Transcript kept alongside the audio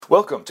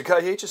Welcome to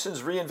Guy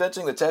Aitchison's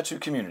Reinventing the Tattoo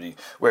Community,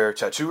 where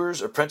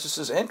tattooers,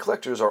 apprentices, and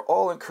collectors are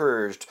all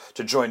encouraged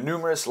to join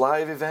numerous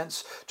live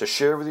events, to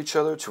share with each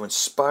other, to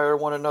inspire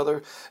one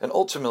another, and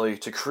ultimately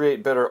to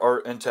create better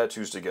art and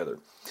tattoos together.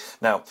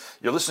 Now,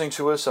 you're listening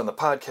to us on the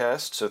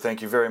podcast, so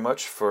thank you very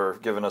much for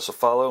giving us a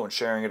follow and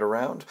sharing it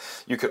around.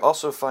 You could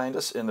also find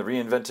us in the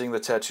Reinventing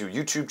the Tattoo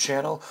YouTube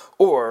channel,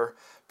 or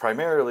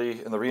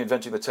primarily in the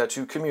Reinventing the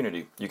Tattoo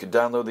community. You can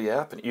download the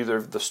app in either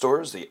of the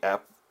stores, the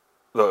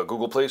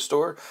Google Play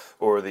Store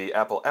or the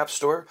Apple App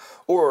Store,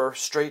 or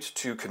straight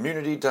to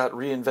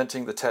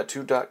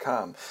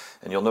community.reinventingthetattoo.com.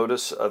 And you'll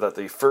notice that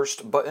the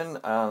first button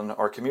on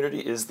our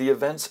community is the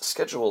events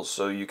schedule,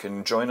 so you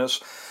can join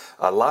us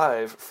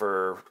live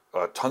for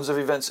tons of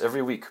events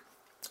every week.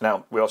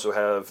 Now, we also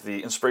have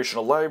the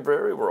Inspirational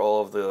Library, where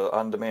all of the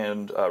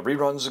on-demand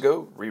replays.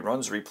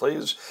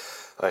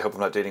 I hope I'm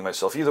not dating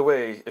myself. Either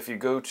way, if you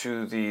go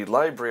to the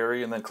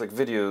library and then click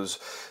videos,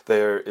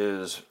 there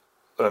is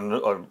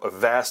a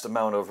vast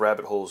amount of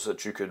rabbit holes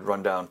that you could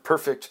run down.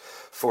 Perfect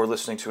for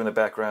listening to in the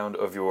background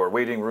of your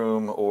waiting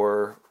room,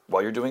 or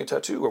while you're doing a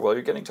tattoo, or while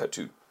you're getting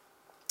tattooed.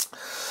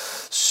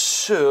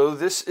 So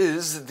this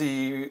is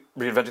the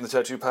Reinventing the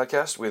Tattoo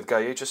podcast with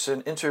Guy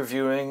Aitchison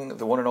interviewing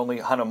the one and only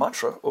Hanu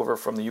Mantra over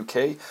from the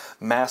UK.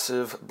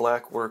 Massive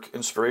black work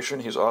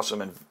inspiration. He's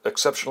awesome and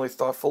exceptionally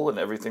thoughtful in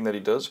everything that he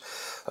does.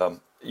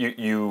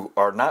 You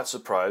are not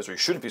surprised, or you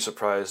shouldn't be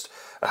surprised,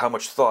 at how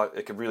much thought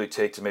it could really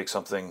take to make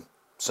something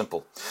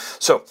simple.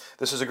 So,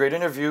 this is a great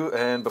interview,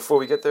 and before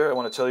we get there, I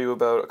want to tell you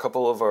about a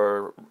couple of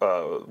our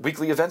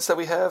weekly events that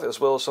we have, as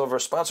well as some of our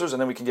sponsors, and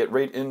then we can get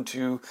right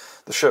into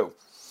the show.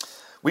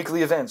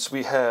 Weekly events,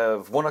 we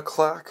have 1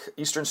 o'clock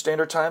Eastern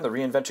Standard Time, the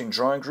Reinventing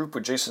Drawing Group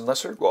with Jason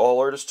Lesser. All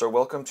artists are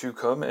welcome to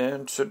come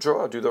and to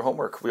draw, do their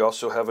homework. We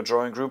also have a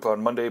drawing group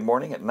on Monday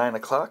morning at 9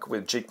 o'clock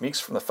with Jake Meeks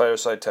from the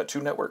Fireside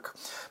Tattoo Network.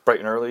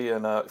 Bright and early,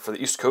 and for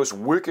the East Coast,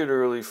 wicked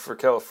early for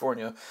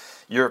California.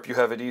 Europe, you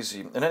have it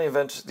easy. In any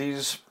event,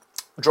 these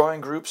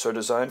drawing groups are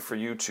designed for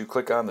you to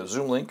click on the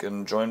Zoom link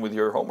and join with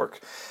your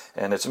homework,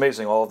 and it's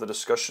amazing. All of the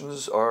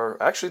discussions are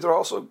actually they're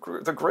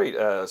great.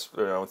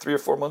 3 or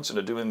 4 months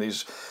into doing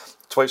these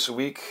twice a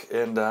week,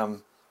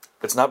 and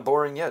it's not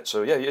boring yet.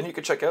 So yeah, and you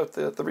can check out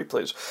the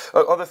replays.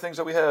 Other things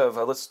that we have: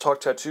 Let's Talk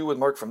Tattoo with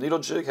Mark from Needle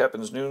Jig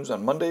happens noons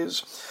on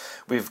Mondays.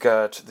 We've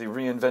got the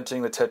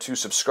Reinventing the Tattoo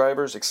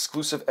subscribers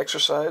exclusive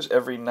exercise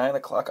every 9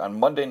 o'clock on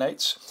Monday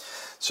nights.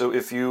 So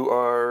if you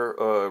are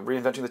a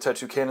Reinventing the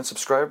Tattoo Canon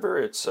subscriber,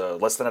 it's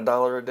less than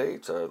 $1 a day,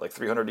 it's like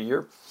 $300 a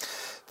year.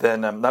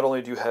 Then not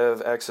only do you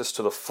have access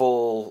to the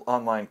full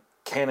online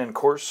Canon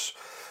course,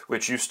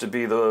 which used to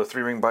be the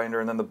 3-ring binder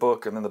and then the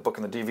book and the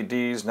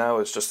DVDs, now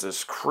it's just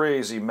this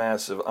crazy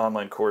massive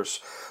online course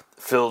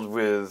filled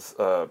with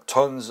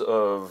tons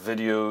of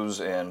videos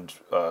and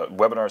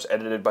webinars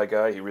edited by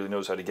Guy. He really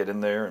knows how to get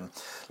in there and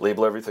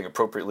label everything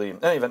appropriately. In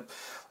any event,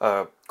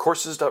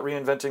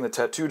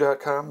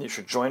 courses.reinventingthetattoo.com. You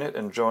should join it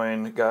and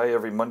join Guy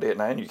every Monday at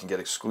 9. You can get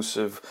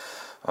exclusive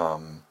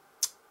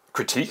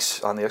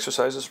critiques on the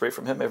exercises right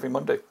from him every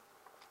Monday.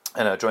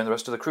 And join the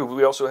rest of the crew.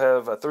 We also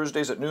have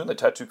Thursdays at noon, the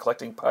Tattoo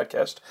Collecting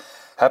Podcast.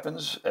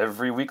 Happens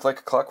every week like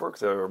a clockwork.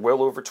 There are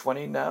well over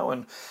 20 now,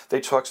 and they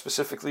talk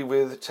specifically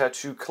with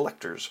tattoo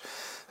collectors.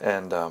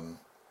 And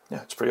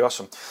yeah, it's pretty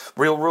awesome.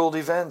 Real World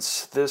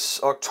Events. This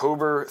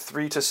October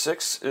 3 to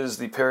 6 is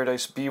the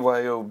Paradise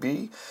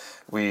BYOB.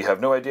 We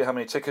have no idea how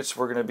many tickets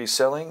we're going to be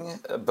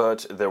selling,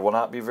 but there will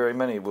not be very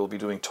many. We'll be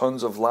doing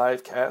tons of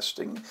live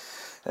casting.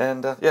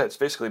 And yeah, it's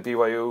basically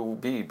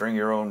BYOB. Bring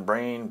your own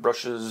brain,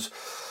 brushes,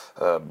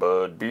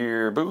 bud,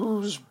 beer,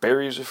 booze,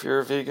 berries if you're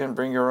a vegan,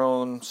 bring your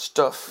own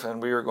stuff, and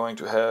we are going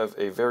to have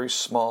a very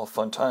small,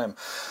 fun time.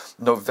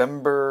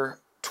 November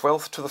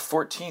 12th to the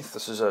 14th,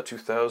 this is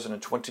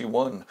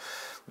 2021,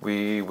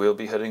 we will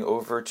be heading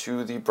over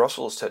to the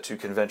Brussels Tattoo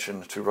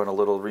Convention to run a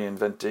little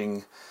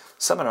reinventing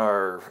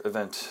seminar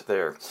event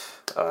there.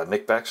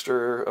 Nick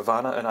Baxter,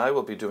 Ivana, and I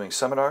will be doing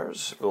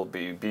seminars. We'll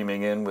be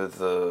beaming in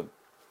with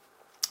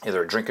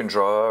either a drink and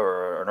draw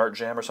or an art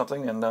jam or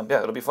something, and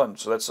yeah, it'll be fun.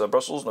 So that's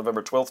Brussels,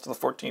 November 12th to the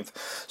 14th.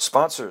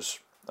 Sponsors.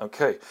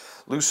 Okay,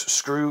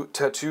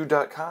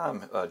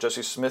 loosescrewtattoo.com.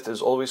 Jesse Smith is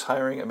always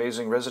hiring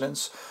amazing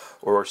residents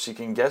or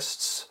seeking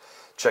guests.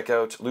 Check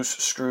out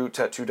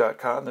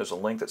loosescrewtattoo.com. There's a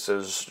link that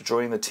says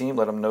join the team.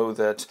 Let them know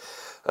that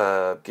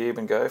Gabe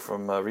and Guy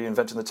from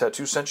Reinventing the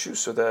Tattoo sent you,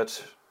 so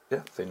that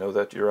yeah, they know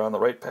that you're on the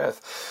right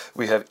path.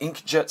 We have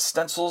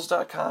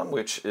inkjetstencils.com,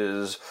 which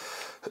is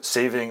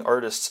saving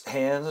artists'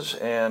 hands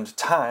and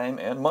time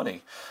and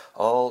money,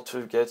 all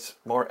to get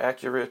more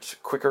accurate,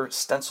 quicker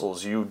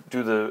stencils. You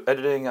do the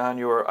editing on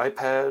your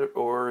iPad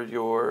or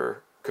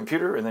your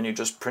computer, and then you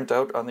just print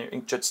out on the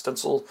inkjet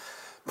stencil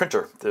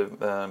printer.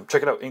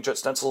 Check it out,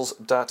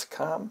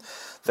 inkjetstencils.com.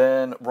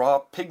 Then Raw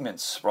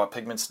Pigments,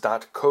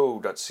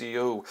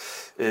 rawpigments.co.co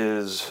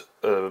is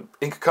an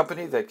ink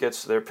company that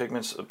gets their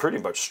pigments pretty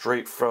much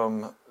straight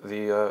from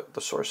the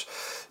source.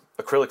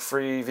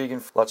 Acrylic-free,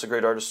 vegan, lots of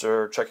great artists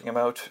are checking them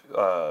out.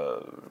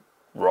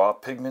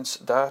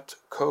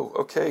 Rawpigments.co.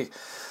 Okay,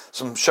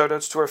 Some shout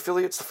outs to our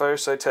affiliates, the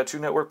Fireside Tattoo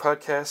Network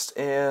podcast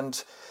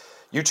and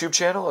YouTube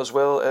channel, as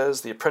well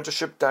as the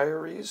Apprenticeship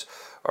Diaries,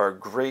 are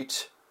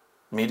great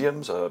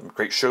mediums,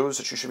 great shows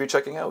that you should be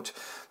checking out.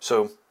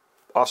 So,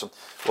 awesome.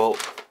 Well,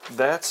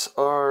 that's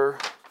our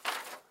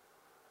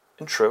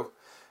intro.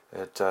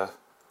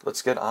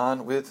 Let's get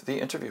on with the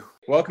interview.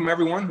 Welcome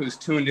everyone who's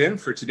tuned in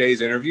for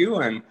today's interview,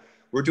 and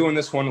we're doing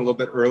this one a little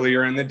bit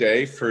earlier in the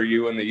day for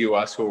you in the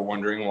US who are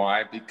wondering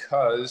why,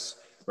 because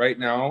right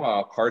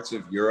now parts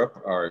of Europe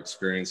are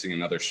experiencing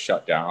another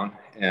shutdown,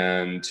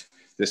 and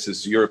this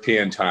is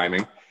European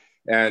timing.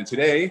 And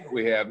today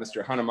we have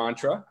Mr.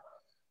 Hanumantra,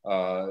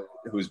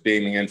 who's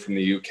beaming in from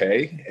the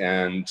UK,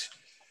 and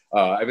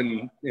I've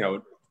been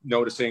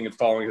noticing and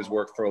following his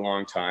work for a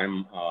long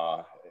time.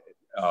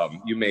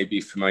 You may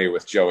be familiar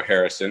with Joe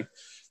Harrison,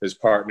 his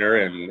partner,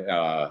 and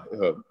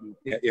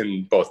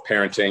in both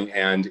parenting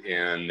and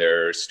in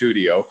their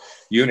studio,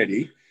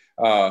 Unity.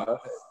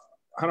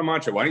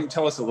 Hanumantra, why don't you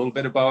tell us a little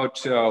bit about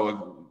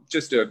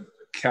just a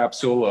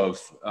capsule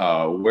of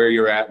where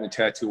you're at in the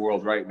tattoo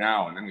world right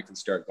now, and then we can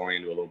start going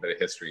into a little bit of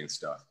history and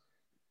stuff.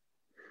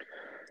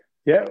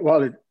 Yeah,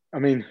 well,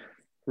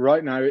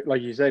 right now,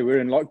 like you say,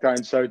 we're in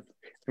lockdown. So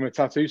from a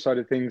tattoo side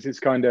of things, it's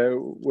kind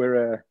of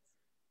we're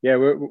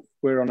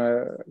on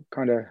a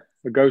kind of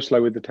a go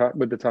slow with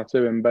the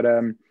tattooing, but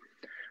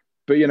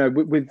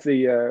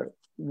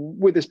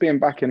with this being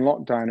back in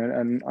lockdown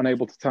and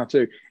unable to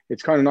tattoo,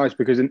 it's kind of nice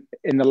because in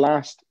the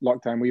last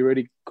lockdown we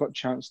really got a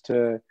chance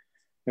to,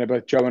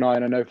 both Joe and I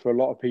know for a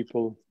lot of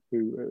people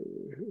who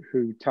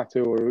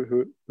tattoo or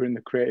who are in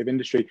the creative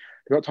industry,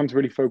 they got time to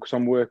really focus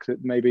on work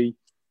that maybe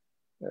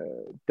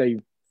they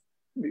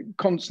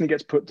constantly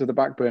gets put to the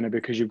back burner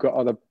because you've got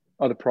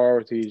other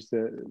priorities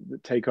that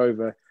take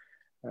over.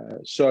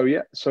 So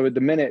at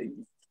the minute,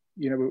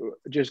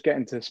 just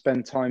getting to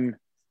spend time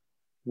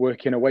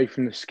working away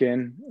from the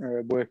skin,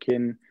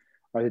 working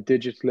either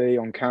digitally,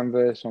 on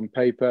canvas, on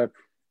paper.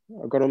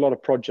 I've got a lot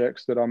of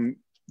projects that I'm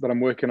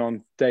working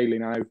on daily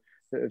now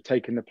that have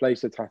taken the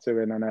place of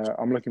tattooing, and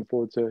I'm looking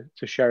forward to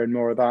sharing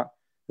more of that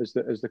as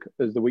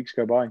the weeks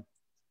go by.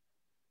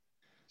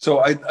 So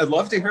I'd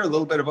love to hear a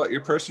little bit about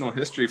your personal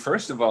history.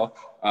 First of all,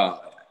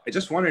 I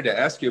just wanted to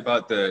ask you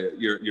about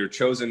your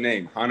chosen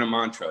name,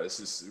 Hanumantra.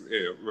 This is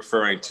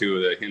referring to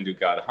the Hindu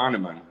god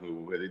Hanuman,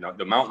 who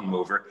the mountain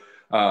mover.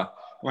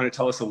 You want to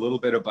tell us a little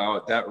bit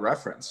about that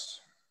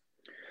reference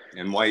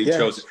and why you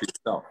chose it for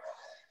yourself?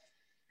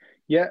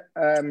 Yeah,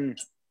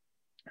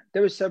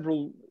 there were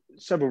several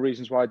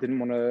reasons why I didn't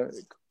want to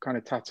kind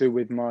of tattoo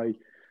with my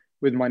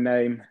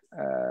name,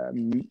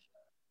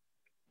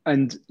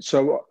 and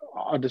so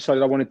I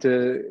decided I wanted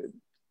to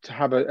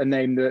have a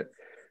name that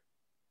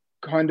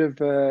kind of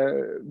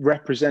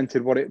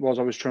represented what it was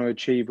I was trying to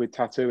achieve with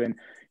tattooing.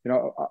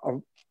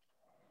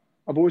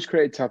 I've always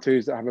created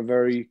tattoos that have a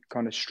very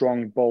kind of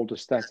strong, bold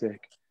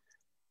aesthetic,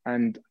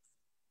 and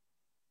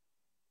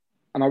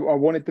I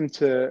wanted them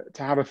to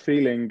have a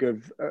feeling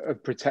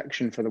of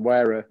protection for the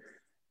wearer,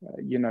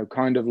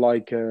 kind of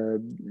like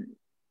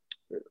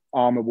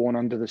armor worn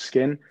under the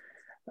skin.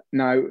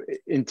 Now,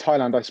 in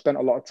Thailand, I spent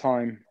a lot of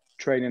time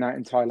training out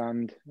in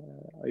Thailand.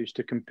 I used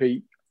to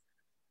compete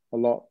a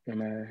lot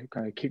in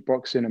kind of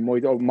kickboxing and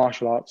Muay Thai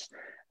martial arts,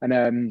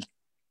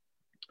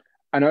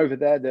 and over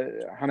there,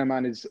 the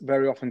Hanuman is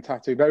very often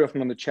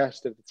on the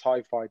chest of the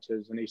Thai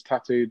fighters, and he's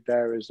tattooed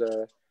there as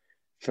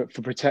for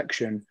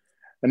protection.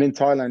 And in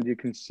Thailand, you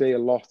can see a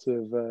lot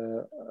of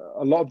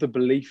the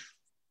belief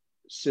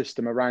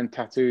system around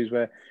tattoos,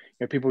 where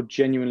people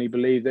genuinely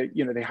believe that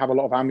they have a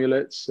lot of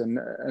amulets, and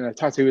a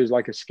tattoo is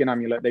like a skin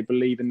amulet. They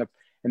believe in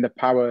the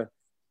power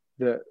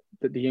that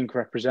the ink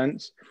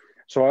represents.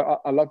 So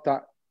I love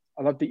that.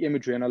 I love the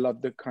imagery, and I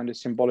love the kind of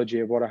symbology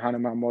of what a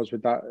Hanuman was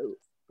with that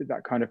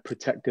kind of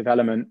protective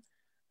element,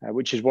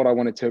 which is what I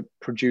wanted to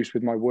produce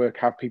with my work,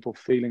 have people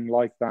feeling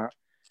like that.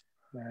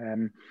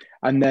 And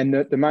then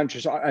the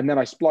mantras, and then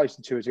I spliced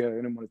the two as I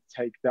didn't want to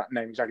take that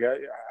name exactly.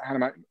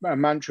 Hanuman, a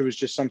mantra was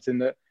just something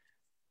that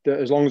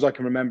as long as I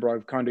can remember,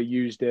 I've kind of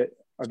used it.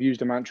 I've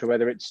used a mantra,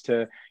 whether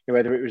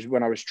it was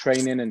when I was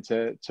training and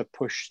to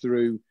push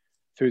through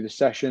the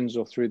sessions,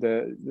 or through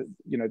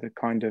the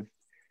kind of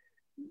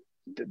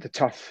the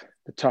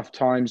tough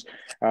times,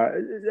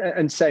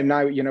 and same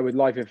now, with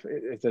life,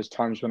 if there's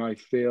times when I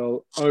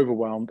feel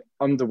overwhelmed,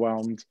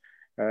 underwhelmed,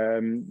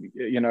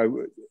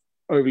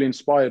 overly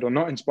inspired or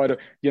not inspired,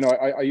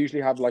 I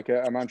usually have like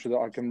a mantra that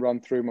I can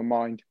run through my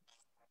mind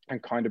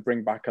and kind of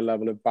bring back a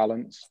level of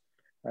balance.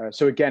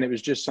 So again, it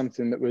was just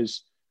something that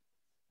was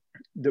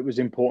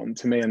important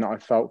to me, and that I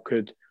felt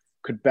could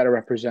better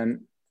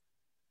represent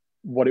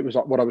what I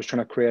was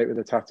trying to create with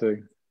a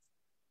tattoo.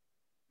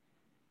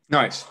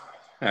 Nice.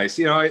 I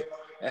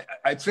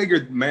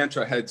figured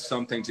mantra had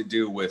something to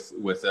do with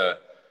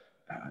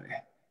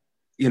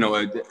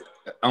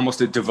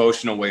almost a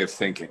devotional way of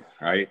thinking,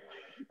 right?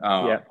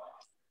 Yeah.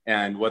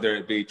 And whether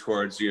it be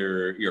towards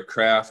your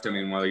craft,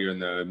 while you're in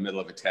the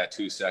middle of a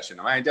tattoo session,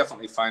 I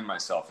definitely find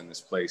myself in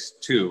this place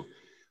too,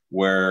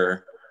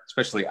 where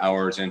especially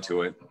hours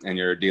into it, and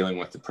you're dealing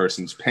with the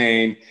person's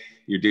pain,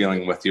 you're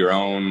dealing with your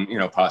own,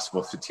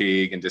 possible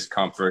fatigue and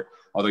discomfort,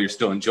 although you're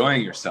still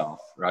enjoying yourself,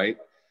 right?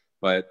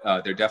 But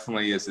there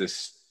definitely is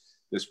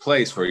this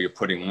place where you're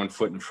putting one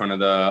foot in front of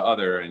the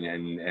other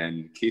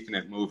and keeping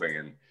it moving.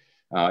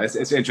 And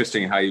it's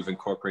interesting how you've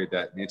incorporated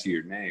that into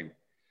your name.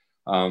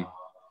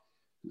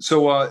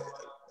 So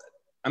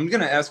I'm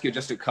going to ask you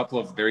just a couple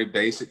of very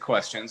basic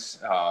questions.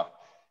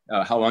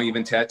 How long you've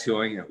been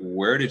tattooing?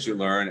 Where did you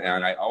learn?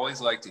 And I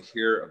always like to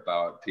hear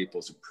about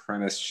people's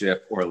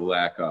apprenticeship or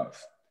lack of.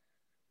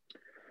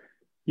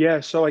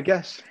 Yeah, so I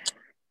guess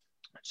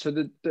so.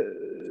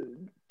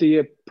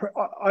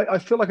 I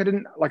feel like I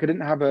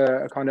didn't have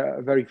a kind of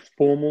a very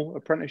formal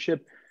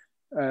apprenticeship,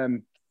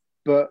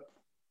 but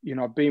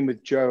I've been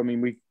with Joe. I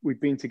mean,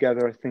 we've been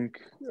together, I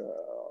think,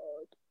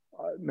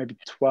 maybe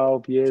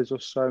 12 years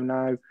or so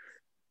now,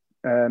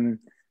 and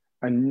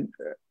I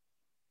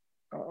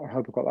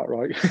hope I got that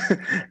right.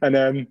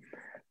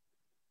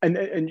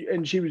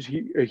 and she was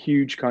a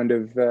huge kind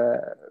of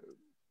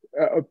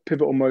a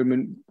pivotal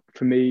moment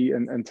for me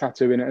and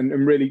tattooing,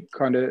 and really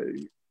kind of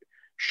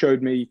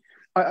showed me.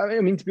 I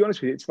mean, to be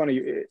honest with you, it's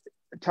funny.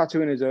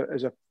 Tattooing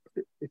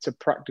it's a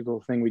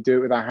practical thing. We do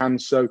it with our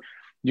hands, so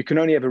you can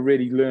only ever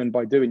really learn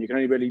by doing. You can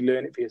only really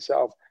learn it for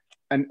yourself.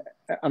 And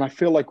I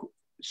feel like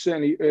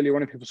certainly earlier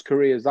on in people's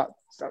careers, that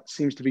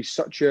seems to be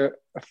such a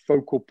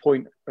focal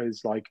point,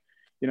 as like,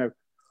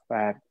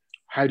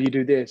 how do you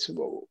do this?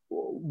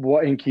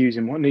 What ink you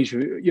using? What niche?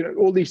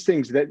 All these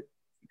things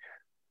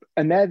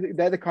and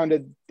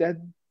they're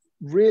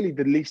really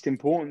the least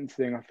important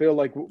thing. I feel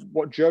like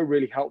what Joe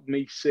really helped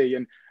me see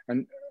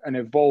and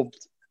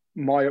evolved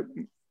my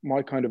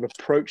kind of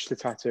approach to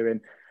tattooing,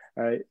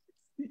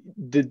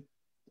 the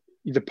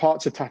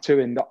parts of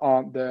tattooing that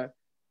aren't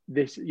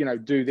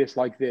do this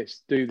like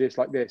this, do this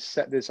like this,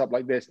 set this up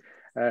like this.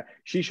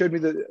 She showed me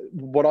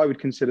what I would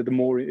consider the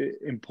more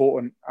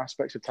important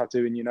aspects of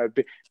tattooing,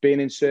 being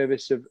in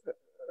service of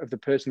the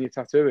person you're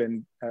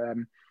tattooing,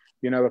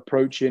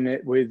 approaching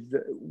it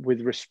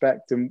with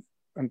respect and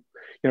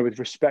with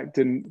respect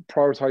and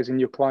prioritizing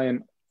your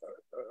client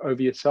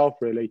over yourself,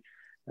 really.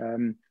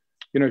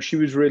 She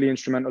was really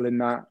instrumental in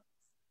that.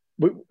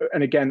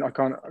 And again, I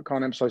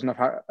can't emphasize enough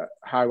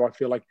how I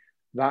feel like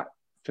that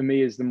for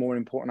me is the more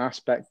important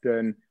aspect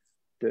than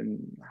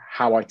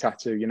how I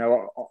tattoo.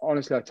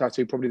 Honestly, I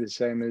tattoo probably the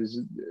same as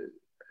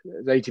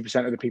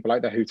 80% of the people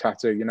out there who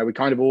tattoo. We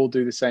kind of all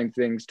do the same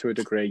things to a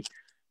degree.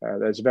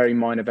 There's very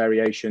minor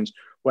variations.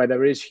 Where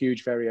there is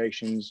huge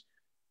variations,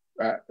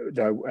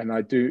 though, and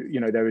I do,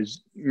 there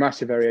is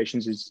massive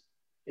variations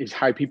is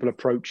how people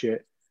approach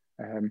it,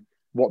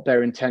 what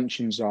their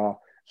intentions are,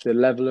 the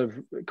level of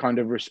kind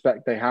of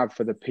respect they have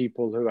for the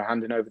people who are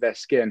handing over their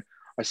skin.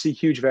 I see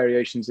huge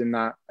variations in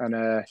that. And,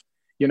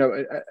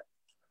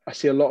 I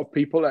see a lot of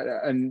people,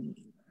 and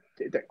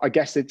I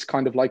guess it's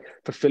kind of like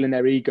fulfilling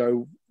their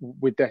ego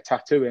with their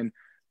tattooing.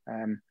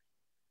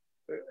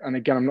 And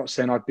again, I'm not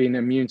saying I've been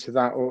immune to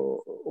that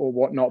or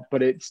whatnot,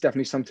 but it's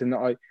definitely something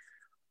that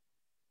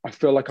I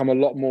feel like I'm a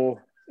lot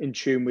more in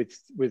tune with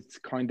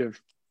kind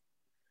of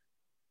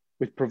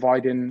with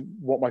providing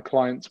what my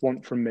clients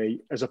want from me,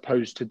 as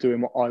opposed to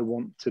doing what I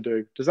want to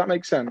do. Does that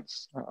make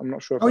sense? I'm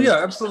not sure.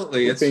 Yeah,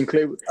 absolutely. It's being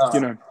clear,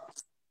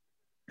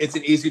 It's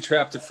an easy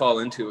trap to fall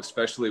into,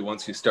 especially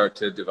once you start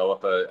to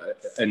develop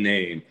a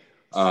name,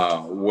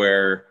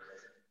 where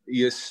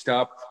you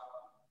stop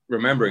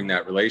remembering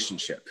that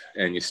relationship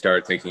and you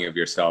start thinking of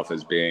yourself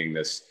as being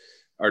this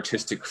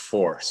artistic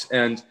force.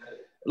 And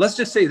let's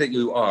just say that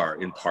you are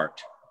in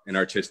part an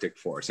artistic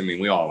force. I mean,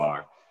 we all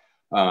are.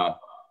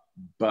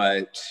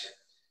 But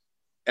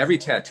every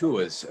tattoo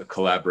is a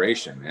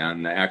collaboration,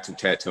 and the act of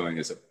tattooing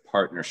is a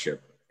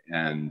partnership.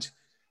 And,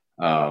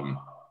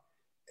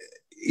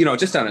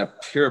 just on a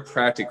pure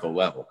practical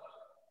level,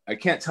 I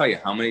can't tell you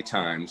how many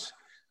times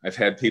I've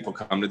had people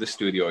come to the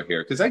studio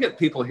here, because I get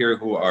people here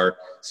who are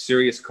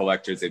serious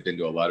collectors. They've been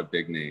to a lot of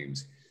big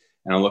names,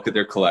 and I'll look at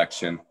their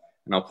collection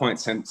and I'll point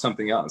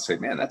something out and say,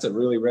 man, that's a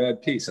really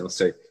rad piece. And I'll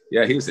say,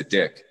 yeah, he was a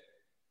dick.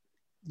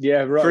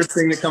 Yeah, right. First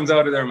thing that comes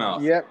out of their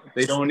mouth. Yep.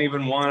 They don't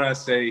even want to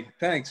say,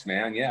 thanks,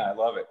 man. Yeah, I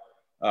love it.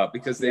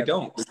 Because they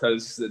don't,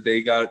 because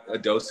they got a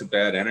dose of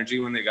bad energy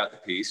when they got the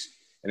piece.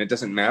 And it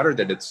doesn't matter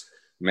that it's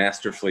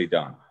masterfully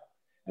done.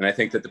 And I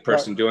think that the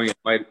person doing it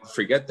might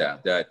forget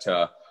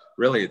that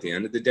really at the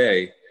end of the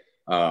day,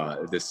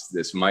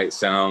 this might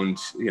sound,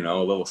 a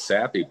little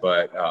sappy,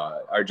 but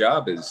our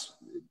job is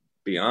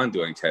beyond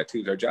doing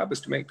tattoos. Our job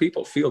is to make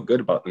people feel good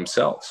about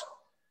themselves.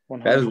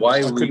 100%. That is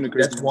why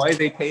that's why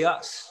they pay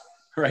us.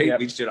 Right. Yep.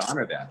 We should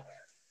honor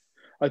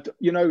that.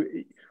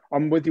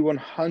 I'm with you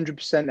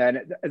 100% there.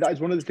 And that is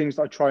one of the things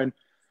that I try and,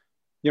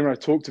 I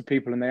talk to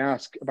people and they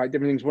ask about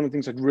different things. One of the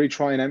things I really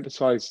try and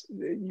emphasize,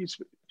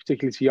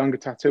 particularly to younger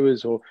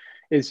tattooers,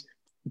 is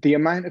the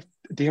amount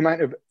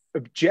of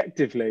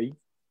objectively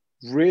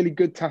really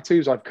good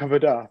tattoos I've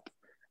covered up.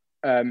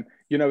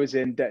 As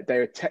in that they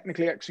are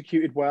technically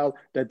executed well.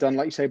 They're done,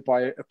 like you say,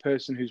 by a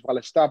person who's well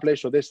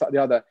established, or this, that,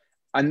 the other,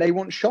 and they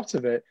want shot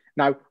of it.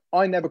 Now,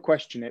 I never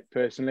question it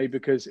personally,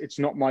 because it's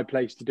not my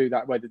place to do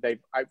that, whether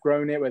they've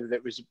outgrown it, whether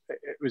it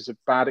was a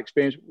bad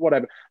experience,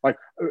 whatever. Like,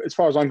 as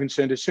far as I'm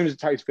concerned, as soon as the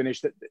tattoo's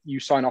finished, that you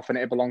sign off and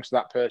it belongs to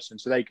that person,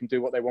 so they can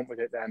do what they want with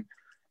it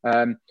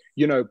then.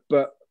 You know,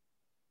 but,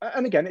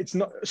 and again, it's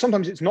not,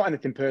 sometimes it's not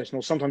anything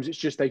personal. Sometimes it's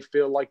just they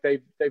feel like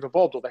they've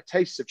evolved or their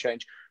tastes have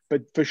changed.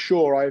 But for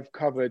sure, I've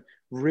covered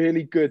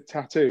really good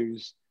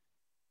tattoos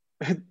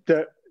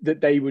that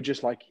they were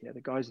just like, yeah,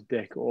 the guy's a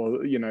dick,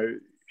 or, you know,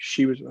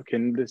 she was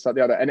looking this, that,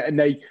 the other, and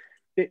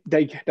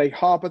they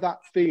harbor that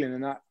feeling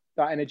and that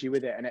energy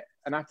with it,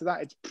 and after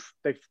that, it's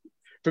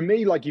for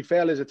me, like, you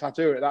fail as a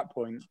tattooer at that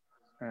point.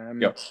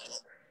 Yep.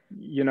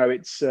 You know,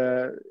 it's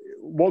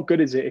what good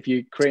is it if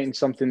you're creating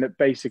something that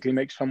basically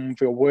makes someone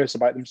feel worse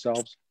about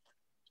themselves?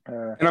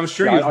 And I'm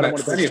sure you've met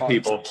plenty of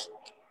people.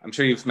 I'm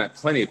sure you've met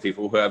plenty of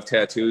people who have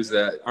tattoos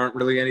that aren't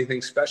really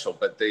anything special,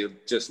 but they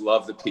just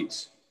love the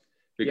piece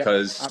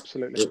because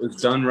absolutely, it was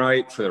done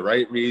right for the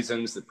right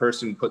reasons. The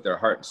person put their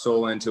heart and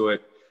soul into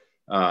it,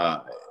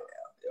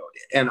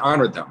 and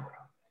honored them.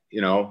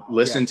 You know,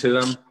 listened to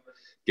them,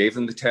 gave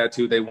them the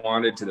tattoo they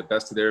wanted to the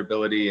best of their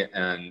ability,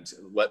 and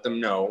let them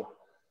know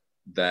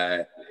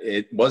that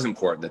it was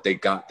important that they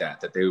got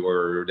that they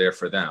were there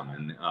for them.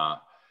 And,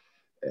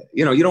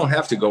 you know, you don't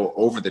have to go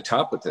over the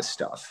top with this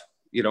stuff.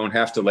 You don't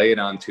have to lay it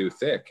on too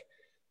thick,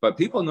 but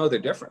people know the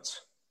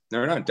difference.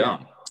 They're not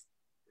dumb.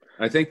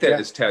 I think that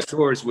as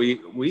tattooers, we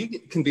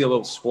can be a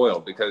little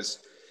spoiled because,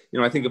 you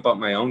know, I think about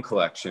my own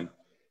collection,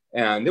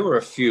 and there were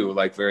a few,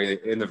 like,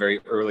 in the very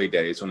early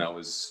days when I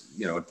was,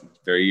 you know,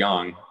 very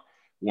young,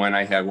 when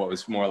I had what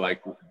was more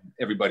like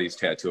everybody's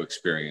tattoo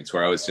experience,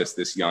 where I was just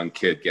this young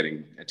kid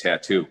getting a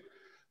tattoo.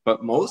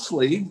 But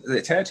mostly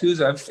the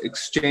tattoos I've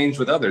exchanged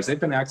with others, they've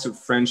been acts of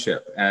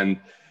friendship and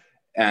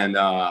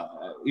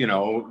you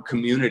know,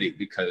 community,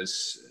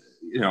 because,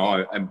 you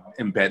know, I'm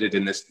embedded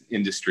in this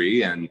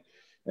industry, and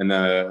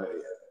the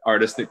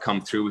artists that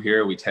come through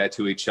here, we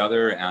tattoo each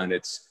other, and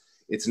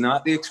it's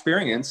not the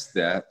experience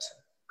that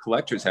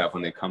collectors have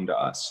when they come to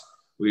us.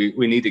 We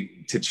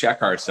need to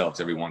check ourselves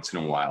every once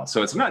in a while.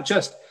 So it's not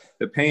just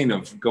the pain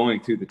of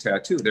going through the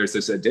tattoo. There's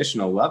this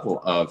additional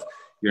level of,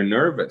 you're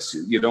nervous.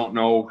 You don't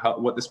know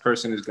what this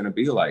person is going to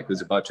be like,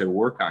 who's about to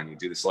work on you,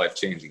 do this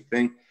life-changing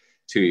thing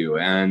to you.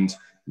 And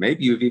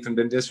maybe you've even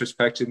been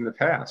disrespected in the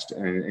past,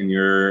 and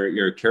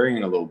you're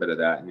carrying a little bit of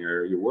that, and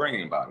you're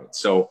worrying about it.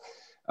 So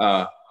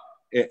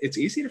it's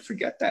easy to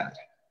forget that.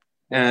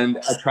 And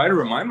I try to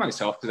remind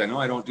myself, because I know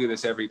I don't do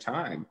this every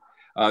time.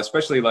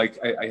 Especially, like,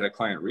 I had a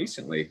client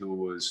recently who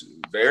was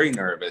very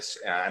nervous,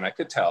 and I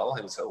could tell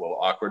he was a little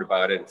awkward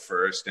about it at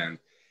first, and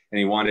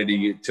he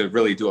wanted to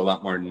really do a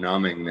lot more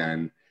numbing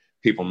than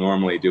people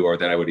normally do, or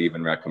that I would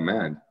even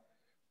recommend.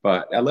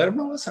 But I let him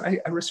know, listen,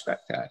 I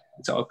respect that.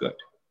 It's all good.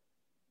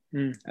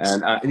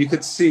 And you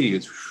could see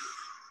it's,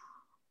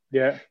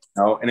 you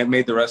know, and it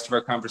made the rest of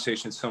our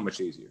conversation so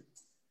much easier.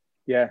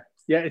 Yeah,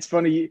 it's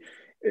funny.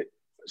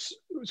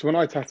 So when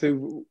I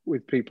tattoo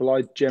with people,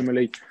 I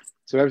generally,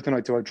 so everything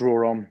I do, I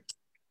draw on,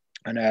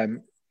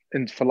 and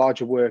for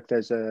larger work,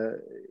 it's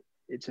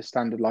a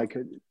standard, like,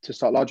 to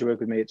start larger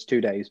work with me, it's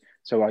 2 days.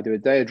 So I do a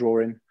day of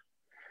drawing,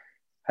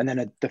 and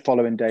then the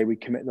following day we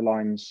commit the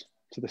lines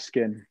to the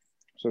skin.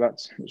 So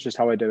that's just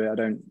how I do it. I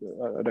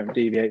don't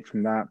deviate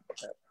from that.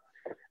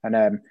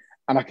 And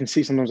I can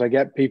see sometimes I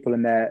get people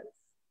in there,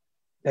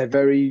 they're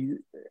very,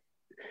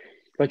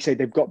 like I say,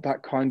 they've got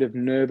that kind of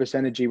nervous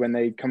energy when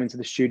they come into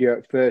the studio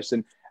at first,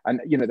 and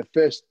you know, the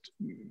first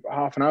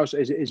half an hour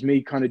is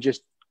me kind of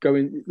just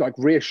going, like,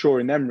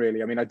 reassuring them,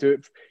 really. I mean, I do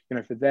it, you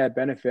know, for their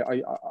benefit.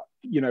 I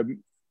you know,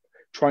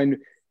 try and,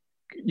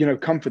 you know,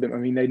 comfort them. I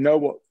mean, they know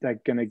what they're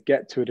going to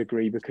get to a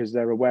degree because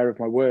they're aware of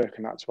my work,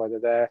 and that's why they're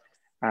there.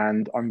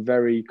 And I'm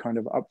very kind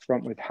of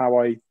upfront with how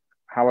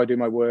I do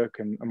my work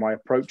and my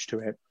approach to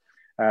it.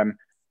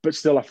 But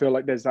still, I feel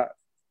like there's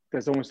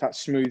almost that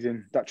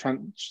smoothing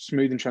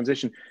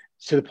transition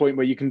to the point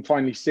where you can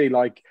finally see,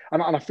 like,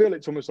 and I feel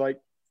it's almost like,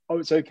 oh,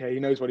 it's okay, he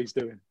knows what he's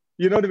doing.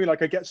 You know what I mean?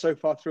 Like, I get so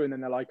far through, and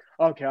then they're like,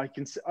 okay,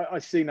 I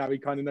see now, he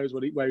kind of knows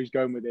where he's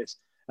going with this.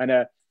 And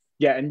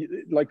and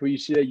like what you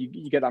see,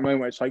 you get that moment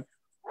where it's like,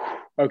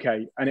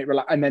 okay, and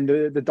and then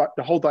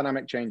the whole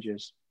dynamic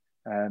changes,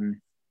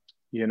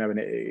 you know, and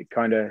it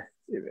kind of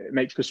it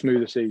makes for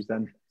smoother seas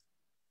then.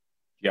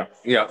 Yeah.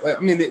 I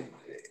mean,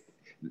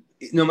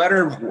 no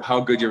matter how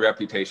good your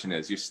reputation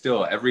is, you're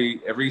still,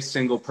 every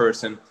single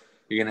person,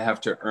 you're going to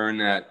have to earn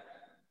that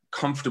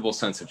comfortable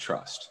sense of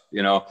trust.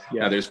 You know,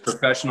 now there's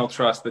professional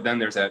trust, but then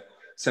there's that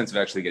sense of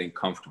actually getting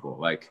comfortable.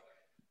 Like,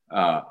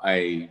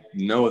 I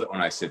know that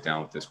when I sit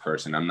down with this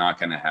person, I'm not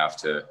going to have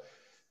to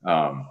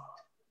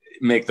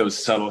make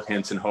those subtle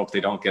hints and hope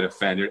they don't get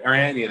offended or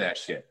any of that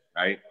shit.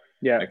 Right.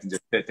 Yeah. I can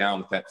just sit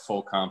down with that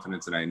full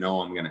confidence, and I know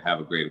I'm going to have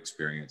a great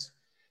experience.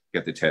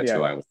 Get the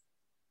tattoo I want.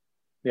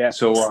 Yeah.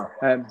 So,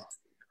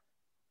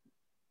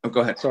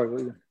 go ahead.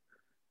 Sorry.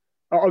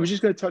 I was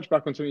just going to touch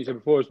back on something you said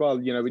before as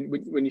well. You know,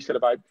 when you said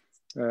about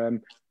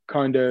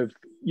kind of,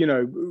 you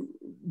know,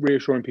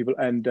 reassuring people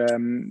and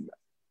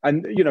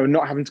you know,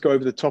 not having to go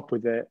over the top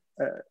with it,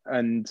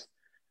 and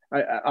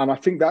And I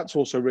think that's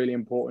also really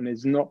important,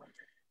 is not,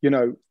 you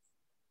know,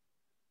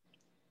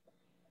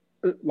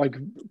 like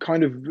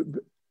kind of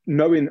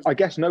knowing, I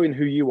guess, knowing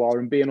who you are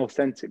and being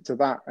authentic to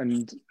that,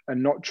 and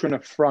not trying to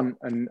front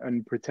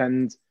and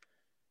pretend,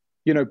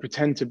 you know,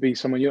 pretend to be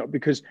someone, you know,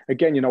 because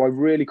again, you know, I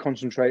really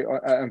concentrate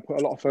and put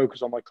a lot of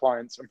focus on my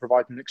clients and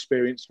providing an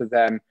experience for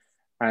them,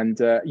 and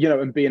you know,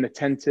 and being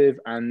attentive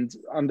and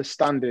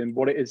understanding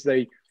what it is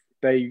they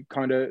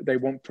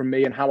want from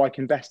me and how I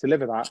can best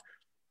deliver that.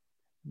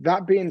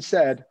 That being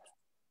said,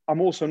 I'm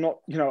also not,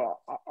 you know,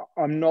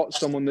 I'm not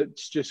someone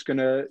that's just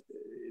gonna,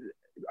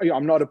 you know,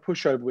 I'm not a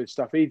pushover with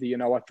stuff either. You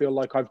know, I feel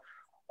like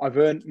I've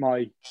earned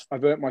my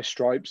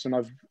stripes, and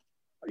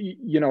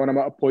you know, and I'm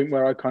at a point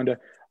where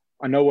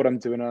I know what I'm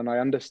doing and I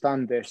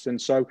understand this,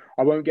 and so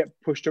I won't get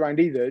pushed around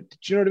either. Do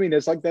you know what I mean?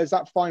 There's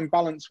that fine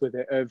balance with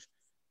it of,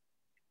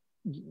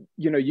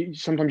 you know,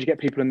 sometimes you get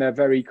people and they're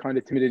very kind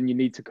of timid, and you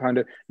need to kind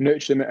of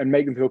nurture them and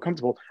make them feel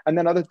comfortable. And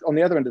then on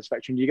the other end of the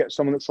spectrum, you get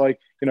someone that's like,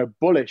 you know,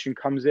 bullish and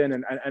comes in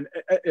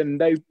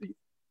and they,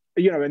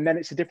 you know, and then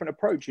it's a different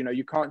approach. You know,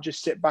 you can't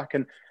just sit back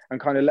and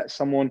kind of let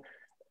someone,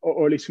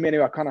 or at least for me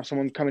anyway, I can't have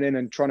someone coming in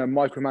and trying to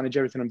micromanage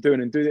everything I'm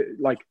doing and do it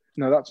like,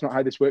 no, that's not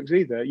how this works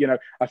either. You know,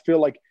 I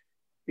feel like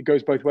it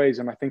goes both ways.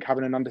 And I think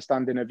having an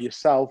understanding of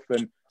yourself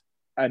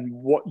and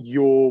what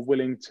you're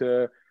willing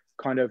to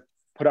kind of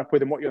put up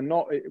with and what you're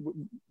not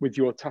with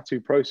your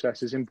tattoo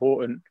process is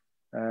important.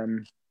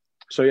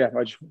 So yeah,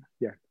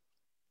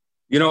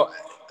 You know,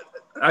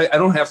 I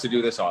don't have to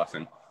do this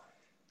often.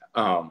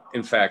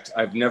 In fact,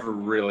 I've never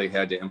really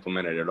had to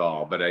implement it at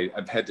all, but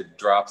I've had to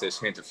drop this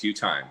hint a few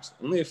times,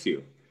 only a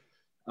few.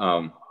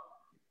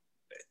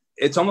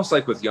 It's almost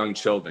like with young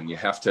children, you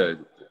have to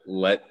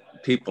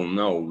let people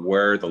know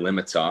where the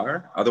limits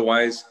are.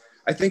 Otherwise,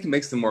 I think it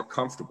makes them more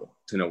comfortable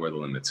to know where the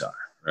limits are,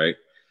 right?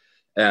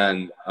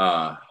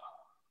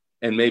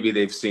 And maybe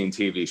they've seen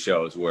TV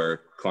shows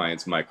where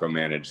clients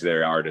micromanage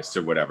their artists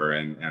or whatever,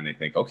 and they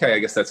think, okay, I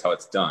guess that's how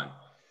it's done.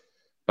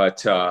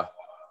 But,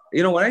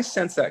 you know, when I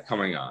sense that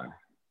coming on,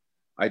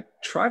 I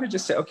try to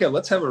just say, okay,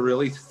 let's have a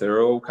really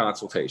thorough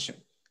consultation.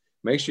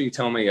 Make sure you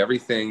tell me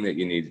everything that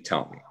you need to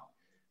tell me,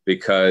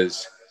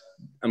 because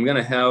I'm going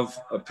to have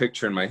a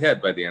picture in my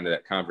head by the end of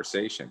that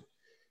conversation.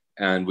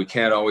 And we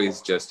can't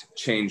always just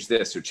change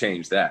this or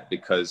change that,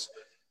 because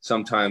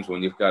sometimes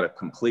when you've got a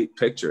complete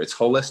picture, it's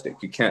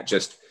holistic. You can't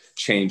just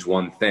change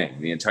one thing.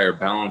 The entire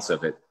balance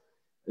of it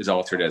is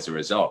altered as a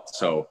result.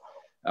 So,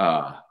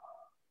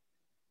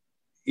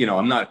 you know,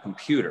 I'm not a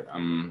computer.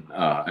 I'm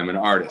an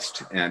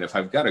artist. And if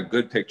I've got a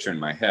good picture in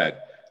my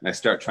head and I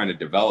start trying to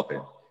develop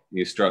it,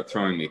 you start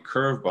throwing me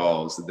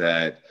curveballs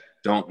that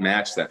don't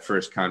match that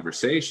first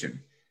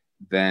conversation,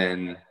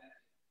 then,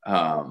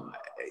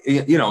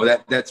 you know,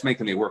 that's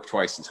making me work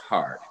twice as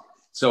hard.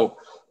 So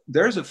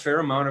there's a fair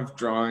amount of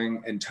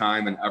drawing and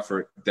time and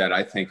effort that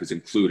I think is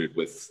included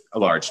with a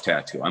large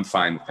tattoo. I'm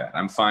fine with that.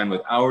 I'm fine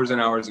with hours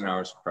and hours and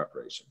hours of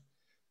preparation.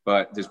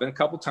 But there's been a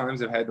couple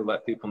times I've had to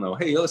let people know,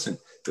 hey, listen,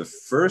 the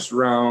first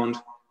round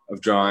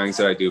of drawings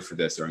that I do for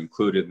this are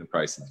included in the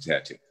price of the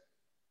tattoo.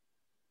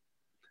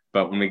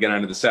 But when we get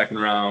onto the second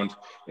round,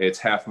 it's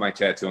half my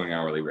tattooing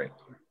hourly rate.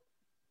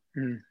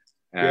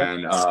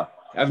 And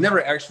I've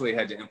never actually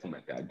had to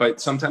implement that, but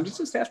sometimes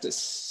you just have to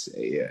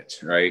say it,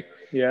 right?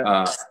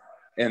 Yeah.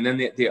 And then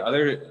the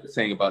other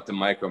thing about the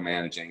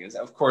micromanaging is,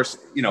 of course,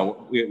 you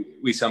know,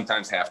 we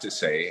sometimes have to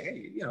say,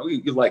 hey, you know,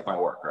 you like my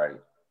work, right?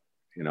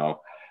 You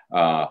know,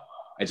 I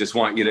just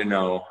want you to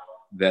know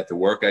that the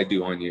work I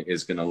do on you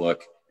is going to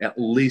look at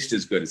least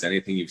as good as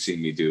anything you've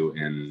seen me do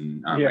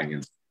my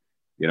Insta,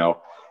 you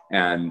know,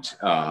 and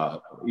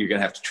you're going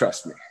to have to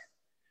trust me.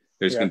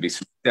 There's going to be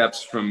some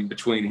steps from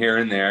between here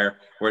and there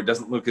where it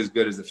doesn't look as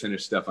good as the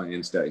finished stuff on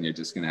Insta, and you're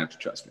just going to have to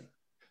trust me.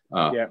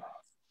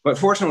 But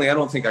fortunately, I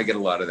don't think I get a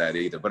lot of that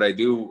either. But I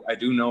do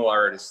know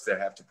artists that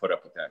have to put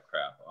up with that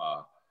crap.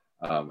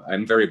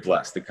 I'm very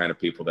blessed. The kind of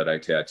people that I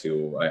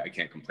tattoo, I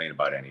can't complain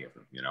about any of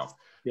them, you know.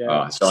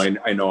 So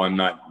I know I'm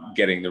not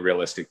getting the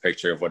realistic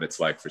picture of what it's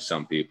like for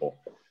some people.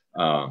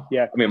 I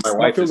mean, my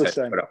wife has had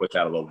to put up with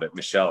that a little bit.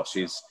 Michelle,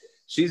 she's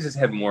has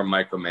had more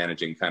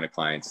micromanaging kind of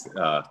clients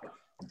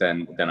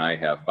than I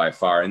have by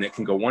far, and it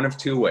can go one of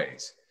two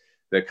ways.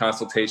 The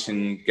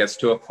consultation gets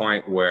to a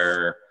point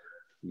where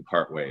we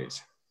part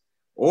ways,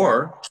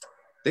 or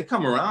they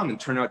come around and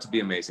turn out to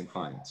be amazing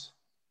clients.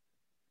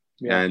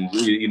 And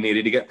you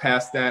needed to get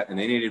past that, and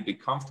they needed to be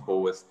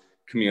comfortable with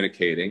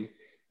communicating,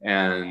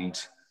 and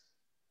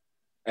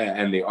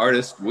the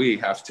artist, we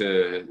have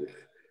to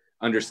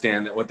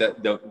understand that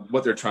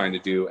what they're trying to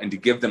do, and to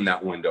give them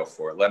that window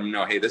for it. Let them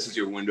know, hey, this is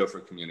your window for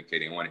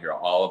communicating. I want to hear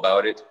all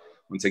about it.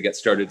 Once they get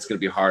started, it's going to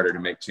be harder to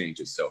make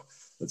changes. So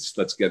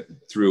let's get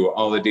through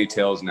all the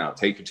details now.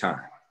 Take your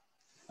time.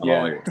 I'm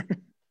all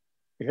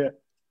ears.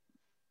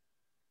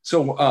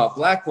 So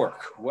black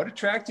work, what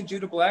attracted you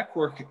to black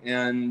work,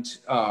 and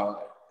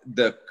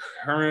the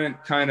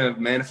current kind of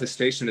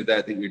manifestation of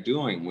that you're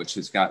doing, which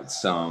has got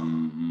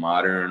some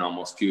modern,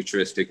 almost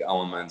futuristic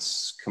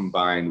elements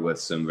combined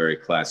with some very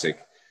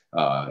classic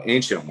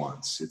ancient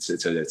ones.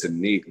 It's a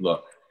neat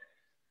look.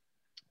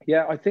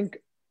 Yeah, I think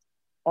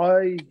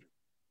I,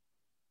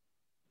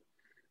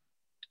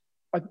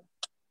 I,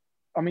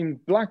 I mean,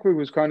 Blackwood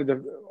was kind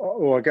of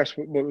or I guess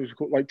what was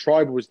called like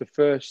tribal was the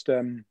first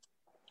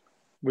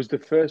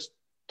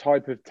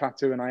type of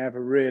tattoo, and I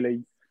ever,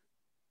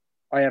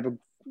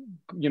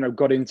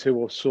 got into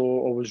or saw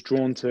or was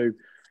drawn to,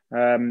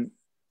 and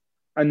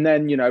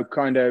then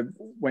kind of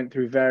went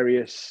through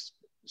various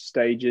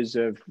stages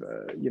of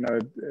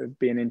of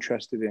being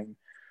interested in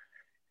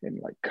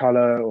like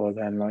color, or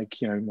then like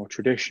more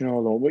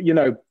traditional, or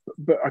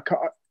but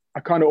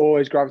I kind of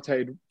always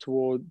gravitated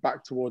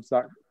back towards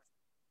that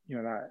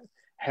that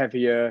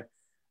heavier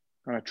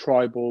kind of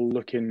tribal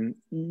looking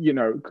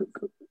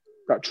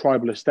that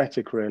tribal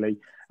aesthetic really,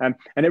 and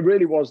it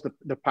really was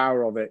the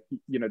power of it,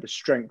 the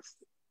strength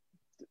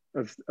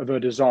of a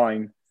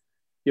design,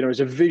 as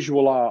a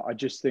visual art. I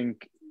just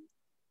think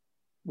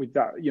with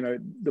that,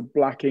 the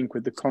black ink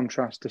with the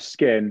contrast to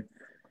skin,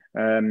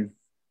 to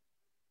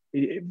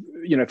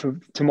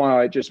my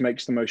eye, it just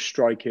makes the most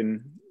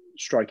striking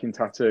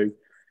tattoo.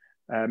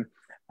 And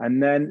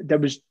then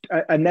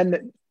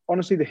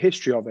honestly, the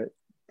history of it,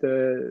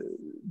 the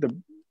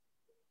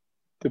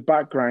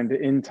background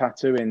in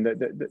tattooing,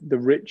 the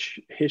rich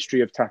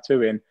history of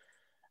tattooing,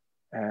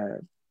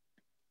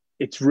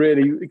 it's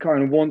really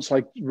kind of, once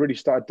I really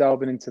started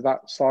delving into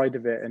that side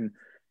of it, and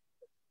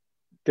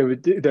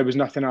there was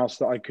nothing else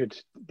that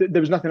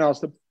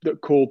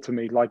called to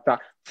me like that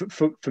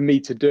for me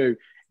to do,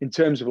 in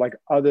terms of like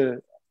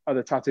other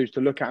tattoos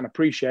to look at and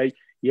appreciate.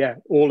 Yeah,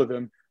 all of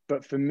them.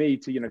 But for me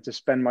to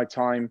spend my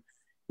time,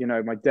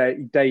 my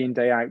day in,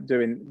 day out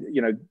doing,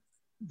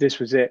 this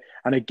was it.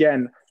 And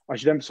again, I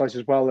should emphasize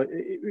as well,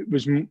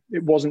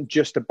 it wasn't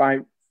just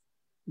about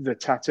the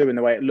tattoo and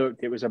the way it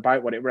looked, it was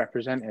about what it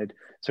represented.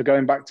 So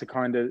going back to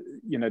kind of,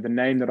 the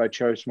name that I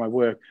chose for my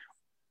work,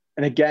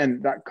 and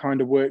again, that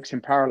kind of works in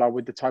parallel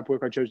with the type of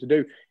work I chose to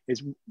do,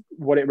 is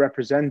what it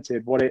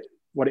represented, what it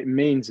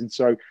means. And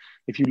so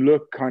if you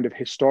look kind of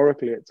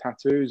historically at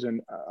tattoos,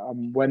 and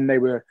when they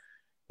were,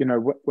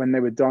 when they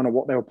were done, or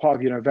what they were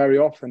part of, very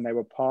often they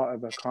were part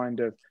of a kind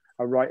of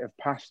a rite of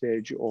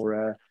passage, or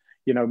a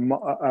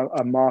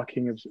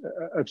marking of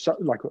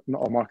like,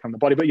 not a mark on the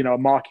body, but a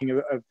marking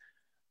of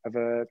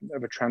a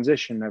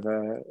transition, of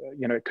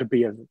it could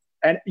be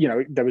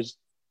there was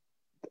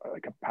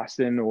like a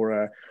passing, or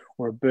a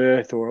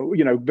birth, or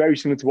very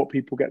similar to what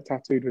people get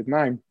tattooed with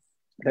now,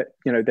 that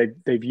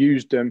they've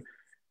used them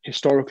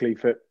historically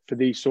for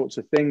these sorts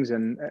of things.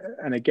 And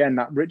again,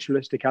 that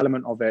ritualistic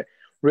element of it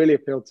really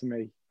appealed to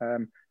me.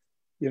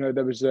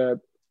 There's a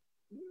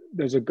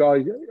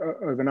guy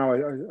over now,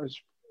 I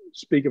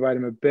speak about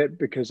him a bit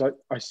because I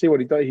see what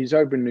he does. He's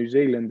over in New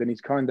Zealand, and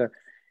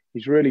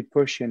he's really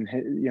pushing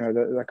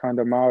the kind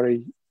of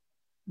Maori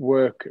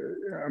work,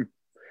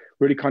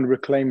 really kind of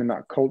reclaiming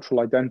that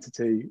cultural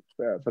identity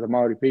for the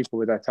Maori people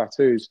with their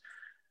tattoos.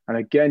 And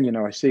again,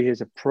 I see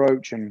his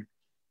approach, and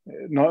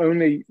not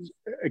only,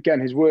 again,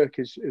 his work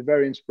is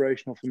very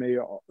inspirational for me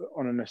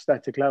on an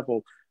aesthetic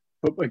level,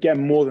 but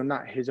again, more than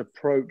that, his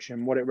approach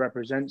and what it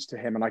represents to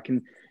him. And I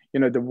can,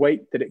 the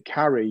weight that it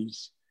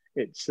carries,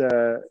 it's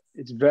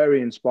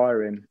very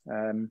inspiring.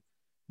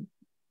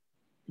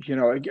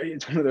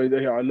 It's one of those,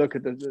 I look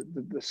at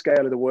the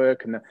scale of the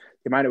work, and the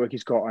amount of work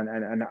he's got,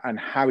 and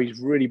how he's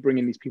really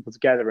bringing these people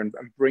together, and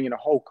bringing a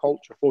whole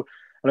culture forward.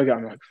 And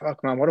I'm like,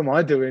 fuck, man, what am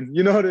I doing?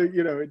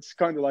 It's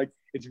kind of like,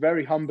 it's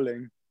very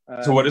humbling.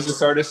 So what is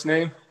this artist's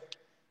name?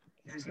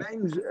 His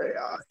name's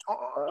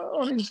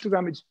on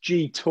Instagram. It's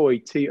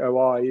GTOI,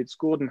 TOI. It's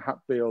Gordon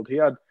Hatfield. He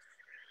had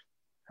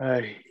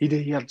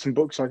some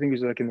books. I think it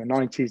was like in the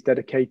 90s,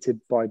 Dedicated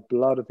by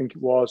Blood, I think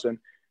it was,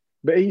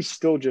 but he's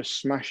still just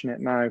smashing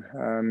it now.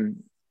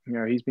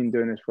 He's been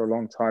doing this for a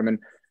long time, and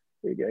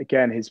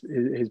again, his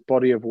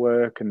body of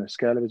work and the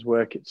scale of his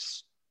work,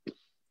 it's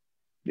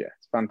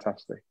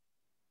fantastic.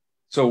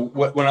 So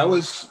when I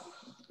was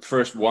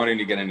first wanting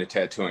to get into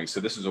tattooing, so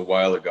this was a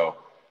while ago,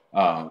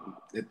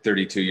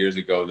 32 years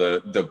ago,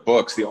 the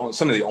books,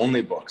 some of the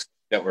only books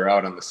that were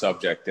out on the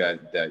subject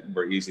that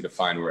were easy to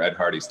find were Ed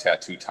Hardy's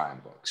Tattoo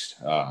Time books.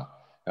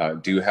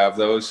 Do you have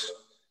those?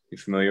 You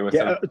familiar with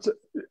them?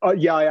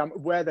 Yeah, I am.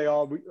 Where they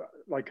are,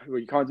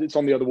 you can't. It's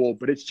on the other wall,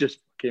 but it's just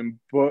fucking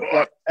book.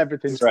 Like,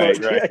 everything's right.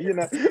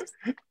 Yeah,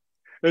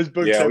 there's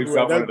books. Yeah, everywhere. we've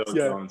got one of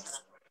those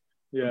ones.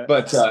 Yeah,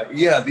 but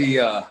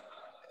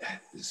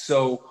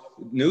so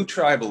New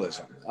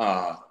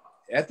Tribalism.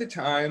 At the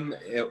time,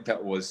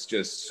 that was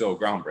just so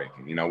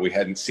groundbreaking. We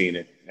hadn't seen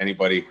it.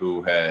 Anybody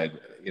who had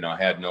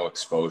no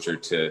exposure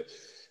to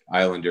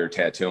Islander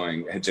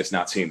tattooing had just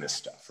not seen this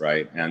stuff,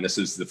 right? And this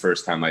is the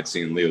first time I'd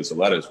seen Leo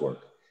Zaletta's work.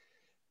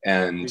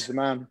 And he's the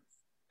man.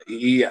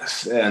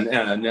 Yes, and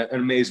an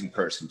amazing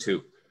person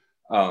too.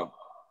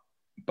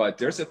 But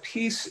there's a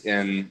piece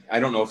in, I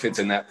don't know if it's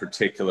in that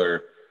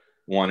particular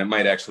one. It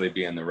might actually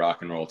be in the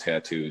Rock and Roll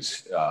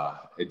Tattoos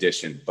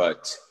edition,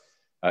 but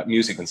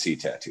Music and Sea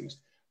Tattoos.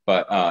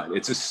 But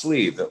it's a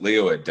sleeve that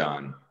Leo had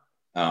done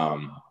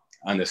on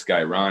this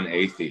guy, Ron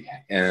Athey.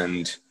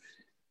 And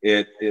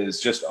It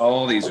is just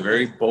all these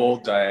very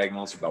bold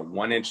diagonals, about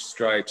 1 inch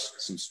stripes,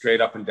 some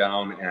straight up and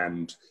down,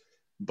 and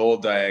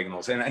bold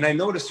diagonals. And I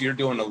noticed you're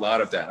doing a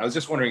lot of that. I was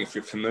just wondering if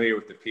you're familiar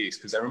with the piece,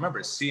 because I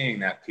remember seeing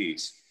that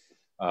piece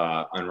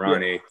on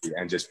Ronnie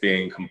and just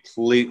being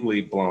completely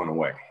blown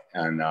away.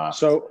 And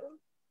so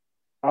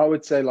I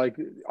would say, like,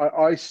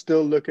 I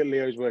still look at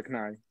Leo's work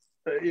now.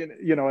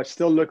 You know, I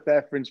still look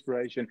there for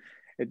inspiration.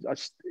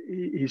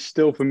 He's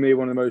still, for me,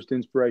 one of the most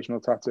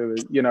inspirational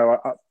tattooers. You know,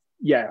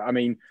 I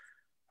mean,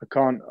 I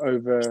can't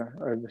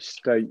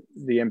overstate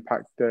the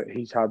impact that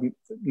he's had,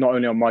 not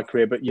only on my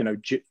career, but, you know,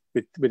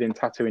 within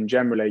tattooing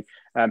generally.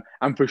 And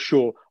for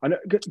sure, I know,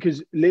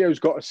 because Leo's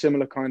got a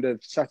similar kind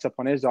of setup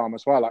on his arm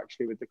as well,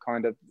 actually, with the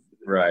kind of,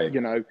 right, you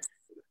know,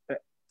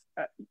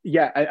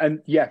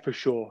 for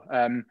sure.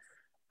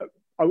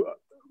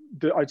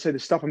 I'd say the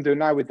stuff I'm doing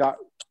now with that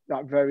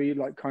very,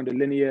 like, kind of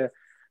linear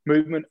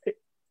movement,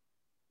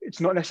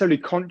 it's not necessarily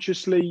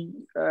consciously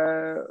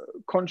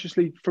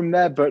from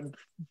there, but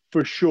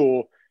for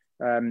sure,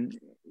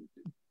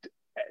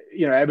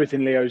 you know,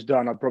 everything Leo's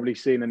done, I've probably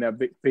seen and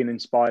I've been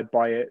inspired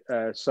by it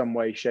some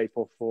way, shape,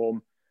 or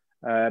form.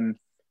 I'm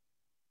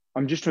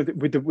just trying to,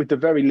 with the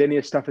very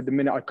linear stuff at the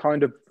minute. I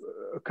kind of,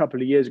 a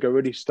couple of years ago,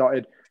 really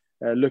started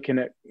looking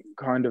at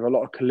kind of a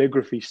lot of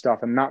calligraphy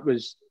stuff, and that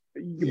was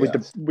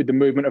with the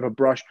movement of a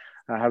brush.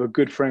 I have a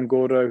good friend,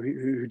 Gordo,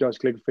 who does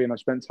calligraphy, and I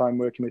spent time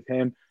working with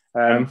him.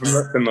 I'm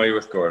familiar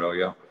with Gordo,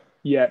 yeah.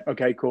 Yeah,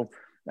 okay, cool.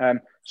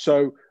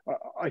 So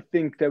I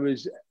think there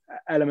was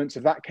elements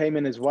of that came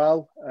in as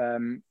well.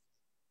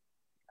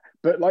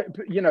 But, like,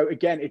 you know,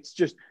 again, it's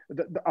just,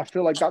 I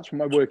feel like that's what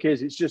my work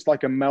is. It's just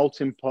like a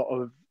melting pot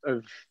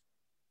of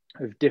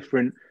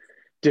different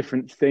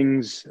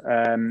things.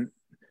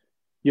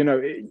 You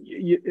know,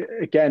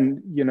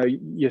 again, you know,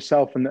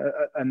 yourself and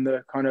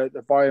the kind of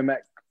the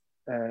biomech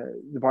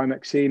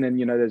scene, and,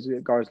 you know, there's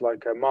guys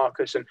like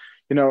Marcus, and,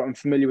 you know, I'm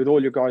familiar with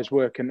all your guys'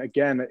 work. And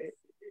again,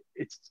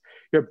 it's,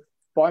 you know,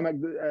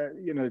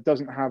 biomech, you know,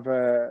 doesn't have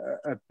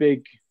a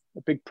big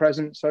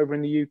presence over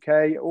in the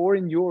UK or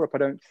in Europe, I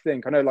don't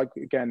think. I know, like,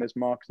 again, there's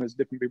Marcus and there's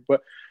different people,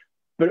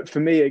 but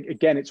for me,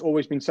 again, it's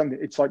always been something.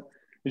 It's like,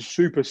 it's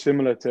super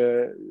similar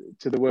to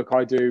the work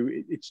I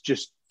do. It's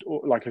just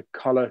like a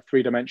color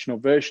 3-dimensional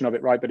version of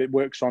it, right? But it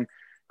works on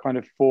kind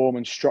of form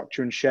and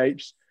structure and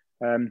shapes.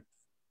 And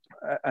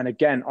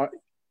again, I would,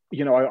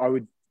 you know,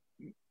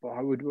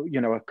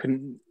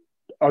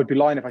 I would be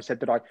lying if I said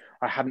that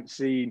I hadn't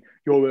seen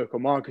your work or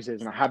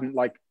Marcus's, and I hadn't,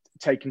 like,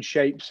 taken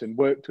shapes and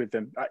worked with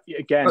them.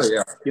 Again,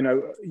 you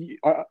know,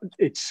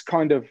 it's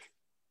kind of,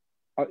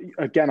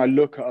 again, I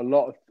look at a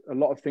lot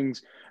of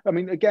things. I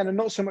mean, again, and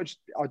not so much,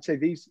 I'd say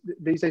these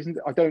days,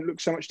 I don't look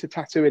so much to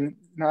tattooing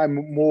now,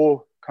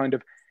 more kind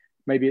of,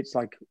 maybe it's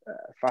like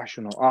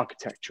fashion or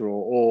architecture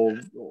or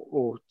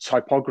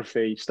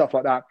typography, stuff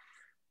like that.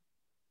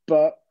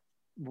 But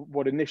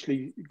what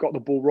initially got the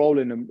ball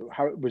rolling and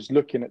how it was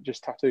looking at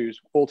just tattoos,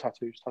 all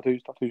tattoos,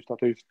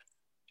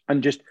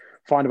 and just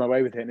finding my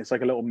way with it. And it's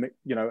like a little,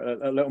 you know,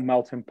 a little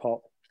melting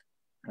pot.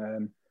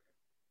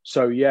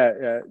 So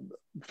yeah,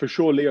 for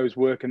sure, Leo's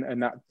work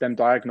and that them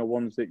diagonal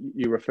ones that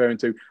you're referring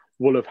to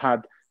will have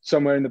had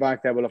somewhere in the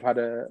back there, will have had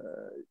a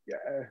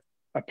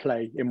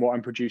play in what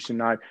I'm producing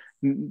now,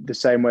 the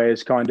same way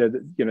as kind of,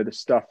 you know, the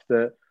stuff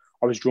that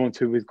I was drawn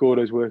to with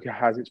Gordo's work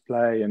has its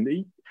play.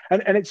 And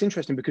it's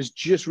interesting because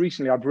just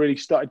recently I've really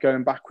started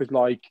going back with,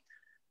 like,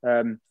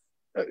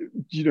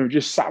 you know,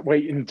 just sat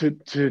waiting to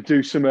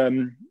do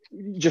some,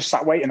 just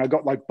sat waiting. I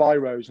got, like,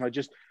 biros,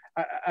 and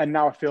and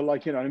now I feel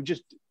like, you know, I'm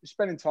just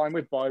spending time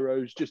with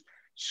biros, just,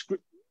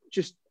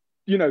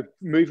 you know,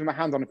 moving my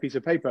hand on a piece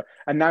of paper.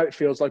 And now it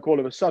feels like all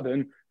of a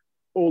sudden,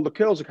 all the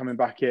curls are coming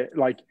back here.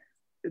 Like,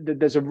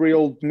 there's a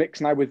real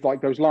mix now with,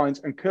 like, those lines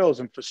and curls.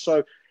 And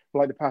for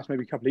like the past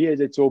maybe couple of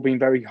years, it's all been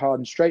very hard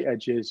and straight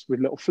edges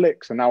with little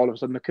flicks. And now all of a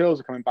sudden the curls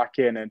are coming back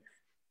in, and,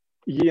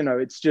 you know,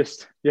 it's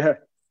just, yeah.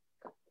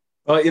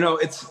 Well, you know,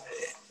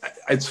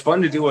 it's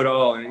fun to do it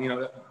all. And, you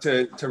know,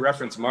 to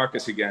reference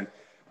Marcus again,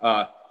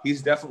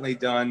 he's definitely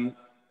done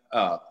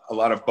a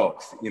lot of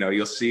both. You know,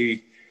 you'll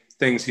see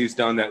things he's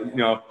done that, you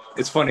know,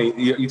 it's funny.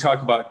 You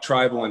talk about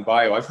tribal and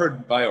bio. I've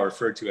heard bio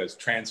referred to as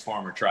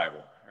transformer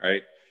tribal,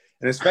 right?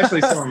 And especially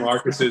some of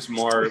Marcus's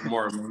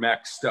more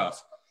mech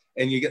stuff.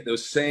 And you get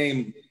those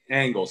same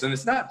angles. And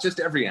it's not just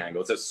every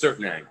angle, it's a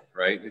certain angle,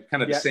 right? It's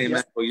kind of the same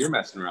angle you're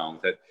messing around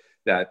with,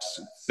 that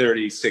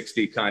 30,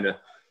 60 kind of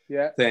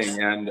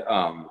thing.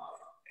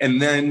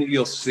 And then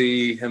you'll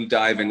see him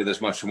dive into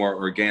this much more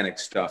organic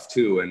stuff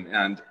too.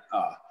 And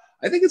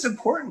I think it's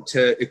important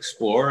to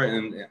explore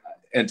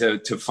and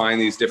to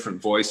find these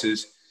different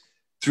voices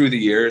through the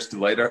years, to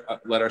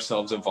let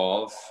ourselves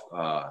evolve.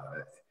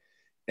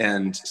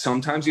 And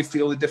sometimes you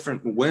feel a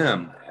different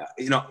whim.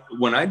 You know,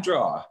 when I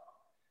draw,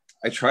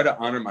 I try to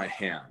honor my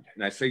hand,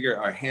 and I figure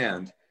our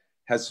hand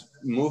has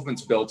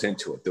movements built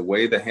into it. The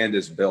way the hand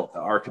is built, the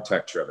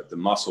architecture of it, the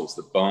muscles,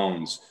 the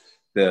bones,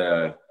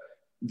 the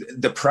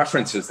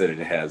preferences that it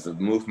has, the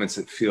movements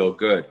that feel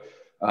good.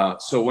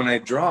 So when I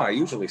draw, I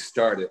usually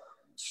start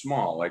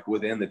small, like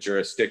within the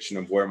jurisdiction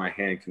of where my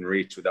hand can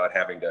reach without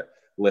having to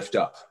lift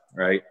up,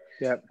 right?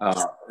 Yeah.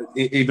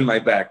 Even my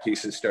back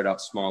pieces start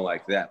out small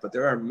like that, but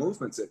there are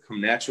movements that come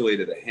naturally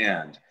to the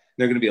hand.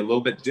 They're going to be a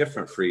little bit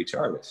different for each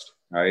artist,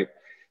 right?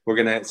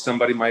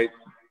 Somebody might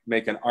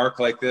make an arc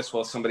like this,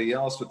 while somebody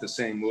else with the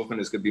same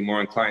movement is going to be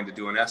more inclined to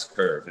do an S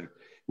curve. And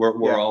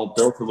we're all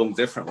built a little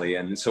differently.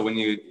 And so when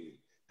you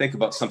think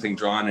about something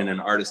drawn in an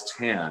artist's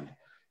hand,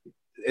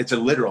 it's a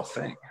literal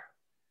thing.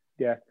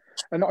 Yeah.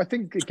 And I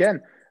think,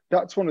 again,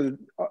 that's one of the,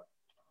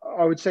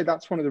 I would say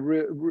that's one of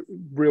the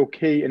real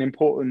key and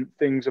important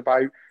things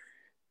about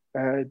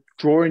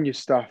drawing your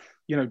stuff,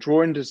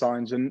 drawing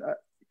designs. And,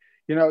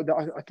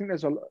 I think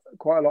there's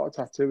quite a lot of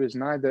tattooers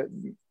now that,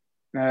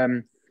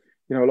 a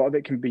lot of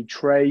it can be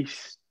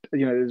traced,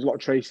 there's a lot of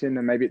tracing,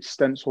 and maybe it's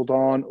stenciled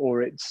on,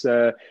 or it's,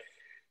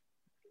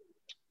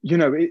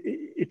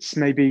 it's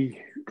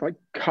maybe like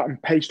cut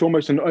and paste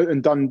almost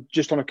and done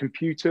just on a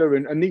computer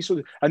and these sort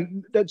of,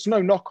 and there's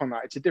no knock on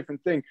that. It's a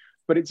different thing,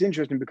 but it's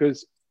interesting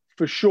because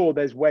for sure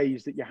there's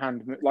ways that your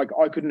hand, like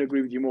I couldn't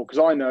agree with you more, because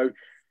I know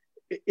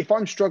if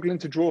I'm struggling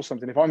to draw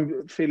something, if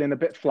I'm feeling a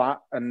bit flat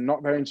and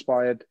not very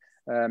inspired,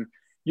 and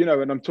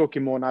I'm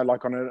talking more now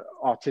like on an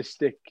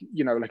artistic,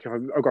 like if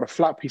I've got a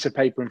flat piece of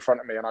paper in front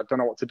of me and I don't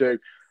know what to do,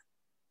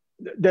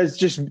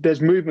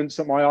 there's movements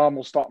that my arm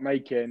will start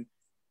making.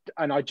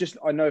 And I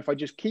know if I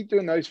just keep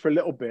doing those for a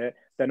little bit,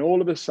 then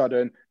all of a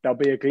sudden there'll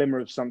be a glimmer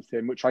of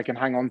something which I can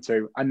hang on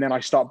to. And then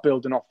I start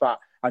building off that.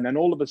 And then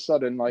all of a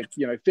sudden,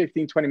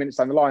 15, 20 minutes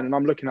down the line, and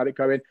I'm looking at it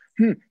going,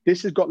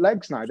 this has got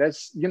legs now.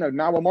 There's,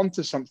 now I'm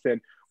onto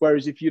something.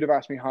 Whereas if you'd have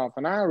asked me half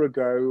an hour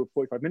ago,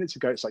 45 minutes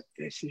ago, it's like,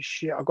 this is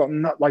shit. I've got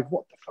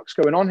what the fuck's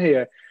going on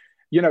here?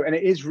 And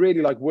it is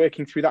really like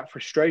working through that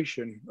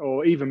frustration,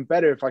 or even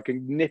better, if I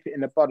can nip it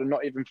in the bud and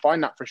not even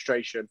find that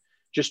frustration,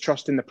 just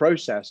trusting the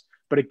process.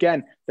 But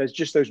again, there's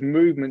just those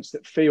movements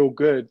that feel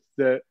good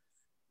that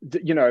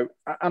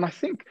and I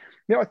think,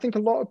 I think a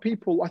lot of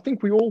people, I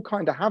think we all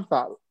kind of have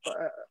that,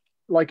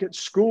 like at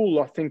school,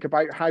 I think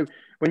about how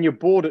when you're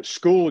bored at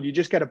school, you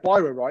just get a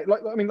biro, right?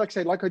 Like I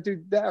say, like I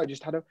do there, I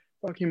just had a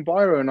fucking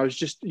biro and I was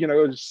just, I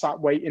was sat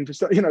waiting for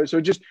stuff, so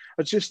I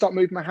just start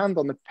moving my hand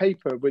on the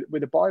paper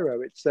with a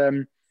biro. It's,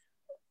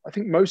 I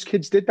think most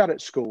kids did that at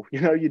school.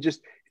 You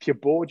just, if you're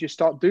bored, you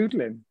start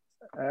doodling.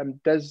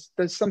 There's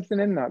something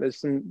in that.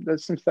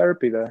 There's some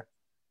therapy there.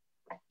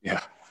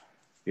 Yeah.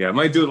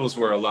 My doodles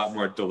were a lot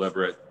more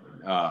deliberate.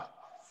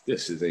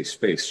 This is a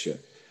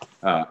spaceship,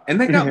 and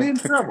they got me in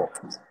trouble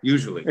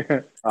usually.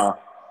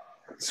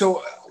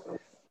 So,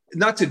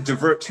 not to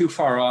divert too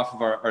far off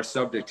of our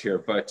subject here,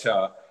 but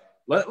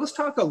let's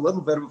talk a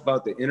little bit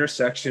about the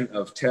intersection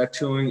of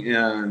tattooing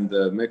and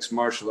the mixed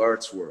martial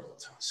arts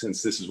world,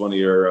 since this is one of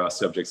your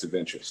subjects of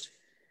interest.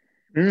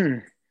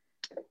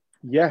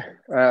 Yeah.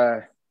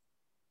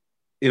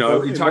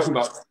 You're talking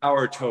about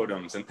power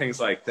totems and things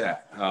like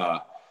that.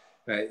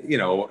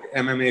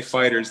 MMA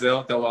fighters,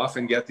 they'll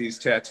often get these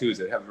tattoos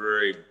that have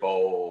very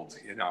bold,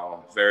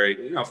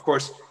 very, of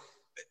course,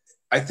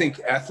 I think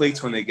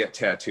athletes, when they get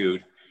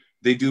tattooed,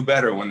 they do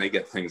better when they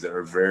get things that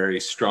are very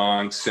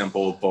strong,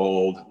 simple,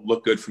 bold,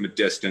 look good from a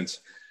distance.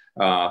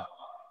 But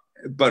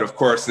of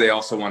course, they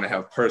also want to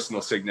have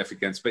personal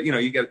significance. But,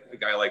 you get a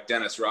guy like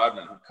Dennis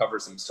Rodman who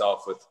covers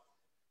himself with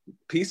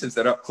pieces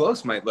that up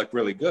close might look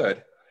really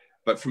good,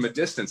 but from a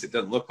distance, it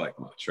doesn't look like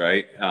much,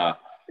 right?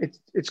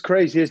 It's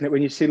crazy, isn't it?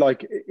 When you see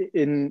like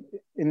in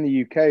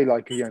the UK,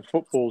 like,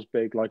 football's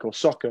big, like, or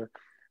soccer,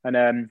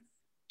 and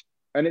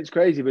it's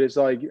crazy, but it's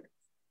like,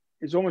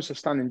 it's almost a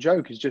standing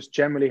joke. It's just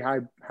generally how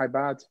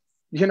bad,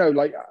 these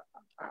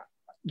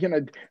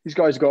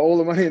guys got all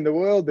the money in the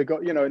world. They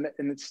got, and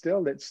it's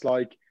still, it's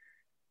like,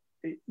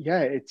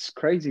 it's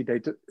crazy. They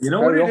do,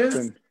 what it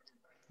is?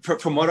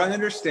 From what I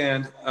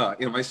understand,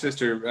 my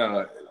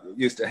sister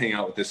used to hang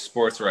out with this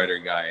sports writer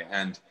guy,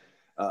 and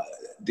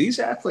these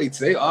athletes,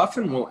 they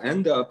often will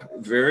end up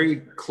very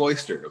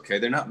cloistered. Okay,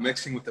 they're not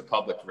mixing with the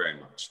public very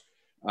much,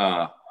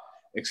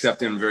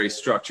 except in very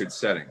structured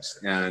settings,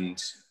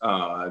 and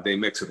they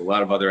mix with a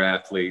lot of other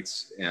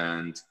athletes,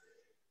 and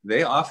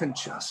they often,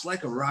 just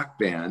like a rock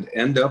band,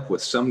 end up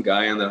with some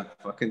guy on the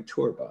fucking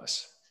tour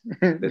bus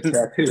that's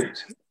tattooed.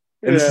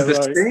 And this is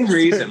the same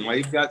reason why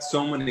you've got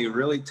so many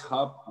really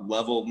top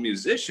level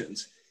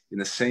musicians in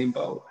the same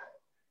boat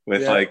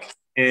with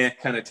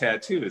kind of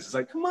tattoos. It's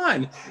like, come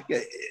on,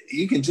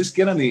 you can just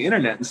get on the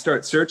internet and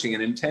start searching,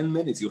 and in 10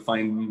 minutes you'll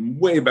find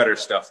way better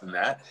stuff than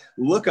that.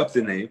 Look up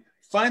the name,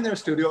 find their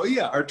studio. Oh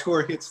yeah, our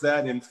tour hits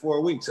that in 4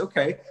 weeks.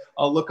 Okay,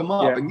 I'll look them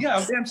up. And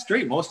I'm damn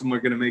straight, most of them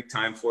are going to make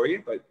time for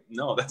you, but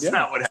no, that's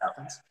not what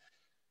happens.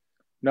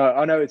 No,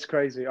 I know, it's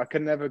crazy. I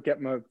can't get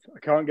my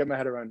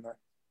head around that.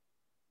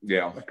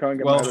 Yeah, I can't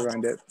get my head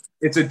around it.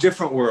 It's a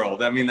different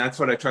world. I mean, that's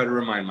what I try to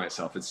remind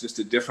myself. It's just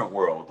a different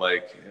world.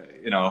 Like,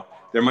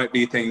 there might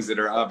be things that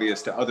are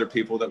obvious to other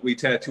people that we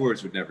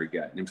tattooers would never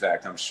get. In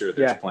fact, I'm sure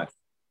there's plenty.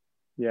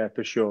 Yeah,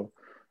 for sure.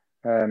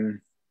 But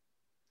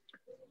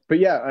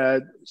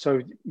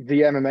so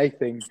the MMA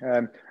thing.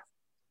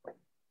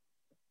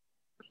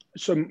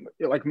 So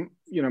like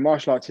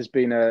martial arts has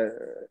been a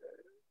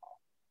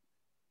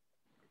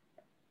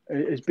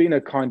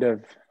kind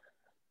of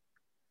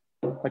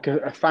like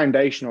a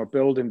foundation or a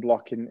building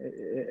block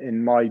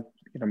in my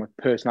my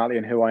personality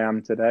and who I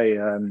am today.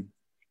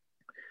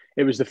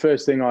 It was the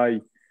first thing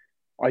I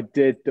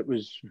did that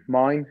was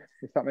mine,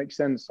 if that makes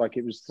sense. Like,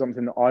 it was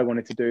something that I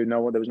wanted to do. There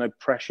was no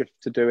pressure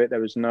to do it. There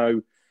was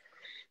no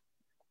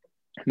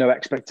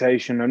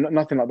expectation and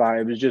nothing like that.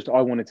 It was just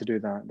I wanted to do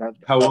that.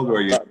 How old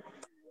were you?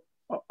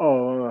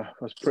 I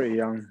was pretty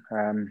young.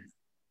 Can't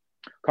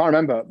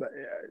remember, but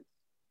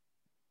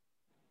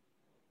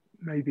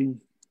maybe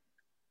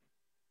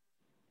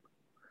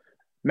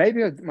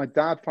my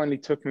dad finally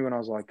took me when I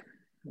was like,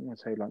 I want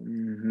to say like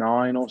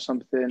 9 or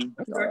something.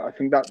 Okay. I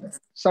think that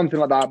something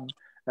like that.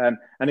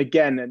 And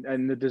again,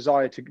 and the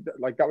desire to,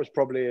 like, that was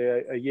probably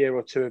a year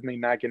or two of me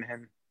nagging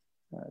him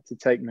to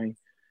take me.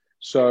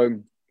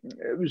 So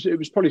it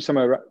was probably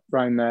somewhere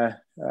around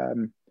there.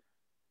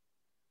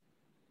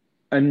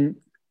 And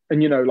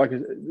like,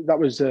 that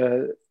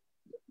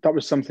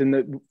was something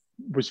that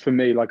was for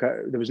me. Like,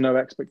 there was no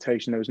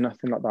expectation. There was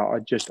nothing like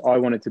that. I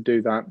wanted to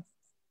do that.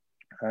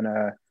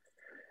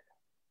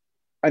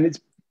 And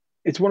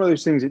it's one of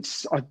those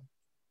things.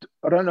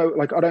 I don't know,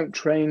 like, I don't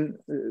train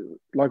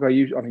like I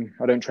used. I mean,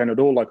 I don't train at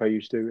all like I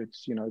used to.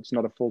 It's it's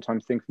not a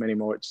full-time thing for me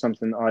anymore. It's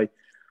something I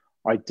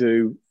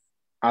do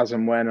as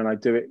and when, and I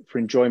do it for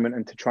enjoyment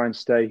and to try and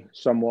stay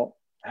somewhat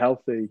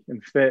healthy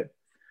and fit.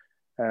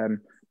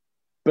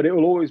 But it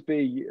will always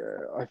be.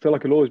 I feel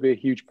like it'll always be a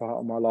huge part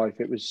of my life.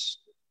 It was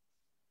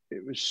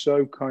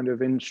so kind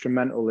of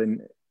instrumental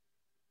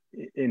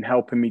in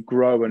helping me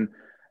grow and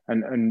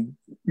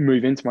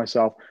move into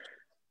myself.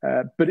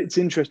 But it's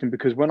interesting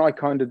because when I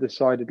kind of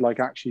decided,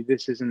 like, actually,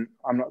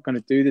 I'm not going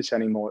to do this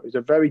anymore. It was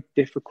a very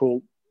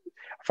difficult.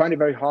 I find it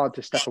very hard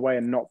to step away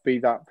and not be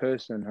that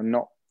person and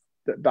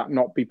that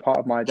not be part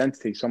of my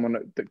identity,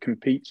 someone that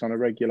competes on a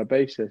regular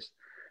basis.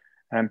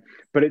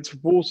 But it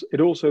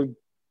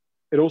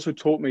also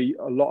taught me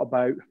a lot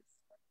about.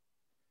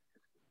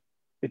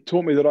 It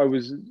taught me that I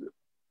was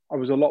a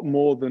lot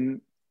more than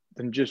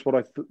just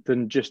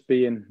than just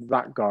being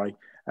that guy.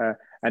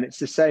 And it's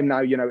the same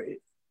now.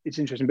 It's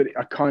interesting, but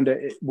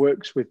it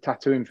works with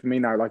tattooing for me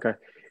now. Like,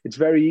 it's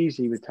very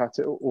easy with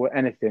tattoo or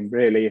anything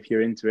really if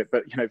you're into it.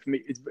 But for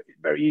me, it's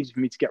very easy for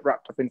me to get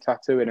wrapped up in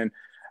tattooing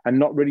and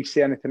not really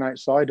see anything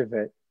outside of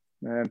it.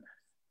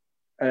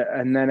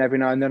 And then every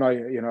now and then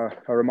I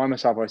remind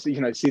myself, I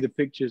see the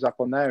pictures up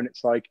on there, and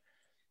it's like,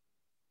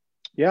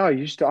 yeah,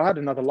 I had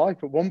another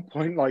life at one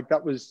point. Like,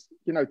 that was,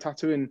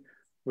 tattooing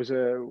was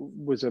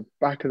a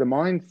back of the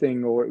mind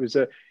thing, or it was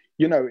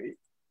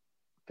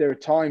there are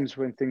times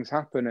when things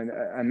happen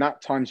and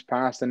that time's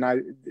passed, and now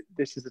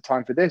this is the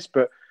time for this.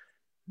 But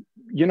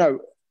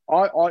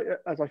I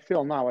as I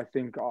feel now, I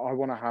think I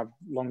want to have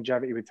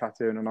longevity with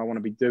tattooing, and I want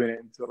to be doing it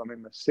until I'm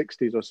in my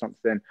 60s or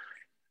something.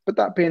 But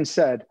that being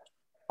said,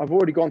 I've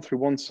already gone through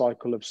one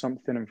cycle of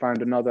something and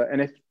found another.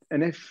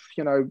 And if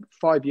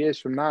 5 years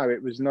from now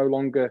it was no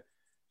longer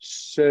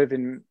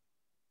serving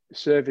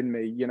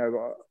me,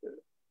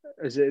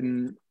 as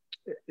in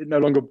it no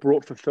longer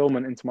brought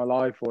fulfillment into my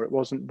life, or it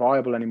wasn't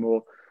viable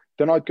anymore,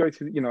 then I'd go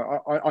through,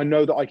 I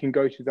know that I can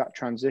go through that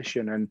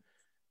transition and,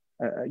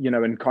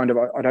 and kind of,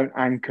 I don't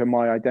anchor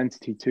my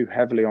identity too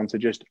heavily onto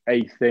just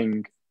a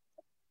thing,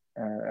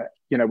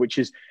 which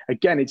is,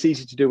 again, it's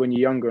easy to do when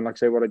you're younger. And like I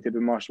say, what I did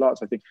with martial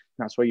arts, I think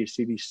that's why you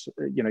see these,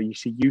 you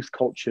see youth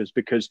cultures,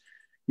 because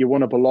you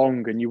want to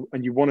belong and you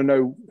want to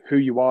know who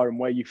you are and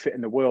where you fit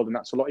in the world. And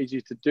that's a lot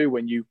easier to do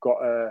when you've got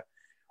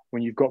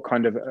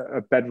kind of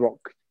a bedrock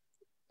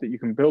that you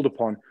can build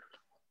upon.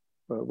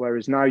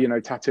 Whereas now,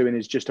 tattooing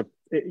is just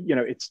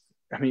it's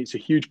a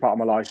huge part of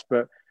my life,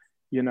 but,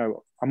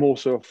 I'm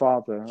also a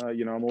father,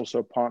 I'm also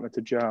a partner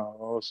to Joe.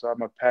 I also have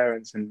my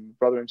parents and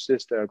brother and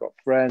sister. I've got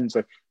friends.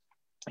 I've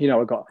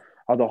got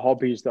other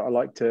hobbies that I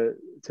like to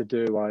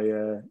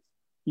do.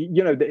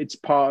 It's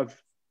part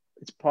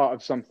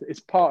of something. It's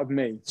part of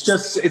me.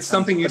 It's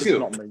something you do. It's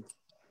not me.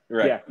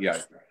 Right.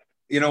 Yeah.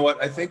 You know what?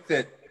 I think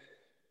that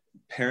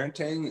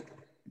parenting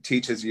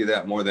teaches you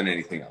that more than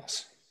anything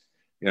else.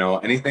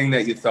 Anything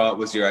that you thought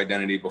was your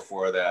identity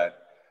before that,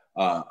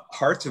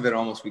 parts of it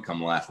almost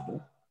become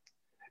laughable.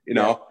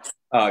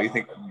 You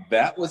think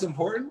that was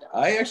important?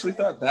 I actually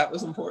thought that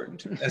was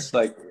important. It's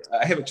like,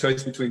 I have a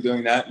choice between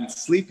doing that and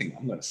sleeping.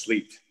 I'm going to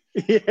sleep.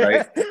 Yeah.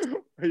 Right.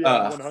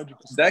 Yeah, 100%.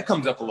 That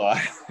comes up a lot,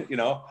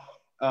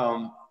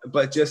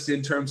 but just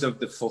in terms of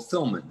the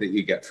fulfillment that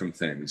you get from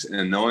things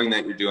and knowing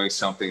that you're doing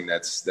something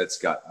that's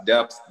got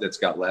depth, that's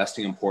got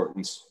lasting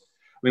importance.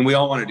 I mean, we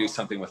all want to do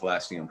something with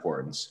lasting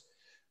importance.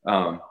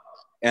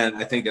 And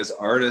I think as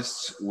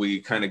artists, we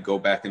kind of go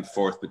back and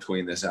forth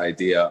between this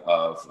idea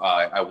of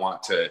I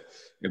want to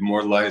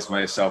immortalize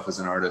myself as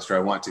an artist, or I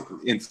want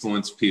to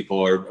influence people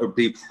or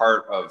be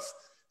part of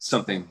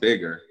something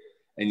bigger.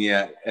 And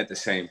yet at the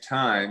same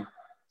time,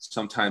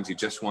 sometimes you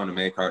just want to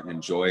make art and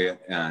enjoy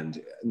it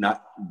and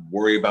not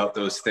worry about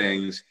those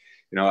things.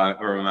 I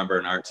remember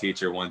an art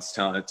teacher once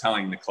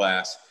telling the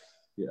class,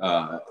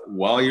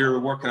 while you're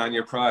working on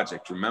your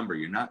project, remember,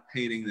 you're not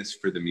painting this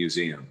for the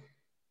museum,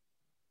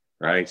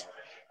 right?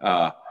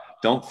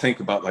 Don't think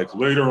about like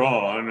later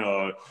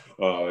on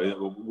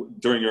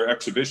during your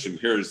exhibition,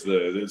 here's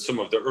some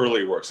of the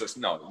early works.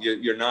 No,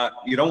 you're not.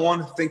 You don't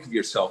want to think of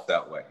yourself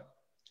that way.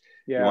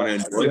 Yeah. You want to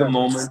enjoy the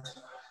moment.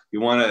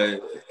 You want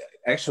to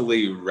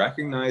actually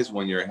recognize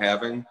when you're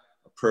having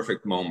a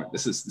perfect moment.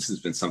 This has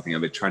been something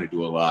I've been trying to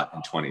do a lot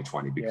in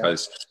 2020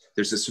 because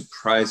there's a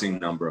surprising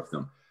number of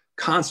them.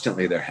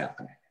 Constantly they're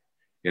happening,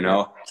 you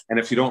know. And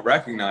if you don't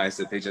recognize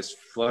that, they just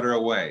flutter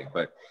away.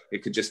 But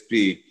it could just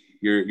be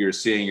you're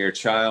seeing your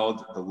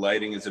child, the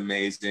lighting is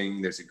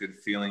amazing, there's a good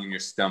feeling in your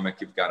stomach,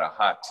 you've got a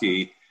hot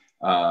tea,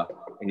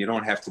 and you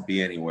don't have to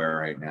be anywhere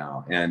right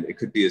now. And it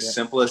could be as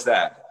simple as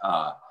that.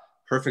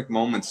 Perfect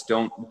moments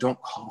don't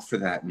call for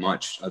that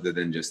much other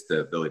than just the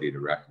ability to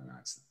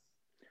recognize them.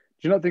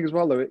 Do you not think as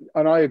well, though,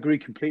 and I agree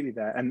completely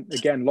there, and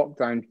again,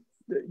 lockdown,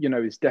 you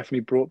know, has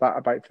definitely brought that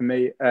about for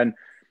me. And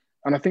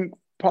I think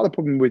part of the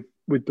problem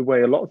with the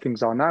way a lot of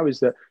things are now is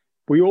that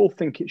we all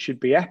think it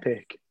should be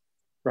epic.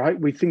 Right?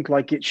 We think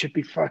like it should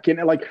be fucking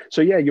like,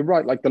 so yeah, you're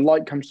right. Like the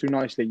light comes through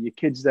nicely. Your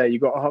kid's there. You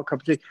got a hot cup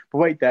of tea. But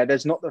wait,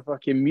 there's not the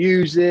fucking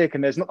music,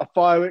 and there's not the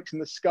fireworks in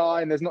the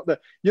sky, and there's not the,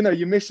 you know,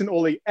 you're missing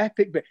all the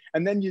epic bit.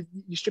 And then you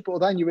strip it all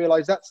down. You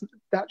realize that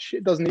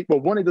shit doesn't. Well,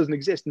 one, it doesn't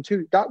exist, and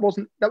two, that was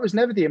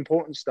never the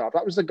important stuff.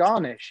 That was the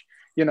garnish.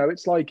 You know,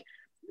 it's like,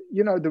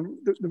 you know, the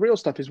real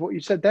stuff is what you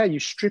said there.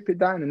 You strip it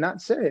down, and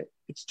that's it.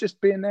 It's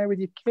just being there with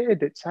your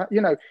kid. It's,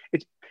 you know,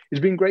 it's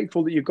being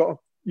grateful that you've got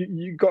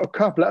a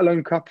cup, let alone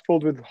a cup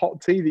filled with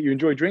hot tea that you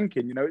enjoy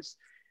drinking. You know,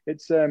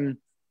 it's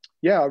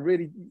yeah,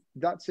 really,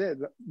 that's it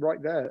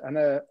right there.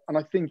 And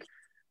I think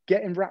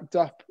getting wrapped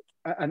up,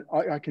 and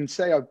I can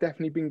say I've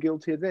definitely been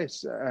guilty of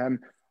this,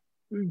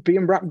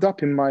 being wrapped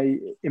up in my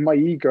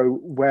ego,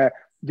 where,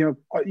 you know,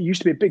 it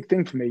used to be a big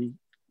thing for me.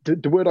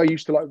 The word I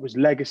used to like was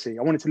legacy.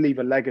 I wanted to leave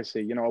a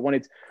legacy. You know, I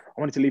wanted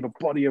to leave a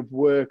body of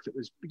work that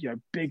was, you know,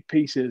 big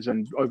pieces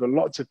and over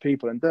lots of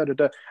people and da da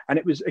da. And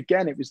it was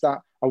that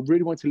I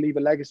really wanted to leave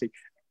a legacy.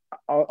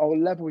 I'll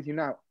level with you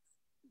now.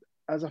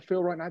 As I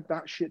feel right now,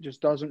 that shit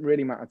just doesn't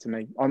really matter to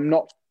me. I'm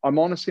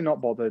honestly not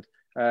bothered.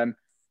 You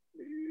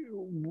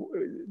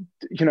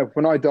know,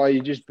 when I die, you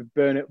just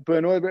burn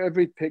over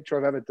every picture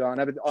I've ever done.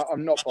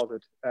 I'm not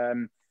bothered.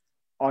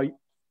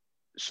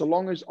 So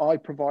long as I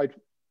provide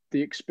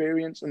the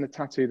experience and the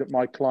tattoo that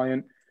my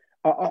client,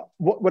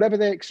 whatever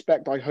they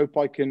expect, I hope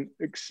I can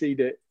exceed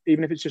it,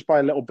 even if it's just by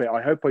a little bit.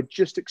 I hope I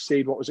just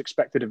exceed what was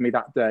expected of me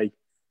that day.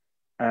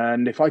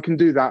 And if I can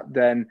do that,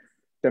 then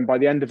by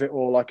the end of it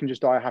all, I can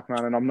just die a happy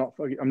man, and I'm not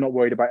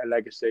worried about a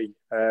legacy.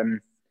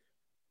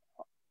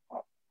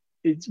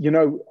 It's, you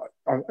know,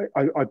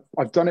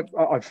 I've done it.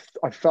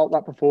 I've felt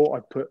that before.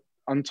 I've put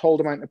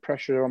untold amount of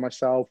pressure on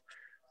myself.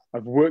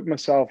 I've worked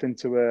myself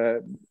into a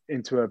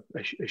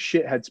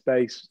shithead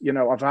space. You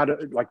know, I've had a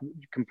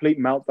complete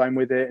meltdown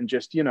with it, and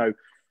just, you know,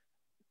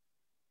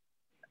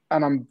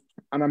 and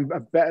I'm a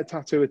better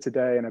tattooer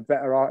today, and a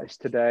better artist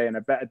today, and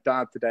a better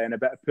dad today, and a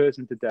better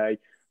person today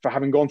for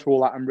having gone through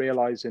all that and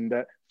realizing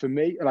that for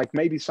me, like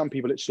maybe some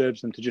people it serves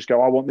them to just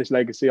go, I want this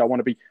legacy. I'm going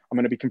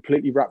to be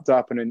completely wrapped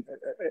up, and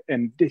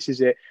this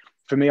is it.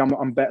 For me,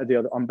 I'm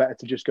better I'm better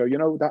to just go, you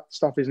know, that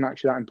stuff isn't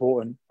actually that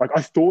important. Like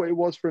I thought it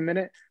was for a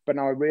minute, but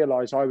now I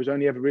realize I was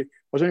only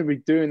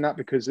doing that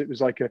because it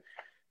was like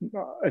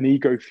an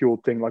ego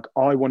fueled thing. Like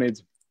I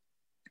wanted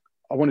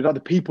other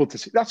people to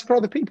see. That's for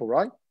other people,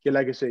 right? Your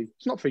legacy.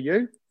 It's not for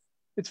you.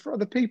 It's for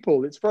other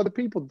people. It's for other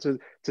people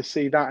to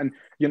see that, and,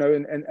 you know,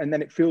 and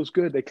then it feels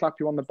good. They clap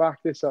you on the back,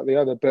 this, that, the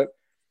other. But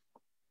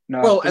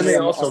no. Well, and they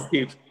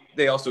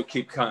also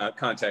keep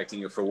contacting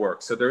you for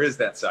work. So there is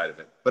that side of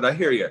it. But I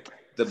hear you.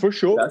 For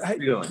sure.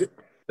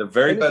 The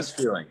very best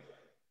feeling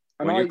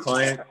when your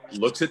client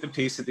looks at the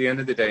piece at the end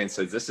of the day and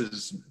says, this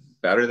is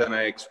better than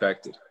I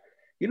expected.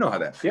 You know how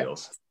that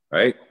feels,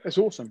 right? It's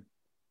awesome.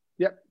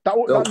 Yep.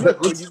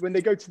 When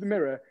they go to the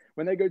mirror,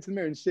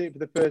 and see it for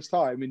the first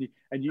time,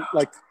 and you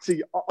like,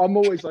 see, I'm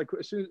always like,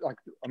 as soon as, like,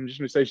 I'm just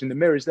going to say, the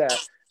mirror's there.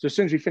 So as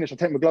soon as we finish, I'll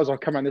take my gloves, I'll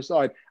come around this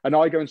side, and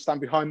I go and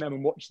stand behind them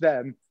and watch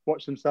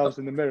themselves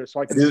in the mirror. So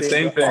I can do see the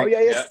same thing. Oh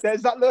yeah.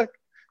 There's that look.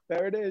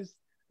 There it is.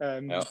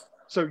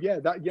 So yeah,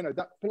 that, you know,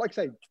 that, but like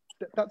I say,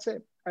 that's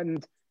it.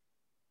 And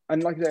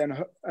like I say,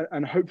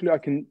 and hopefully I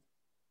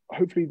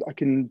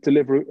can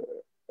deliver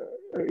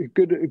a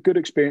good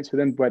experience for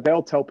them, where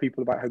they'll tell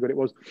people about how good it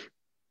was.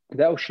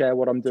 They'll share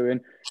what I'm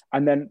doing,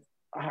 and then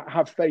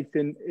have faith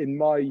in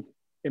my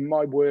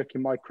work,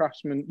 in my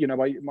craftsman, you know,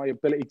 my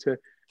ability to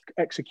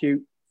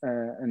execute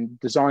and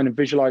design and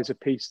visualize a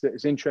piece that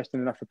is interesting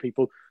enough for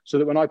people, so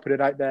that when I put it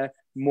out there,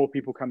 more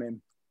people come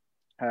in.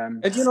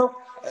 And, you know,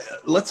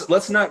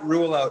 let's not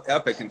rule out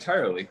epic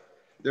entirely.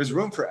 There's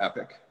room for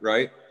epic,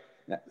 right?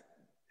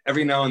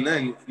 Every now and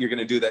then you're going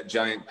to do that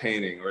giant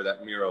painting or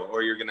that mural,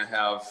 or you're going to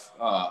have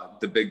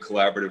the big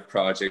collaborative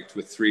project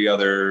with 3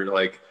 other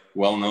like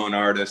well-known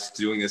artists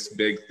doing this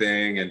big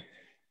thing,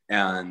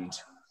 and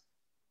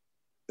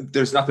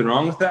there's nothing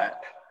wrong with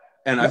that.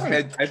 And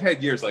I've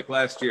had years like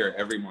last year,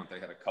 every month I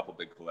had a couple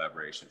big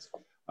collaborations.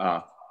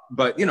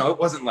 But you know, it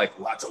wasn't like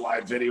lots of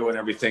live video and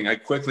everything. I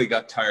quickly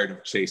got tired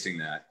of chasing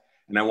that,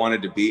 and I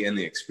wanted to be in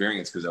the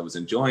experience because I was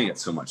enjoying it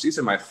so much. These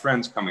are my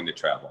friends coming to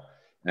travel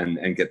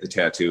and get the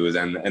tattoos,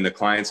 and the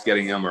clients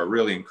getting them are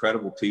really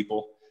incredible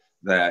people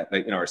that,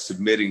 you know, are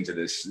submitting to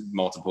this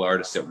multiple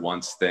artists at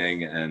once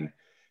thing,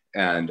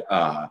 and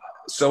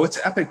so it's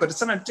epic, but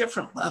it's on a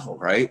different level,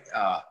 right?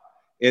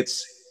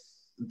 It's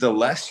the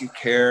less you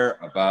care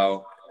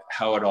about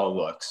how it all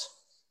looks.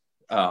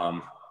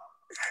 Hang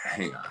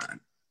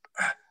on.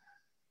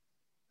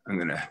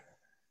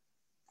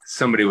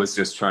 Somebody was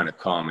just trying to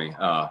call me,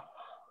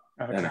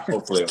 and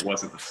hopefully it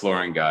wasn't the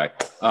flooring guy.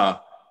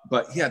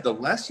 But yeah, the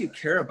less you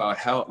care about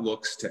how it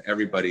looks to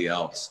everybody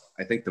else,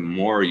 I think the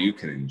more you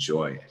can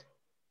enjoy it,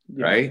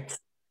 right?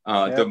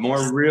 The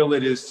more real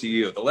it is to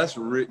you, the less,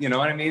 you know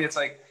what I mean? It's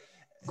like,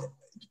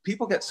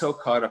 people get so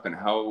caught up in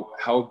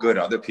how good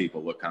other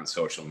people look on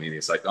social media.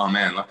 It's like, oh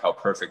man, look how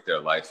perfect their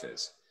life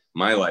is.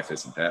 My life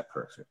isn't that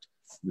perfect,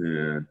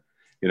 you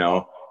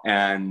know?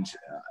 And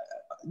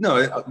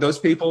no, those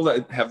people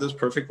that have those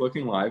perfect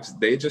looking lives,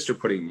 they just are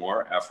putting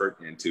more effort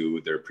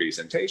into their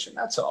presentation.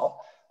 That's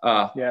all.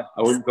 I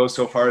wouldn't go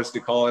so far as to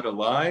call it a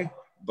lie,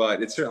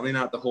 but it's certainly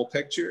not the whole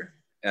picture.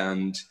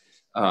 And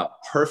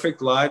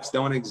perfect lives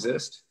don't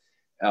exist.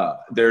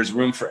 There's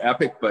room for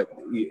epic, but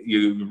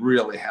you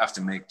really have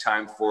to make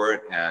time for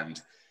it.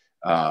 And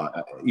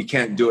you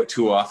can't do it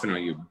too often or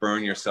you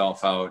burn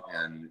yourself out,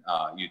 and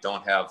you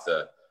don't have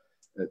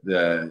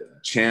the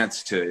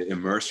chance to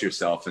immerse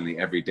yourself in the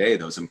everyday,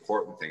 those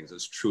important things,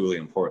 those truly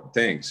important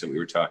things that we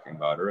were talking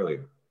about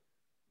earlier.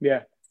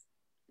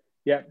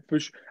 Yeah, for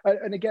sure.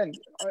 And again,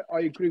 I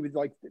agree with,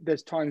 like,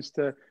 there's times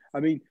to, I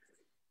mean,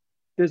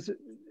 there's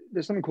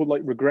something called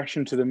like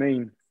regression to the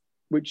mean,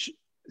 which,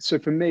 so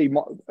for me,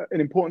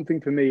 an important thing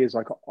for me is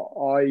like,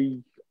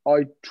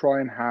 I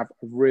try and have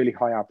a really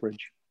high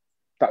average.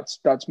 That's,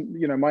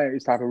 you know, my aim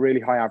is to have a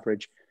really high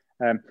average.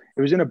 It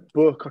was in a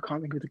book, I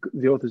can't think of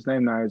the author's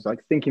name now. It's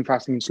like Thinking,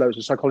 Fasting and Slow. It's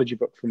a psychology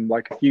book from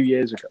like a few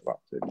years ago,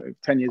 well,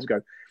 10 years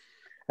ago.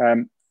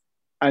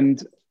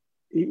 And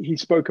he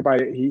spoke about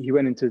it. He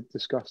went into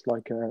discuss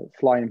like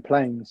flying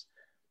planes,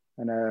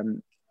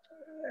 and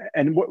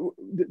what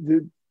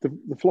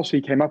the philosophy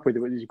he came up with, it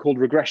was called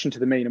regression to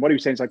the mean. And what he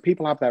was saying is like,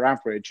 people have their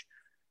average,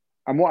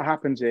 and what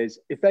happens is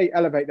if they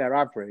elevate their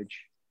average,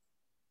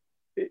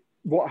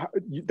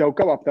 they'll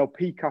go up, they'll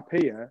peak up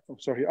here.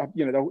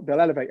 You know, they'll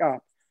elevate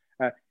up.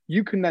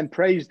 You can then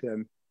praise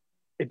them.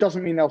 It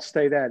doesn't mean they'll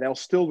stay there. They'll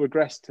still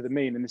regress to the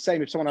mean. And the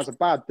same, if someone has a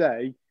bad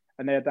day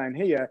and they're down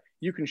here,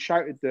 you can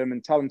shout at them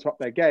and tell them to up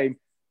their game.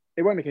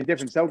 It won't make any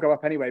difference. They'll go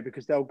up anyway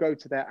because they'll go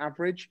to their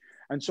average.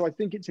 And so I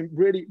think it's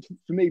really,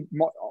 for me,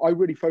 I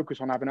really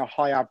focus on having a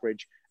high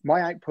average.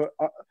 My output,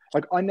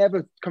 like, I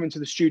never come into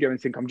the studio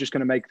and think I'm just going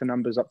to make the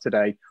numbers up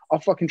today. I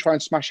fucking try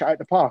and smash it out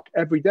the park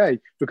every day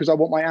because I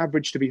want my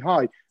average to be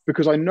high,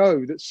 because I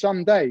know that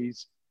some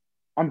days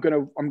I'm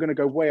gonna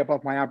go way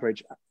above my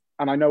average,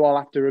 and I know I'll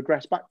have to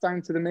regress back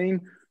down to the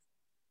mean.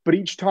 But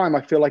each time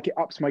I feel like it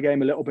ups my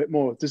game a little bit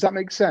more. Does that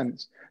make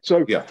sense?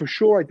 So for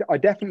sure, I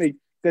definitely,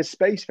 there's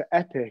space for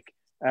epic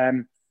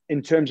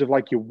in terms of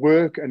like your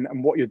work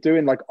and what you're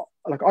doing. Like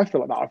I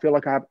feel like that. I feel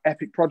like I have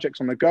epic projects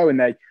on the go, and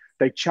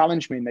they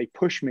challenge me and they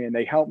push me and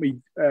they help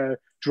me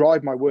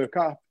drive my work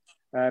up.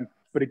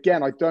 But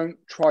again, I don't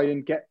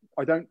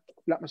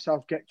let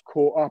myself get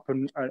caught up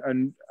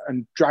and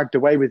dragged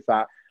away with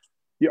that.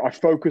 I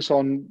focus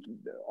on,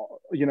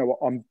 you know,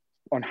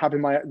 on having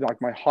my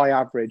high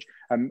average,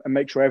 and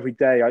make sure every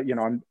day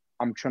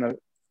I'm trying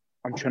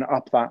to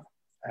up that.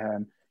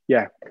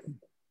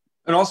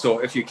 And also,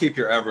 if you keep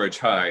your average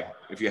high,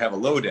 if you have a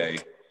low day,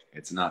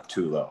 it's not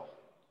too low.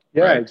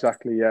 Yeah, right?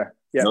 exactly. Yeah.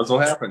 Those will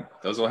happen.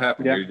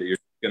 Yeah. You're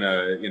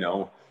gonna, you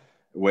know,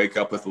 wake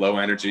up with low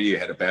energy. You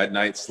had a bad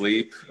night's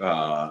sleep.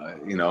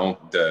 You know,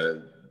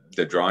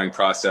 the drawing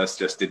process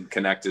just didn't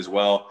connect as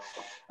well.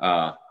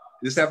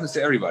 This happens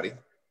to everybody.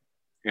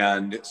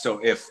 And so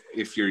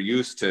if you're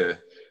used to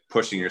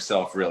pushing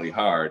yourself really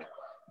hard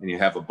and you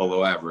have a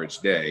below average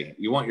day,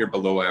 you want your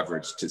below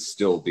average to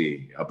still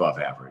be above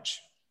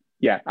average.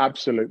 Yeah,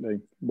 absolutely.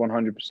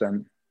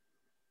 100%.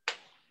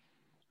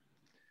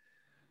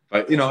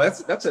 But, you know,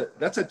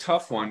 that's a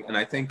tough one. And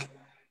I think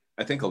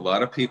a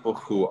lot of people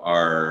who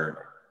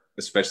are,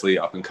 especially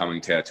up and coming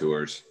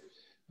tattooers,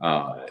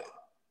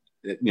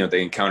 you know,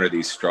 they encounter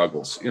these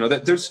struggles. You know,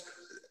 that there's,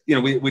 you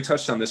know, we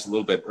touched on this a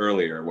little bit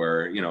earlier,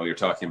 where, you know, you're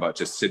talking about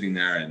just sitting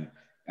there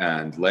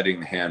and letting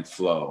the hand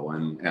flow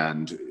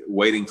and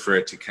waiting for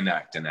it to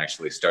connect and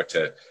actually start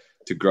to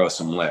grow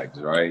some legs,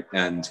 right?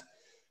 And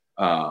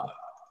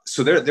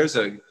so there's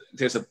a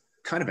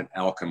kind of an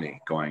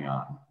alchemy going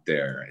on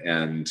there,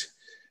 and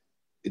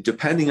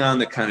depending on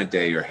the kind of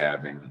day you're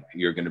having,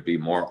 you're going to be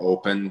more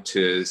open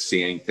to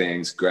seeing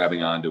things,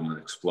 grabbing onto them and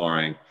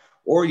exploring,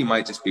 or you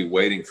might just be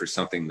waiting for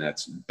something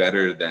that's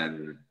better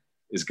than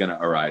is going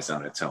to arise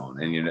on its own.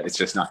 And, you know, it's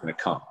just not going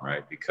to come,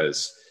 right?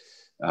 Because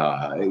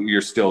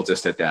you're still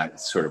just at that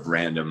sort of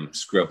random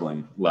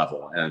scribbling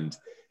level, and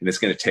it's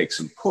going to take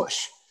some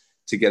push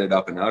to get it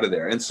up and out of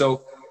there. And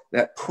so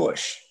that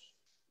push,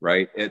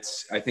 right?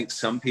 I think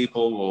some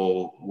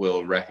people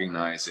will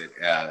recognize it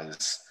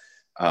as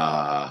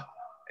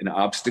an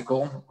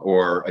obstacle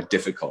or a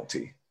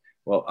difficulty,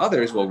 while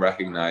others will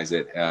recognize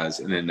it as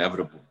an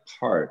inevitable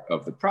part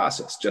of the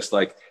process. Just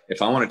like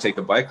if I want to take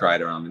a bike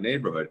ride around the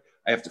neighborhood,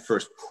 I have to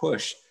first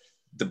push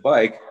the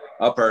bike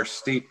up our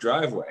steep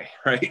driveway,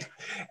 right?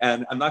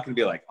 And I'm not going to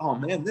be like, oh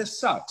man, this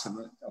sucks. I'm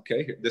like,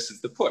 okay, this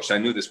is the push. I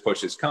knew this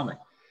push is coming.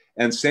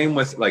 And same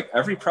with like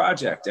every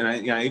project. And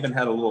I even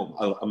had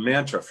a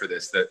mantra for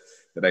this that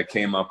I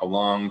came up a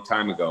long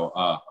time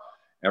ago.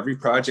 Every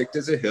project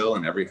is a hill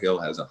and every hill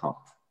has a hump,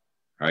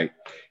 right?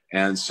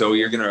 And so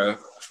you're going to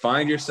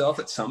find yourself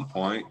at some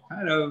point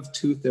kind of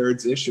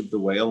 2/3-ish of the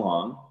way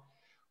along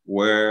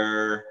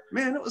where,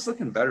 man, it was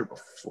looking better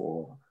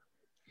before.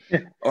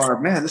 Or,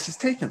 man, this is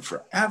taking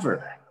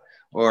forever.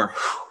 Or,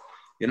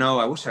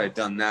 I wish I had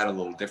done that a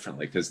little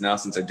differently, because now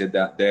since I did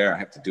that there, I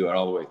have to do it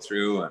all the way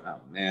through. And,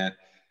 oh, man.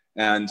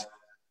 And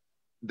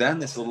then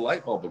this little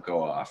light bulb will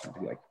go off and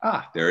be like,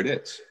 there it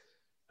is,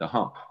 the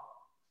hump.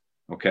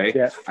 Okay.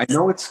 Yeah. I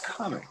know it's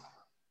coming.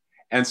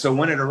 And so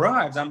when it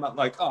arrives, I'm not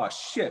like, oh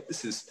shit,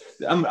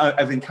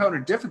 I've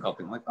encountered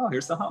difficulty. I'm like, oh,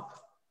 here's the hump.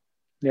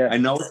 Yeah. I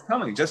know it's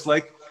coming. Just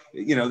like,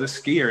 the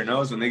skier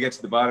knows when they get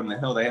to the bottom of the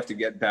hill, they have to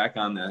get back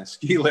on the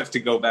ski lift to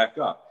go back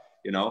up.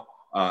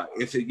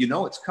 If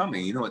it's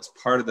coming, it's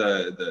part of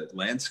the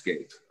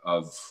landscape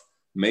of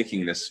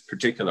making this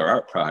particular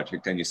art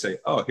project, and you say,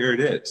 oh, here it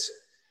is,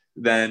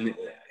 then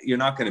you're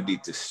not going to be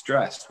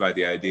distressed by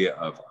the idea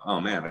of, oh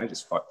man, I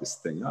just fucked this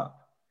thing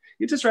up.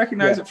 You just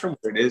recognize it from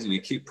where it is and you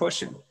keep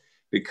pushing.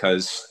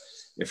 Because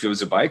if it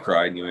was a bike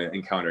ride and you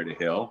encountered a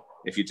hill,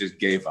 if you just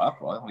gave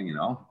up, well,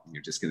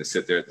 you're just going to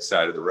sit there at the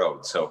side of the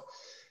road. So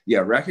yeah,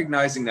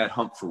 recognizing that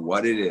hump for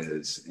what it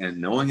is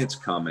and knowing it's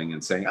coming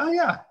and saying, oh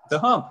yeah, the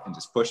hump, and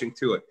just pushing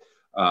through it.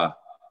 I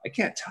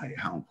can't tell you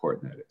how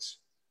important that is.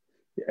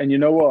 And you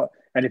know what?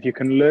 And if you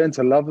can learn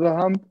to love the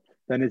hump,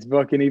 then it's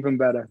fucking even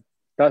better.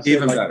 That's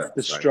even better.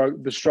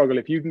 The struggle.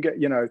 If you can get,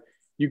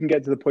 you can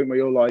get to the point where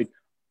you're like,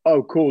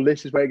 oh, cool,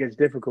 this is where it gets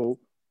difficult.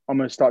 I'm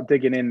going to start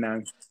digging in now.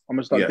 I'm going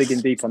to start digging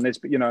deep on this,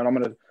 but and I'm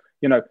going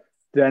to,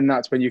 then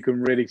that's when you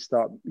can really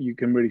start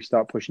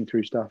pushing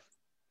through stuff.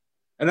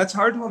 And that's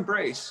hard to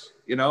embrace,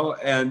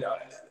 and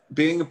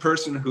being a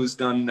person who's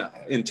done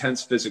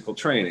intense physical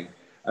training,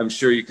 I'm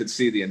sure you could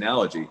see the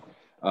analogy,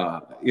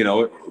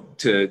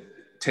 to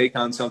take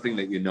on something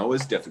that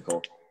is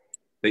difficult,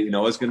 that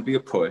is going to be a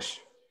push,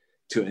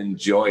 to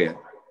enjoy it,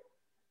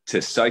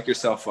 to psych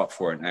yourself up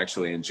for it and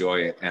actually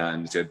enjoy it,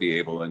 and to be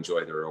able to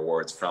enjoy the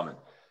rewards from it.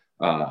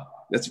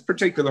 That's a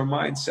particular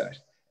mindset.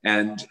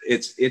 And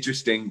it's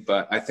interesting,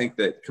 but I think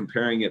that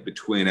comparing it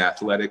between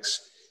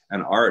athletics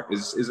and art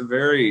is a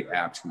very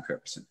apt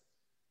comparison.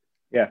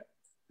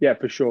 Yeah,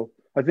 for sure.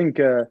 I think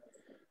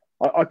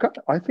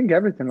I think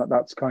everything like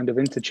that's kind of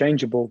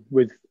interchangeable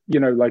with,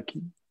 like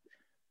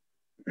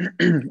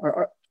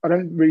I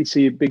don't really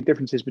see big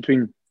differences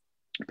between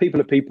people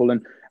to people,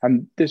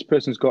 and this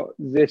person's got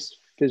this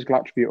physical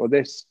attribute or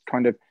this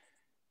kind of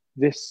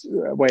this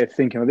way of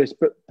thinking or this,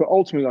 but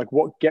ultimately, like,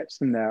 what gets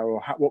them there,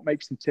 or what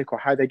makes them tick, or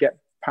how they get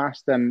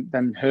past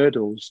them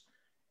hurdles,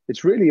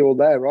 it's really all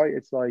there, right?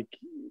 It's like,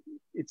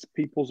 it's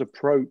people's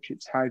approach,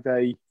 it's how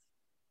they,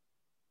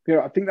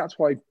 I think that's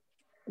why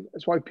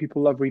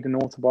people love reading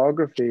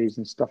autobiographies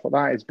and stuff like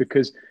that, is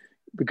because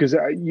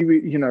you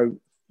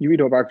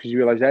read autobiographies, you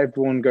realize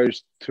everyone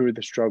goes through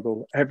the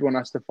struggle, everyone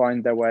has to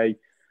find their way,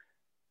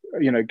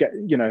 they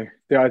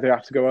either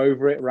have to go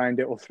over it, around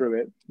it, or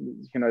through it,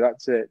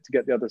 that's it, to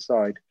get the other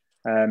side.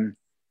 And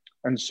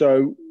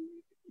so,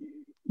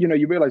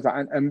 you realize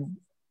that, and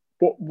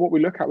what we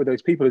look at with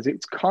those people is,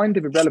 it's kind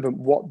of irrelevant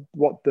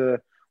what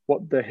the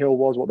hill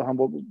was, what the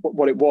humble,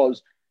 what it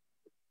was.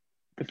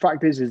 The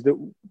fact is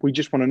that we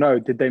just want to know,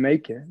 did they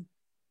make it?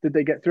 Did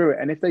they get through it?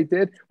 And if they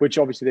did, which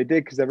obviously they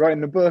did because they're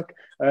writing the book,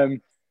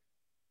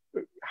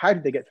 how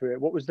did they get through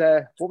it? What was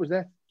their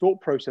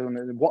thought process on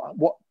it?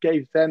 What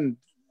gave them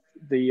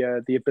the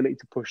ability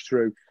to push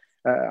through?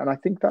 And I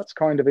think that's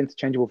kind of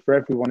interchangeable for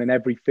everyone in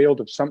every field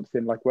of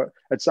something. Like,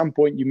 at some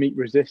point you meet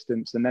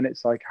resistance, and then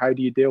it's like, how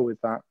do you deal with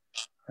that?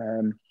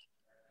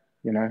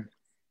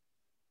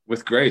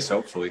 With grace,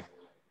 hopefully.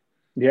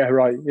 Yeah,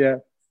 right.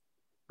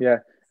 Yeah.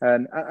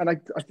 And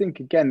I think,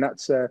 again,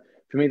 that's for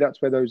me,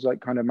 that's where those like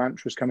kind of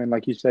mantras come in.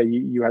 Like you say,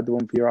 you had the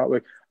one for your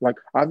artwork. Like,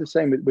 I have the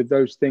same with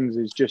those things.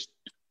 Is just,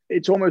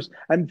 it's almost,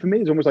 and for me,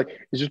 it's almost like,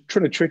 it's just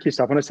trying to trick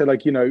yourself. When I say,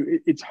 like,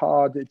 it's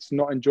hard, it's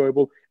not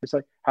enjoyable. It's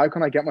like, how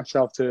can I get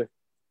myself to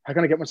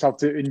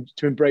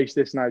embrace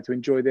this now, to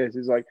enjoy this?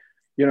 It's like,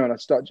 and I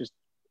start just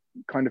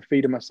kind of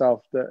feeding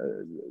myself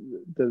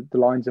the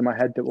lines in my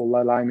head that will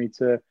allow me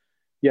to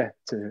get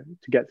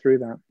through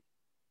that.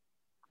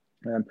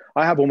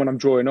 I have one when I'm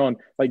drawing on,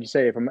 like you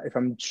say, if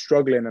I'm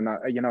struggling and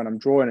and I'm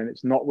drawing and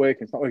it's not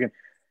working, and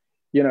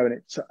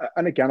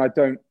again, I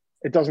don't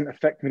it doesn't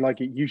affect me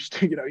like it used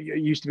to. You know, it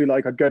used to be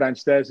like I'd go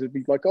downstairs and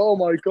be like, oh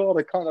my God,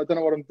 I don't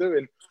know what I'm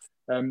doing.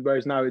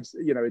 Whereas now it's,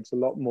 you know, it's a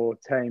lot more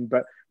tame.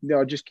 But you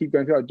know, I just keep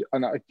going through,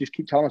 and I just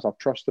keep telling myself,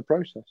 trust the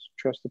process,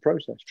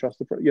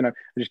 you know,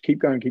 I just keep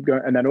going,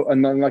 and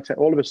then like I said,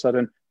 all of a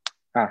sudden,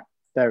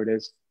 there it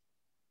is.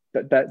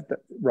 That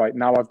right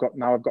now I've got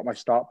my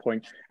start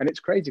point, and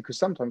it's crazy because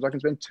sometimes I can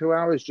spend 2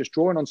 hours just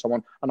drawing on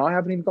someone, and I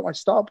haven't even got my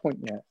start point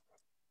yet.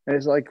 And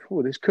it's like,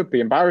 oh, this could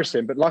be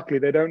embarrassing, but luckily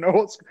they don't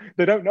know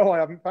I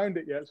haven't found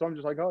it yet. So I'm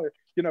just like, oh,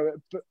 you know,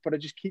 but I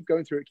just keep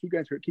going through it,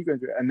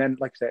 and then,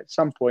 like I said, at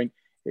some point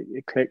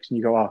it clicks, and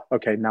you go, oh,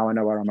 okay, now I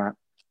know where I'm at.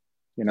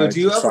 You know. So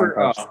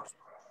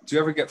do you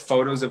ever get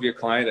photos of your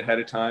client ahead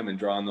of time and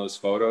draw on those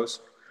photos?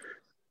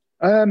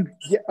 Yeah.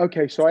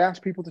 Okay. So I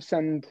ask people to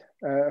send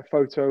a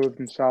photo of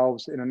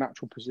themselves in a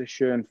natural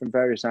position from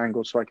various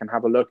angles so I can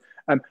have a look.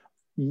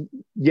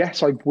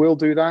 Yes, I will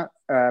do that.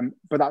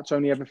 But that's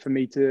only ever for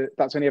me.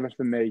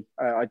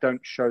 I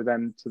don't show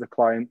them to the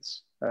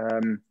clients.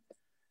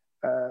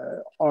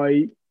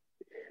 I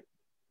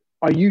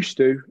used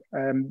to,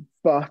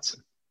 but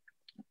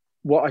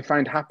what I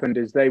found happened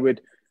is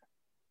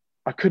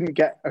I couldn't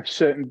get a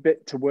certain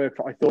bit to work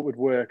that I thought would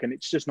work, and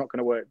it's just not going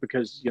to work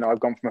because, you know, I've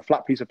gone from a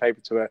flat piece of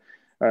paper to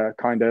a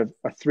kind of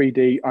a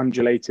 3D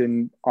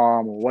undulating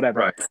arm or whatever,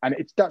 right. And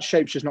that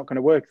shape's just not going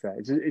to work there.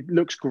 It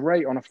looks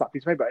great on a flat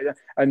piece of paper,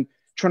 and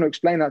trying to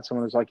explain that to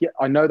someone is like, yeah,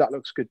 I know that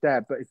looks good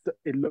there, but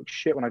it looks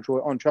shit when I draw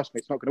it on. Trust me,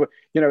 it's not going to work.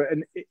 You know,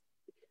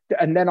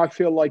 and then I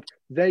feel like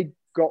they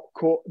got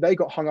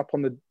hung up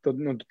on the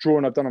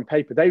drawing I've done on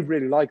paper. They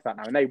really like that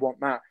now, and they want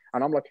that,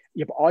 and I'm like,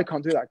 yeah, but I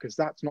can't do that because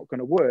that's not going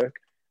to work.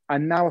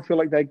 And now I feel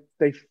like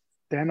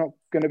they're not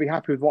going to be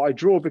happy with what I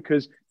draw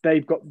because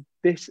they've got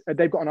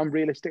an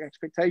unrealistic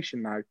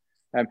expectation now.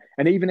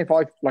 And even if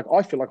I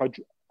feel like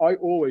I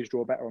always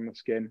draw better on the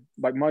skin.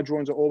 Like my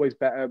drawings are always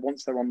better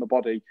once they're on the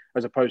body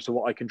as opposed to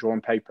what I can draw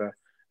on paper.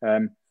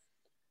 But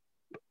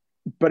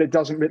it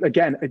doesn't,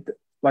 again,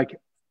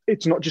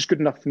 it's not just good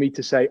enough for me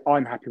to say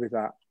I'm happy with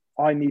that.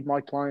 I need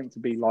my client to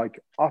be like,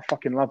 I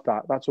fucking love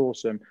that. That's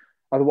awesome.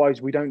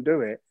 Otherwise, we don't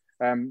do it.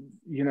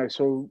 You know,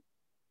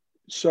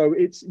 so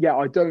it's, yeah,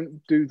 I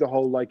don't do the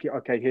whole like,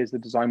 okay, here's the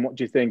design, what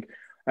do you think?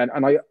 And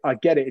I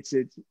get it.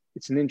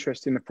 It's an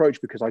interesting approach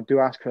because I do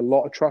ask a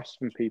lot of trust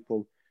from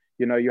people.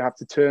 You know, you have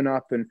to turn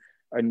up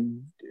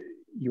and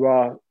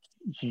you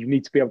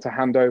need to be able to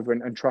hand over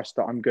and trust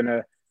that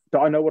that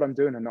I know what I'm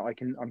doing and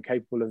that I'm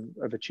capable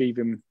of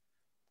achieving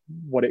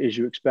what it is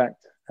you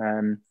expect.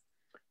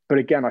 But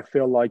again, I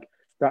feel like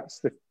that's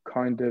the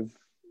kind of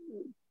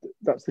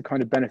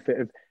benefit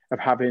of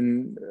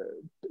having,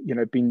 you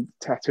know, been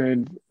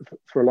tattooing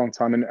for a long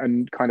time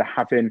and kind of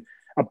having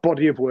a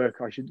body of work.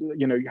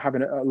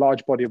 Having a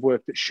large body of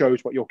work that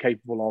shows what you're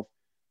capable of.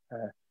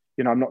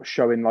 You know, I'm not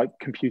showing like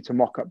computer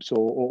mock-ups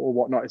or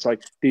whatnot. It's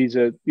like, these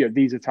are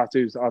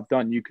tattoos that I've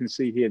done. You can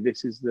see here,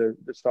 this is the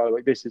style,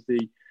 like this is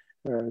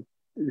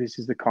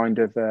the kind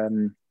of,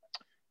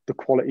 the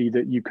quality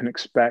that you can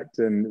expect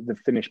and the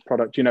finished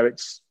product, you know,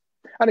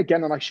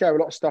 and I share a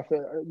lot of stuff.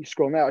 You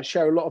scroll now, I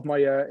share a lot of my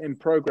in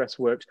progress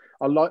works.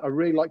 I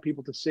really like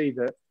people to see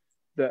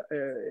that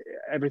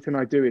everything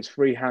I do is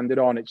free-handed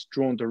on. It's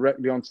drawn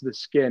directly onto the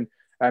skin,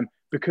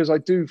 because I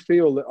do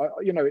feel that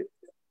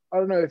I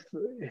don't know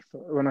if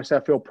when I say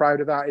I feel proud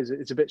of that,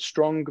 it's a bit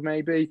strong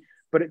maybe,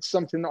 but it's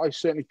something that I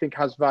certainly think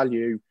has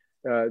value.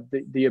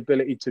 The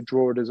ability to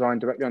draw a design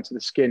directly onto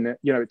the skin.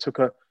 You know, it took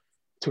a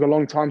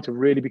long time to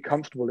really be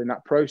comfortable in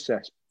that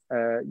process.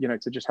 You know,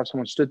 to just have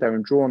someone stood there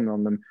and drawn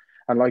on them.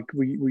 And like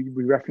we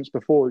referenced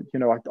before, you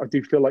know, I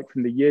do feel like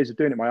from the years of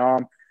doing it, my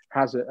arm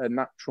has a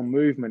natural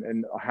movement,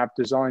 and I have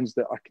designs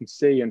that I can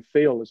see and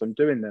feel as I'm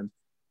doing them.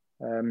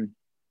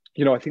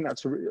 You know, I think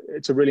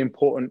it's a really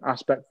important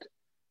aspect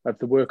of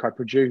the work I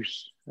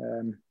produce.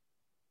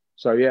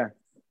 So yeah.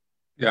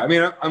 Yeah, I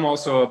mean, I'm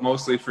also a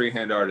mostly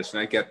freehand artist,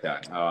 and I get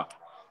that.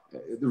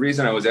 The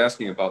reason I was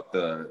asking about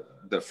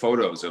the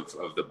photos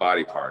of the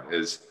body part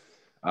is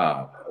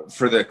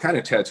for the kind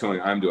of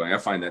tattooing I'm doing, I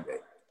find that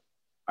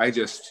I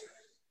just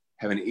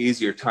have an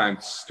easier time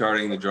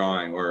starting the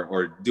drawing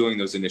or doing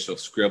those initial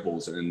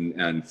scribbles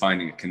and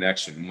finding a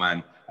connection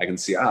when I can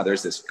see,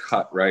 there's this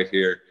cut right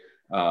here,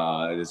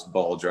 this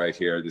bulge right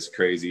here, this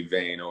crazy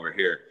vein over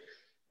here.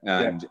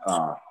 And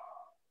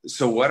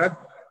so what I've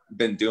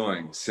been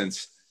doing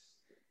since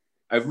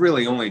I've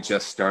really only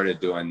just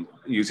started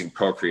using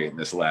Procreate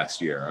this last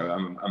year.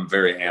 I'm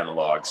very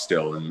analog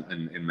still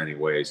in many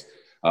ways.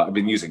 I've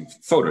been using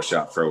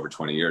Photoshop for over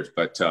 20 years,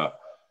 but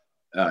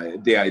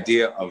the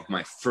idea of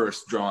my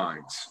first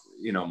drawings,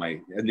 you know,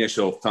 my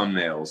initial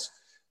thumbnails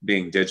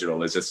being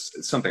digital is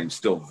just something I'm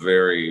still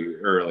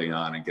very early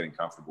on and getting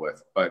comfortable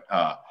with. But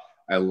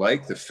I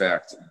like the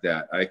fact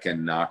that I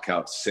can knock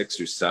out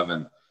 6 or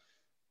 7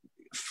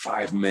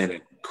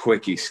 5-minute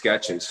quickie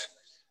sketches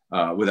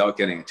without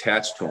getting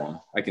attached to them.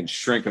 I can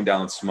shrink them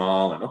down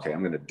small and, okay, I'm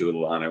going to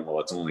doodle on it. Well,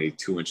 it's only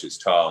 2 inches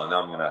tall, and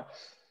now I'm going to,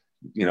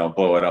 you know,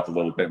 blow it up a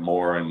little bit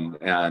more and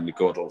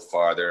go a little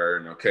farther.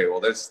 And okay,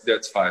 well,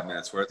 that's 5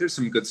 minutes worth. There's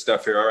some good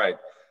stuff here. All right,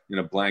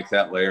 blank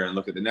that layer and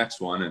look at the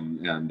next one.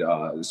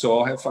 And so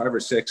I'll have 5 or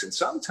 6, and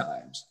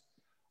sometimes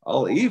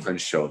I'll even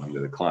show them to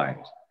the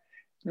client.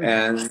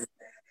 And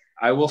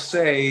I will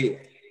say,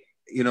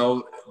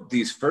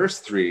 these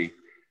first 3,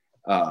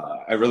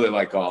 I really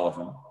like all of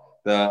them.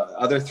 The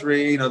other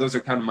 3, those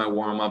are kind of my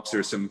warm-ups.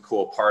 There's some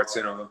cool parts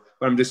in them,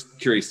 but I'm just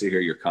curious to hear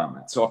your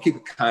comments. So I'll keep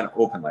it kind of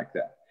open like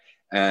that.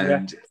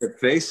 And if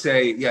they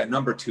say, yeah,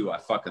 number 2, I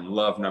fucking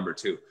love number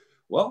 2.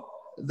 Well,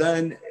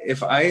 then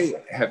if I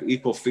have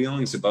equal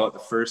feelings about the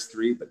first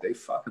 3, but they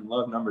fucking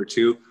love number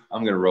 2,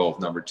 I'm going to roll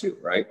with number 2,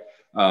 right?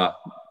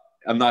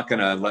 I'm not going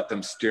to let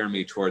them steer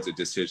me towards a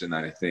decision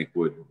that I think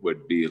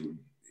would be,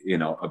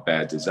 a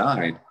bad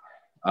design.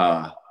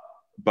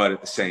 But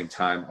at the same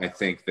time, I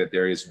think that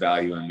there is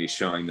value in me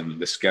showing them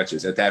the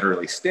sketches at that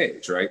early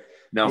stage, right?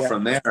 Now,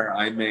 from there,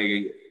 I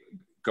may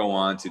go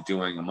on to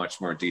doing a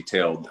much more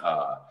detailed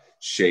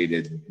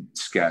shaded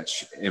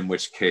sketch, in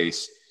which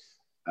case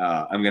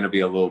I'm going to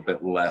be a little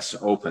bit less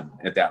open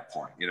at that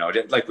point.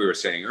 Like we were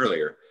saying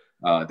earlier,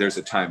 there's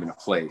a time and a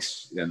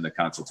place in the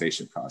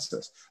consultation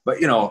process. But,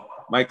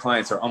 my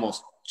clients are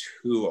almost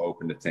too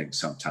open to things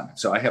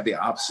sometimes. So I have the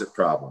opposite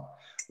problem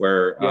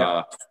where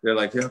they're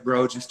like, yeah,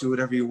 bro, just do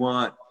whatever you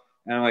want.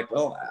 And I'm like,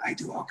 well, I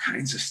do all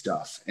kinds of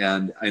stuff.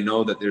 And I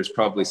know that there's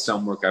probably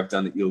some work I've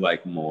done that you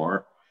like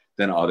more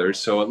than others.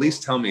 So at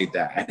least tell me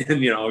that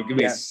and, give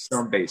me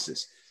some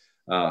basis.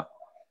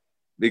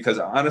 Because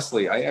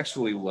honestly, I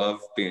actually love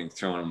being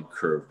thrown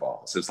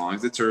curveballs as long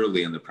as it's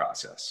early in the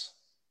process.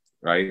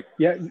 Right.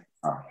 Yeah.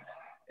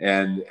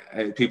 And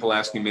people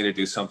asking me to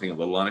do something a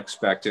little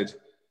unexpected.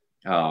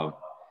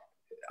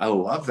 I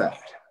love that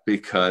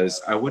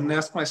because I wouldn't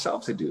ask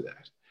myself to do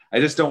that. I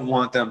just don't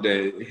want them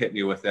to hit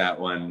me with that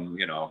when,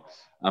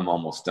 I'm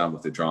almost done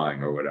with the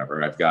drawing or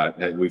whatever.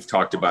 We've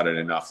talked about it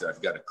enough that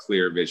I've got a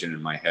clear vision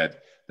in my head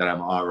that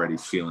I'm already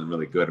feeling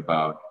really good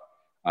about.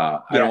 I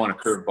don't want a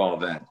curveball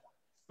then,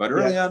 but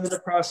early on in the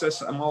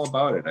process, I'm all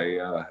about it.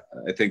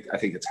 I think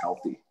it's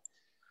healthy.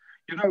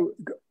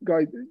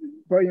 Guys,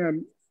 but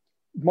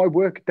my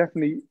work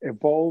definitely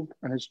evolved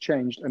and has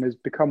changed and has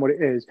become what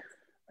it is,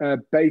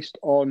 based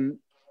on,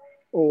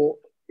 or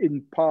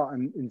in part,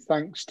 and in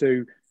thanks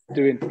to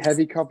doing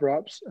heavy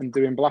cover-ups and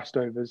doing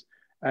blastovers.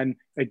 And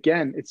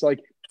again, it's like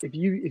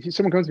if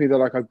someone comes to me, they're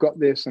like, I've got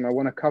this and I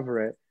want to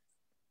cover it.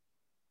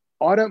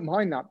 I don't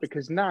mind that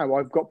because now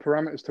I've got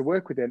parameters to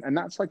work within, and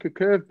that's like a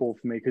curveball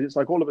for me because it's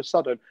like all of a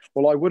sudden,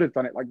 well, I would have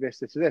done it like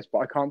this, but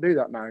I can't do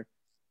that now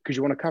because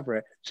you want to cover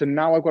it. So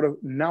now I've got to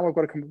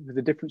come up with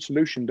a different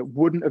solution that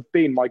wouldn't have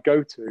been my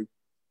go-to.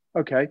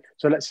 Okay,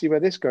 so let's see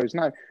where this goes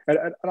now.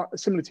 And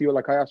similar to you,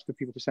 like I asked for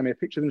people to send me a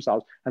picture of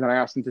themselves, and then I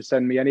asked them to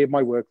send me any of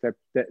my work that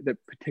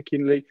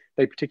particularly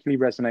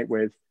resonate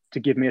with to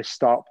give me a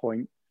start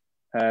point.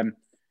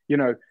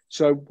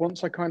 So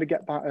once I kind of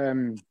get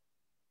that,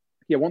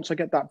 once I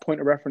get that point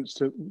of reference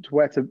to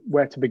where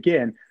to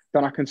begin,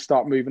 then I can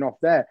start moving off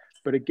there.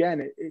 But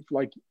again, it's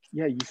like,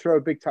 you throw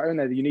a big tattoo in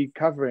there that you need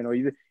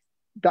covering,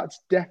 that's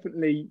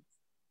definitely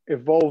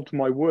evolved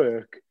my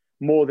work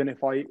more than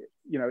if I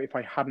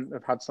hadn't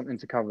have had something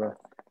to cover.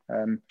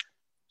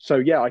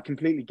 I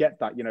completely get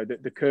that,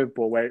 the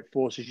curveball where it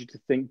forces you to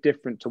think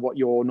different to what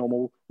your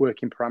normal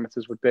working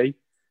parameters would be.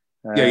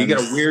 You get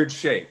a weird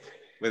shape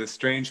with a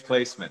strange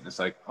placement. It's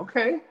like,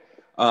 okay,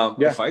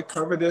 if I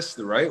cover this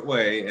the right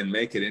way and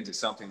make it into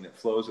something that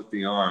flows with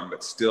the arm,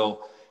 but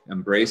still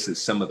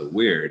embraces some of the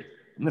weird,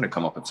 I'm going to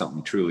come up with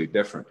something truly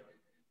different.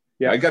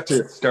 I got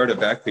to start a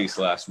back piece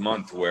last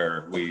month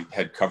where we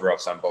had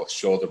cover-ups on both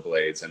shoulder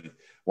blades, and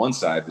one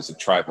side was a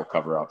tribal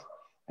cover-up.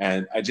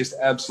 And I just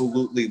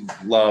absolutely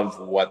love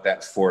what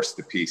that forced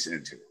the piece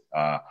into.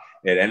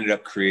 It ended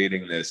up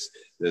creating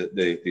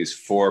these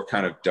 4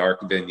 kind of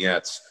dark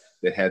vignettes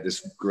that had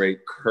this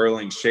great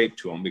curling shape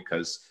to them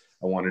because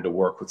I wanted to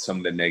work with some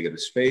of the negative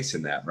space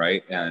in that,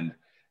 right? And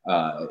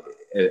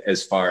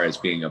as far as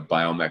being a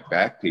biomech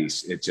back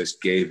piece, it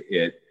just gave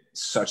it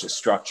such a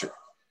structure,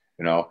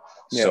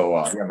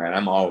 So, man,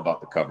 I'm all about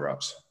the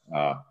cover-ups.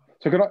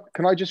 So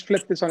can I just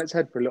flip this on its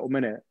head for a little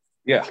minute?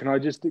 Yeah. Can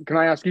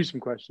I ask you some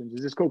questions?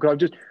 Is this cool?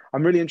 Because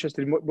I'm really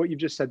interested in what you've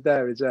just said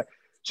there.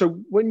 So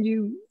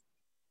you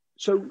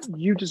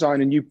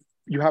design and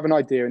you have an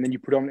idea and then you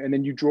put on, and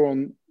then you draw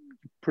on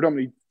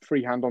predominantly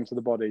freehand onto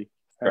the body.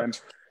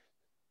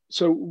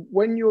 So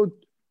when you're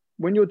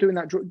doing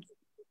that,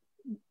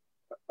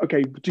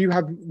 okay, do you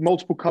have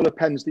multiple color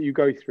pens that you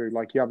go through?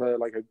 Like you have a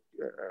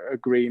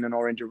green, an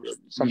orange, or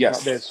something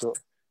like this? Or,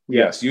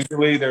 Yes,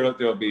 usually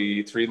there'll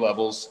be 3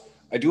 levels.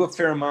 I do a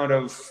fair amount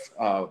of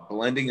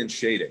blending and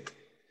shading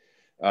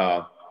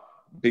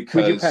because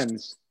with your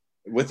pens.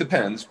 With the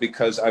pens,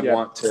 because I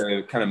want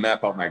to kind of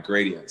map out my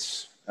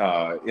gradients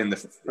in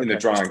the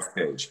drawing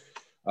page.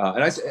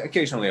 And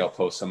occasionally I'll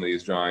post some of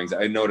these drawings.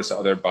 I notice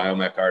other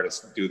biomech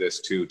artists do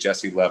this too.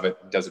 Jesse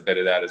Levitt does a bit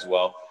of that as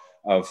well.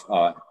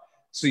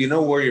 So you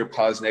know where your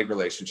pos-neg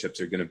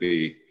relationships are going to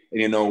be,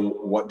 and you know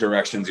what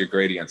directions your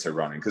gradients are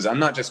running. Because I'm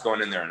not just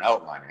going in there and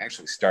outlining. I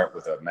actually start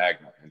with a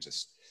magnet and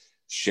just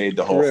shade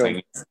the whole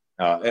thing.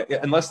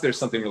 unless there's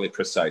something really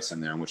precise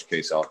in there, in which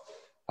case I'll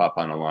pop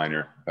on a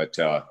liner. But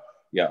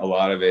yeah, a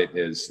lot of it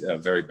is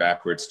very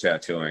backwards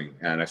tattooing,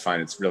 and I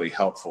find it's really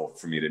helpful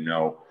for me to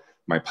know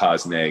my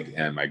pos neg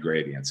and my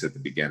gradients at the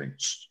beginning.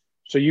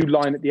 So you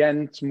line at the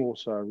end more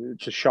so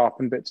to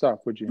sharpen bits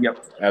up, would you?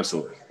 Yep,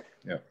 absolutely.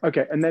 Yeah.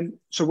 Okay, and then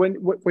so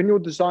when you're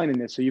designing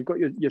this, so you've got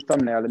your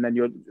thumbnail, and then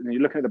you're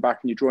looking at the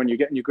back and you're drawing, you're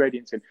getting your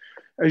gradients in.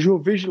 As you're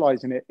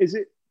visualizing it, is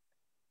it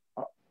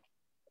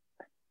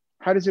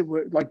how does it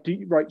work? Like,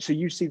 so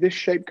you see this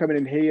shape coming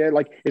in here.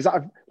 Like, is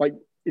that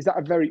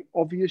a very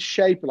obvious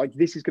shape? Like,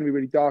 this is going to be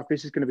really dark,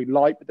 this is going to be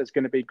light, but there's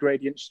going to be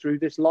gradients through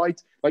this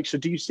light. Like, so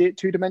do you see it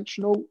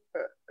two-dimensional,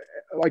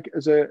 like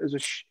as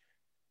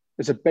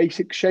a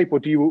basic shape, or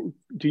do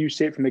you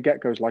see it from the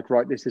get-go as like,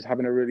 right, this is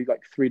having a really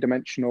like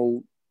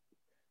three-dimensional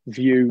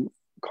view,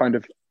 kind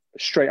of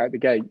straight out the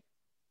gate?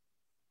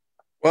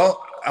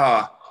 Well,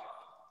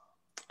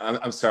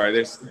 I'm sorry.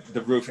 There's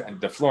the roof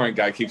and the flooring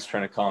guy keeps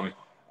trying to call me.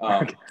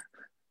 Okay.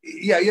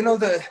 Yeah, you know,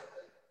 the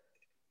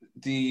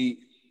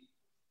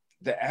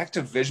act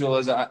of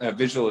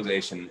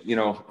visualization, you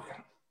know,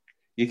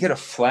 you get a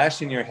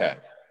flash in your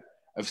head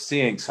of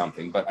seeing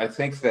something, but I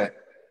think that,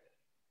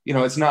 you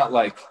know, it's not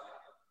like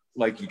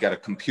you got a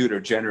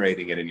computer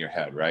generating it in your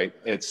head, right?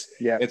 It's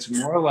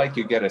more like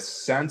you get a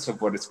sense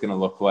of what it's going to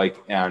look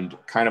like and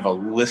kind of a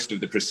list of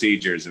the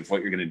procedures of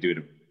what you're going to do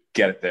to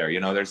get it there. You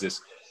know, there's this,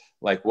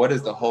 like, what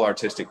is the whole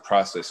artistic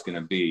process going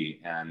to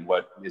be, and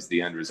what is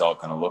the end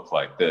result going to look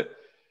like?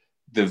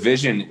 The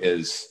vision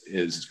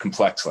is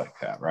complex like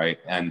that, right?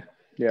 And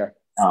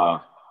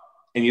and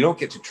you don't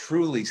get to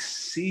truly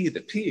see the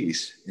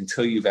piece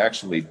until you've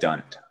actually done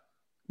it.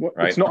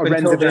 Right? It's not a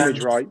rendered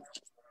image, right?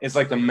 It's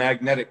like the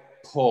magnetic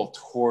pull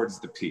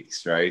towards the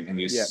piece, right? And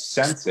you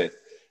sense it,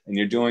 and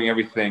you're doing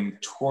everything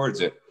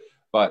towards it.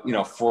 But, you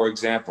know, for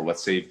example,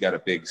 let's say you've got a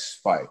big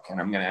spike, and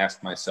I'm going to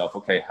ask myself,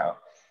 okay,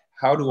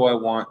 how do I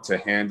want to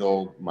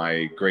handle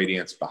my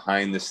gradients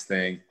behind this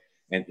thing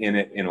and in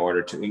it, in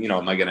order to, you know,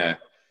 am I going to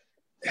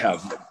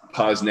have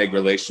pos neg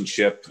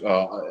relationship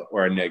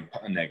or a neg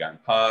on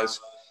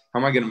pos? How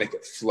am I going to make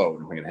it float?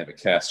 Am I going to have a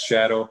cast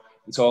shadow?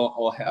 And so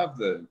I'll have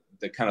the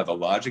kind of the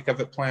logic of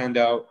it planned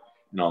out,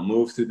 and I'll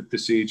move through the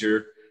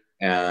procedure,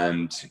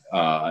 and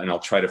I'll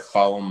try to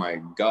follow my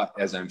gut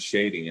as I'm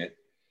shading it.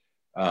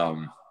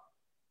 And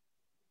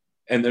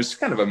there's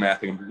kind of a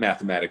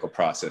mathematical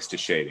process to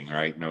shading,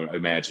 right? You know,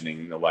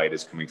 imagining the light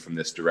is coming from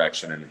this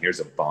direction, and here's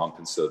a bump,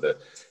 and so the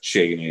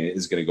shading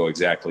is going to go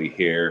exactly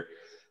here.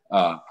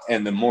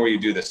 And the more you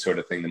do this sort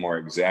of thing, the more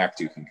exact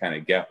you can kind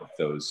of get with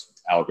those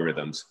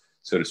algorithms,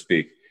 so to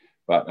speak.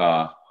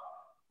 But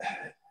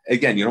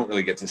again, you don't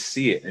really get to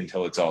see it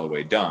until it's all the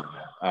way done.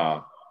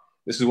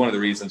 This is one of the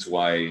reasons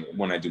why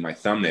when I do my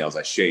thumbnails,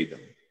 I shade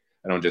them.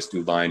 I don't just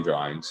do line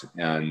drawings.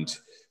 And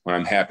when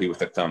I'm happy with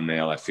the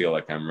thumbnail, I feel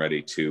like I'm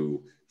ready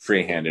to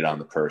freehand it on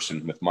the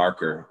person with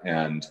marker.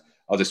 And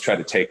I'll just try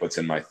to take what's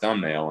in my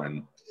thumbnail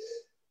and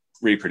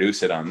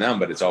reproduce it on them,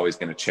 but it's always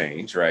going to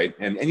change, right?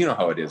 And you know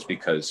how it is,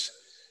 because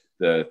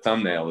the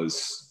thumbnail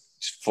is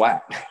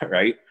flat,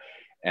 right?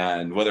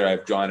 And whether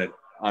I've drawn it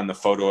on the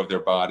photo of their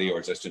body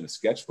or just in a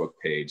sketchbook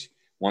page,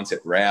 once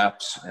it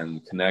wraps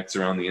and connects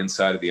around the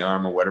inside of the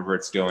arm or whatever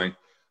it's doing,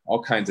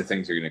 all kinds of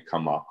things are going to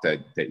come up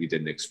that you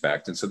didn't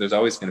expect. And so there's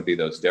always going to be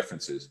those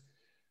differences.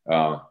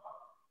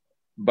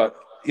 But,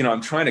 you know,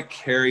 I'm trying to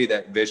carry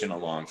that vision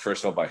along,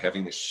 first of all, by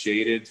having the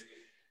shaded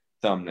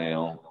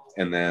thumbnail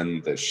and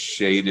then the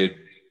shaded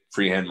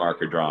freehand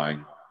marker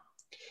drawing,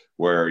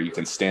 where you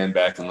can stand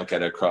back and look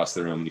at it across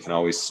the room. You can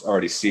always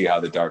already see how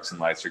the darks and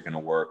lights are going to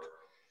work.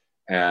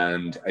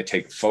 And I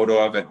take a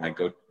photo of it, and I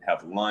go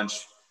have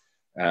lunch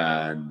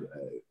and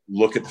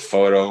look at the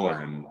photo,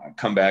 and I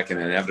come back and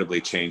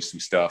inevitably change some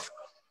stuff,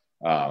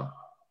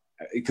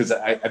 because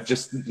I've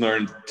just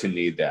learned to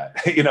need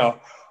that, you know.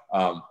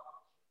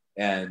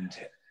 And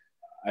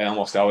I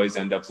almost always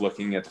end up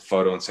looking at the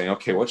photo and saying,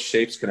 okay, what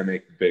shape's going to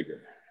make it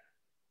bigger?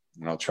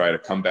 And I'll try to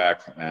come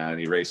back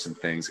and erase some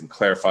things and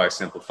clarify,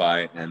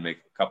 simplify, and make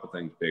a couple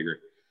things bigger.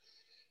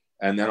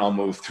 And then I'll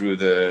move through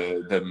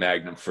the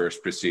Magnum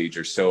first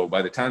procedure. So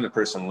by the time the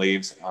person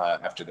leaves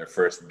after their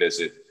first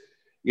visit,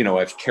 you know,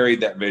 I've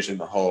carried that vision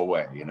the whole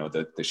way. You know,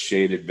 the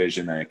shaded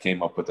vision that I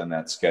came up with on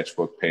that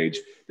sketchbook page,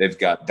 they've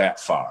got that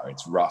far.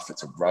 It's rough.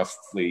 It's a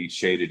roughly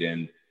shaded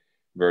in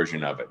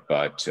version of it,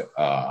 but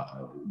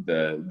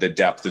the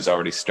depth is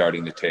already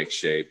starting to take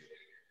shape.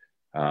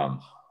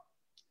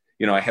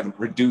 You know, I haven't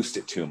reduced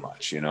it too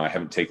much. You know, I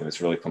haven't taken this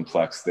really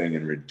complex thing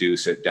and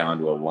reduce it down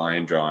to a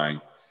line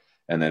drawing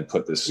and then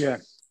put this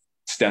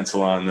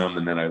stencil on them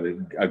and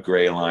then a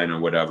gray line or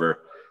whatever,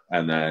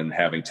 and then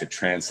having to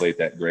translate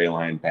that gray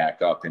line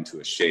back up into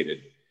a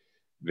shaded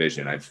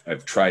vision.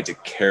 I've tried to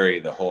carry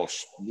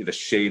the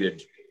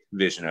shaded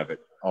vision of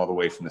it all the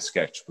way from the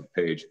sketchbook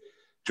page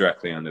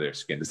directly onto their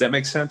skin. Does that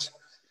make sense?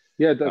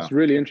 Yeah, that's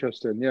really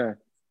interesting. Yeah.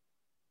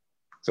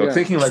 So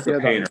thinking like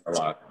a painter a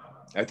lot.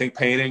 I think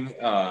painting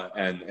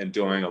and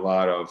doing a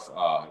lot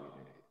of,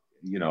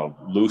 you know,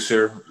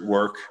 looser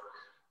work,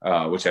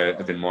 which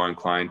I've been more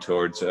inclined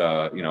towards, you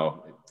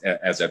know,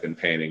 as I've been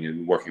painting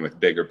and working with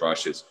bigger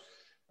brushes.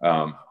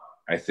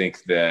 I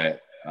think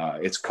that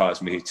it's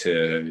caused me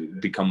to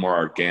become more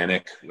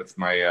organic with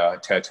my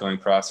tattooing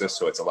process.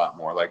 So it's a lot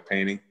more like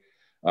painting.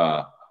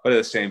 But at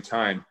the same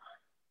time,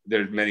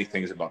 there's many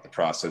things about the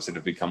process that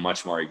have become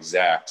much more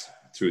exact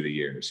through the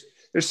years.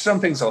 There's some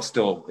things I'll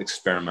still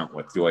experiment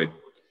with. Do I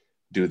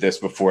do this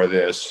before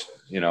this,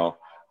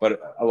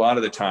 but a lot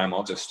of the time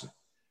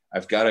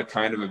I've got a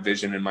kind of a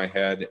vision in my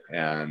head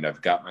and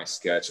I've got my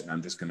sketch and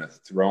I'm just going to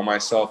throw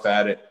myself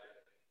at it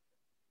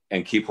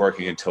and keep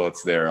working until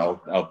it's there.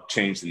 I'll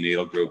change the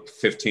needle group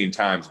 15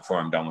 times before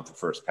I'm done with the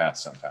first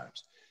pass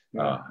sometimes,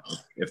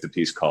 if the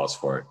piece calls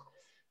for it.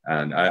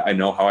 And I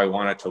know how I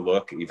want it to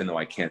look, even though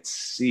I can't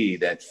see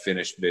that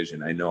finished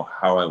vision. I know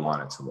how I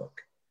want it to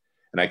look.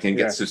 And I can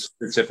get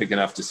specific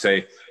enough to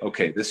say,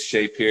 okay, this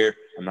shape here,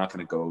 I'm not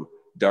going to go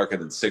darker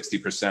than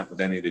 60% with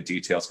any of the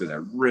details because I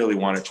really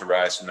want it to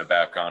rise from the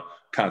background.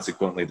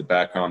 Consequently, the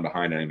background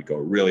behind it, I need to go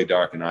really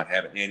dark and not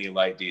have any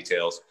light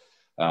details.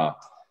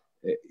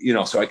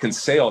 So I can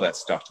say all that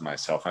stuff to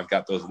myself. I've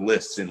got those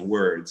lists in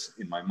words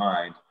in my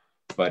mind.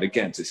 But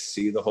again, to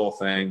see the whole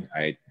thing,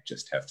 I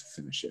just have to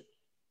finish it.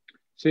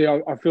 See,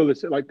 I feel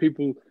this, like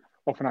people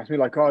often ask me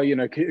like, have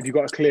you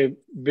got a clear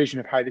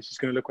vision of how this is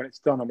going to look when it's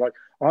done? I'm like,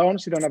 I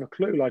honestly don't have a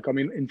clue. Like, I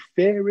mean, in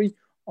theory,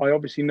 I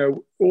obviously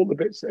know all the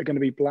bits that are going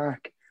to be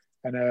black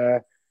and,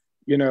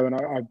 and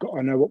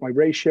I know what my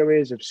ratio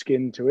is of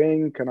skin to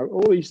ink and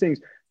all these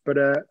things, but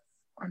I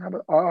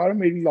don't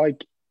really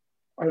like,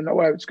 I don't know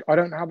where I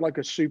don't have like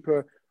a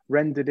super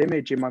rendered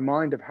image in my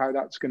mind of how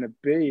that's going to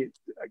be.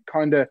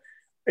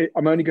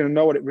 I'm only going to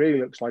know what it really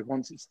looks like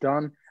once it's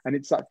done. And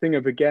it's that thing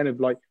of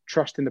like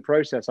trusting the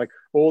process, like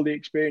all the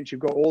experience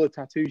you've got, all the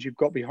tattoos you've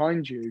got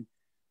behind you,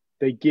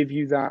 they give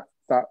you that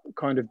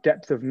kind of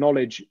depth of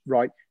knowledge,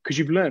 right? Because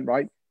you've learned,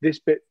 right? This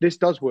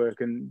does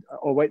work and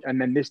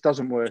then this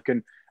doesn't work.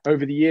 And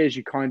over the years,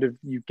 you get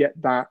you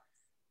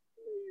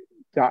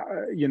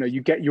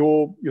get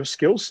your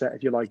skill set,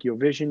 if you like, your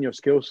vision, your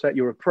skill set,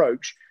 your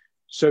approach,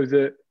 so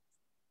that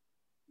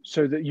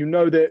you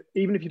know that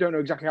even if you don't know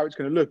exactly how it's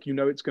going to look,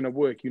 it's going to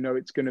work,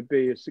 it's going to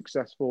be a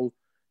successful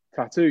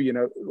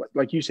tattoo.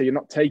 Like you say, you're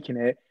not taking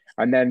it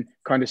and then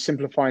kind of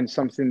simplifying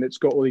something that's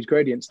got all these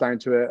gradients down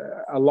to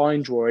a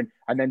line drawing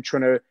and then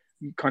trying to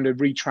kind of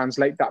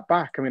retranslate that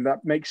back. I mean,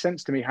 that makes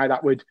sense to me how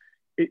that would,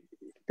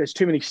 there's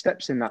too many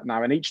steps in that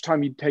now. And each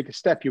time you take a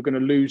step, you're going to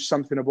lose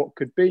something of what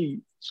could be,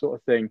 sort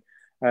of thing.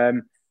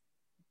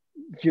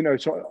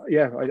 So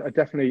yeah, I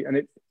definitely,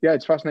 and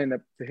it's fascinating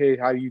to hear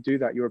how you do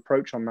that, your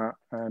approach on that.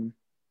 I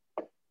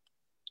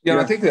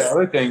think the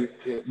other thing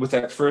with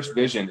that first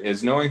vision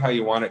is knowing how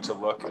you want it to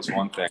look is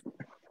one thing.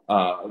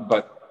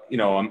 But,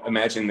 I'm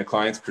imagining the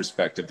client's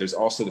perspective. There's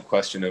also the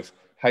question of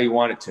how you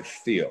want it to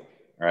feel,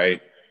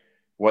 right?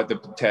 What the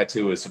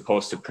tattoo is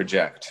supposed to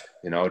project.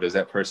 Does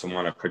that person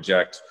want to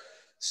project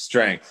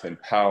strength and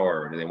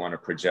power? Do they want to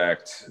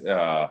project,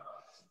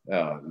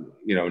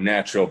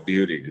 natural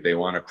beauty? Do they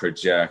want to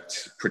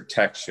project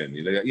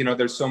protection?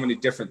 There's so many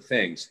different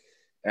things.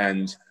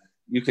 And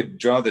you could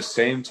draw the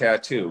same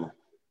tattoo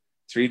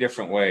 3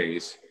 different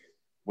ways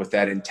with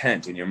that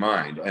intent in your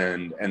mind.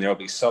 And there'll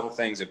be subtle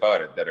things about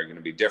it that are going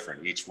to be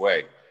different each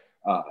way.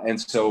 And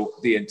so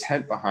the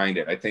intent behind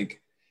it, I think,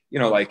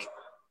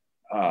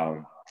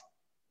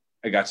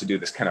 I got to do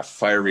this kind of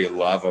fiery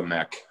lava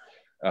mech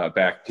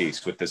back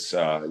piece with this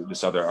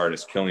other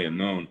artist, Killian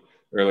Moon,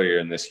 earlier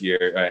in this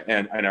year.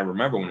 And I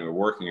remember when we were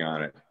working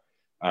on it,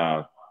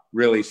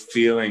 really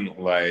feeling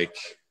like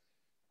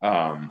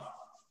I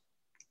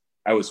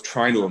was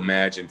trying to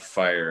imagine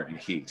fire and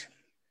heat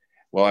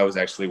while I was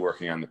actually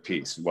working on the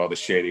piece, while the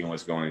shading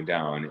was going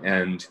down.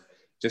 And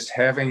just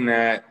having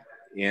that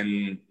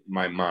in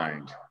my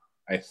mind,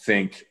 I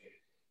think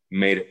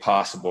made it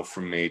possible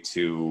for me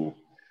to,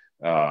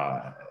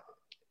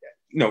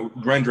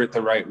 render it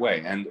the right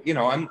way. And,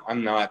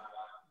 I'm not,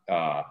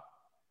 I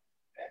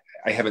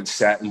haven't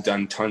sat and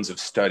done tons of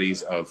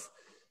studies of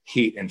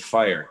heat and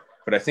fire,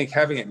 but I think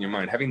having it in your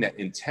mind, having that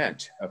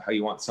intent of how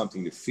you want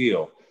something to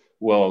feel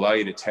will allow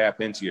you to tap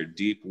into your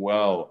deep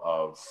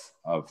well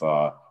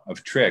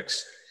of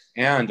tricks,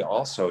 and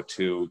also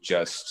to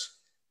just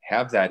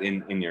have that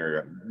in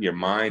your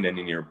mind and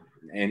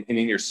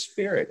in your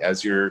spirit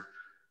as you're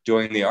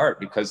doing the art,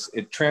 because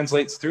it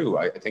translates through.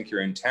 I think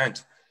your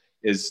intent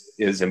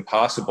is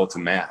impossible to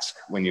mask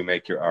when you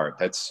make your art.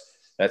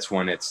 That's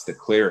when it's the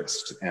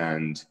clearest.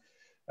 And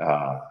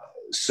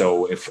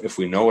so if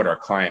we know what our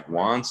client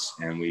wants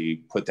and we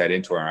put that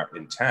into our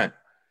intent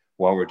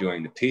while we're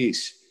doing the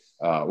piece,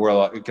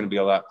 we're going to be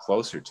a lot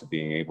closer to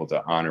being able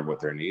to honor what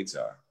their needs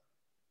are.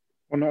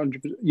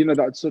 100%.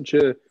 That's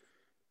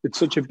it's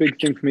such a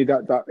big thing for me,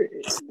 that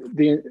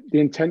the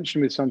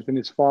intention with something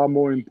is far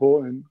more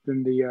important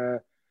than the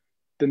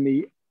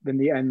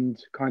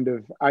end kind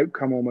of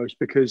outcome, almost,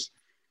 because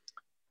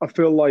I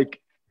feel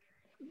like,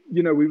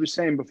 we were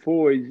saying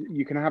before,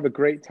 you can have a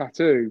great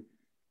tattoo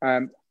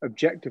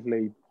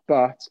objectively,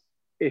 but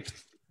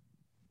if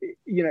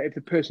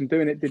the person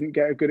doing it didn't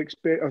get a good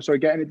experience,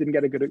 didn't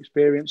get a good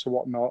experience or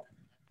whatnot,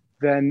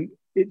 then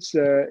it's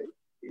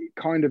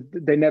kind of,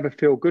 they never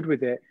feel good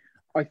with it.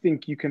 I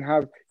think you can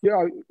have,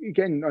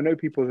 again, I know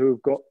people who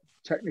have got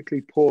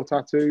technically poor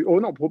tattoo, or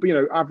not poor, but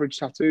average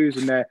tattoos,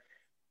 and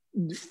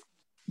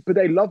but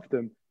they love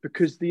them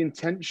because the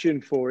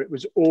intention for it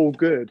was all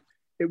good.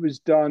 It was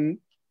done,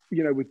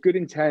 with good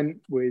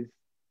intent, with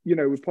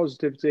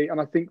positivity,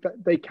 and I think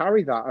that they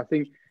carry that. I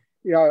think,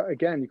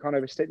 again, you can't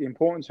overstate the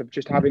importance of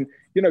just having,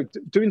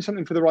 doing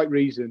something for the right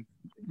reason.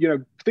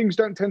 Things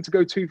don't tend to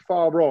go too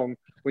far wrong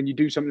when you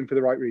do something for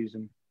the right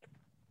reason.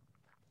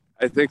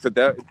 I think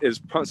that is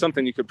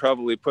something you could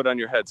probably put on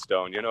your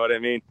headstone. You know what I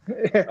mean?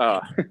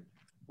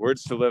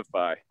 Words to live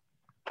by.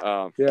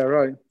 Yeah,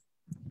 right.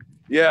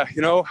 Yeah,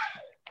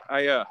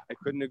 I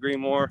couldn't agree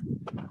more.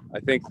 I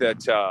think that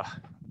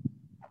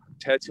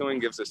tattooing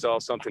gives us all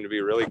something to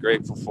be really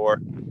grateful for,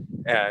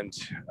 and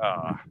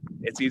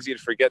it's easy to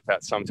forget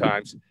that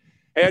sometimes.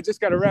 Hey, I just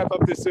got to wrap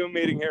up this Zoom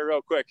meeting here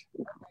real quick.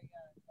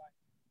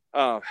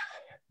 I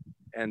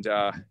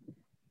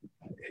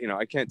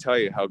can't tell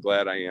you how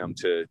glad I am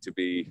to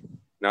be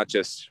not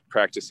just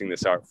practicing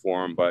this art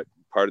form, but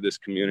part of this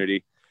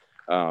community.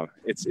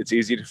 It's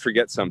easy to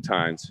forget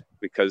sometimes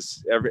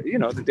because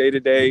the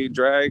day-to-day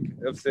drag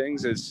of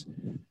things is,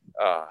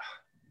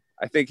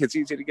 I think it's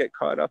easy to get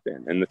caught up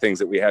in, and the things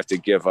that we have to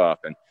give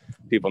up, and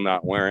people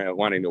not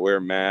wanting to wear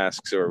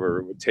masks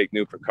or take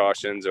new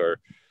precautions or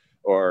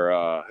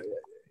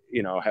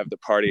have the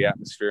party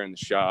atmosphere in the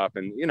shop.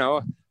 And,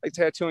 like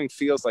tattooing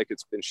feels like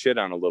it's been shit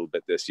on a little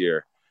bit this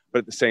year, but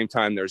at the same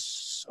time, there's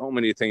so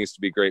many things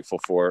to be grateful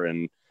for.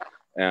 And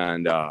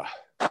I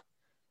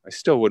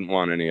still wouldn't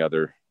want any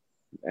other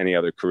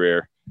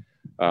career.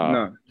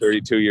 No.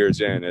 32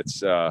 years in,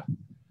 it's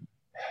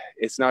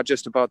not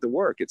just about the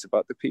work, it's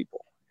about the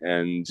people.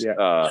 And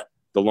the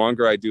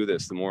longer I do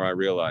this, the more I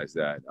realize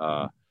that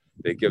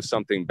they give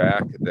something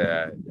back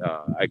that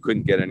I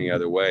couldn't get any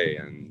other way.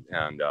 And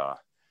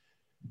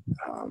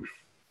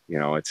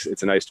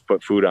it's nice to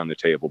put food on the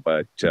table,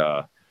 but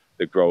the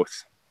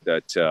growth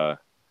that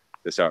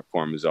this art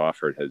form has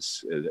offered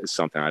is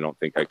something I don't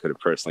think I could have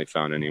personally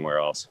found anywhere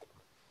else.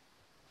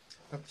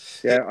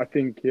 Yeah, I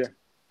think, yeah.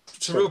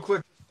 So real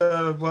quick,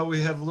 while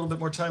we have a little bit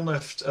more time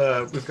left,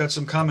 we've got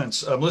some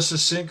comments. Melissa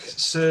Sink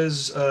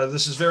says,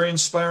 this is very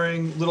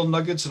inspiring little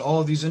nuggets in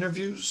all of these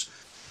interviews.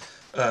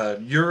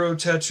 Euro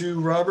Tattoo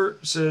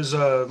Robert says,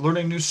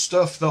 learning new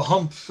stuff, the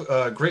hump,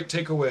 great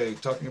takeaway,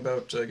 talking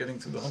about getting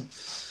through the hump.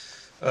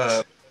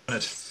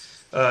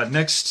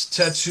 Next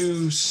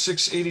Tattoo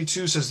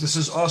 682 says, this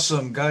is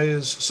awesome. Guy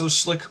is so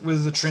slick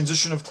with the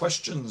transition of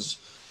questions.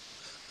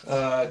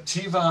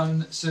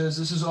 Tivan says,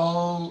 this is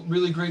all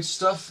really great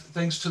stuff.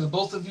 Thanks to the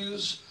both of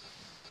yous.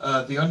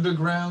 The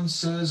Underground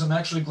says, I'm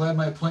actually glad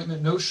my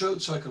appointment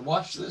no-showed so I could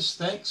watch this.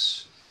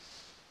 Thanks.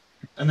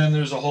 And then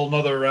there's a whole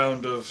nother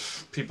round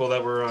of people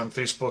that were on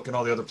Facebook and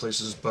all the other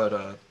places,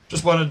 but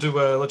just wanted to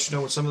let you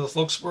know what some of the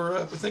folks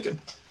were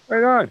thinking.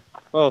 Right on.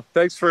 Well,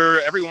 thanks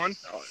for everyone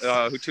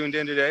who tuned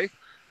in today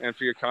and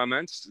for your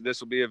comments. This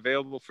will be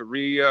available for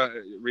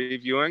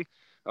reviewing.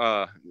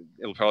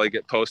 It'll probably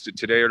get posted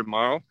today or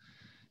tomorrow.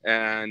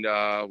 And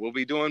we'll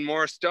be doing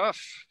more stuff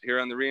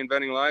here on the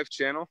Reinventing Live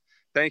channel.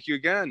 Thank you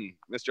again,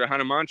 Mr.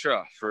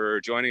 Hanumantra,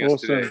 for joining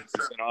us today.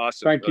 It's been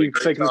awesome. Thank you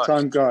for taking the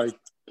time, Guy.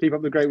 Keep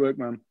up the great work,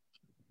 man.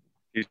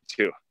 You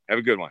too. Have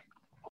a good one.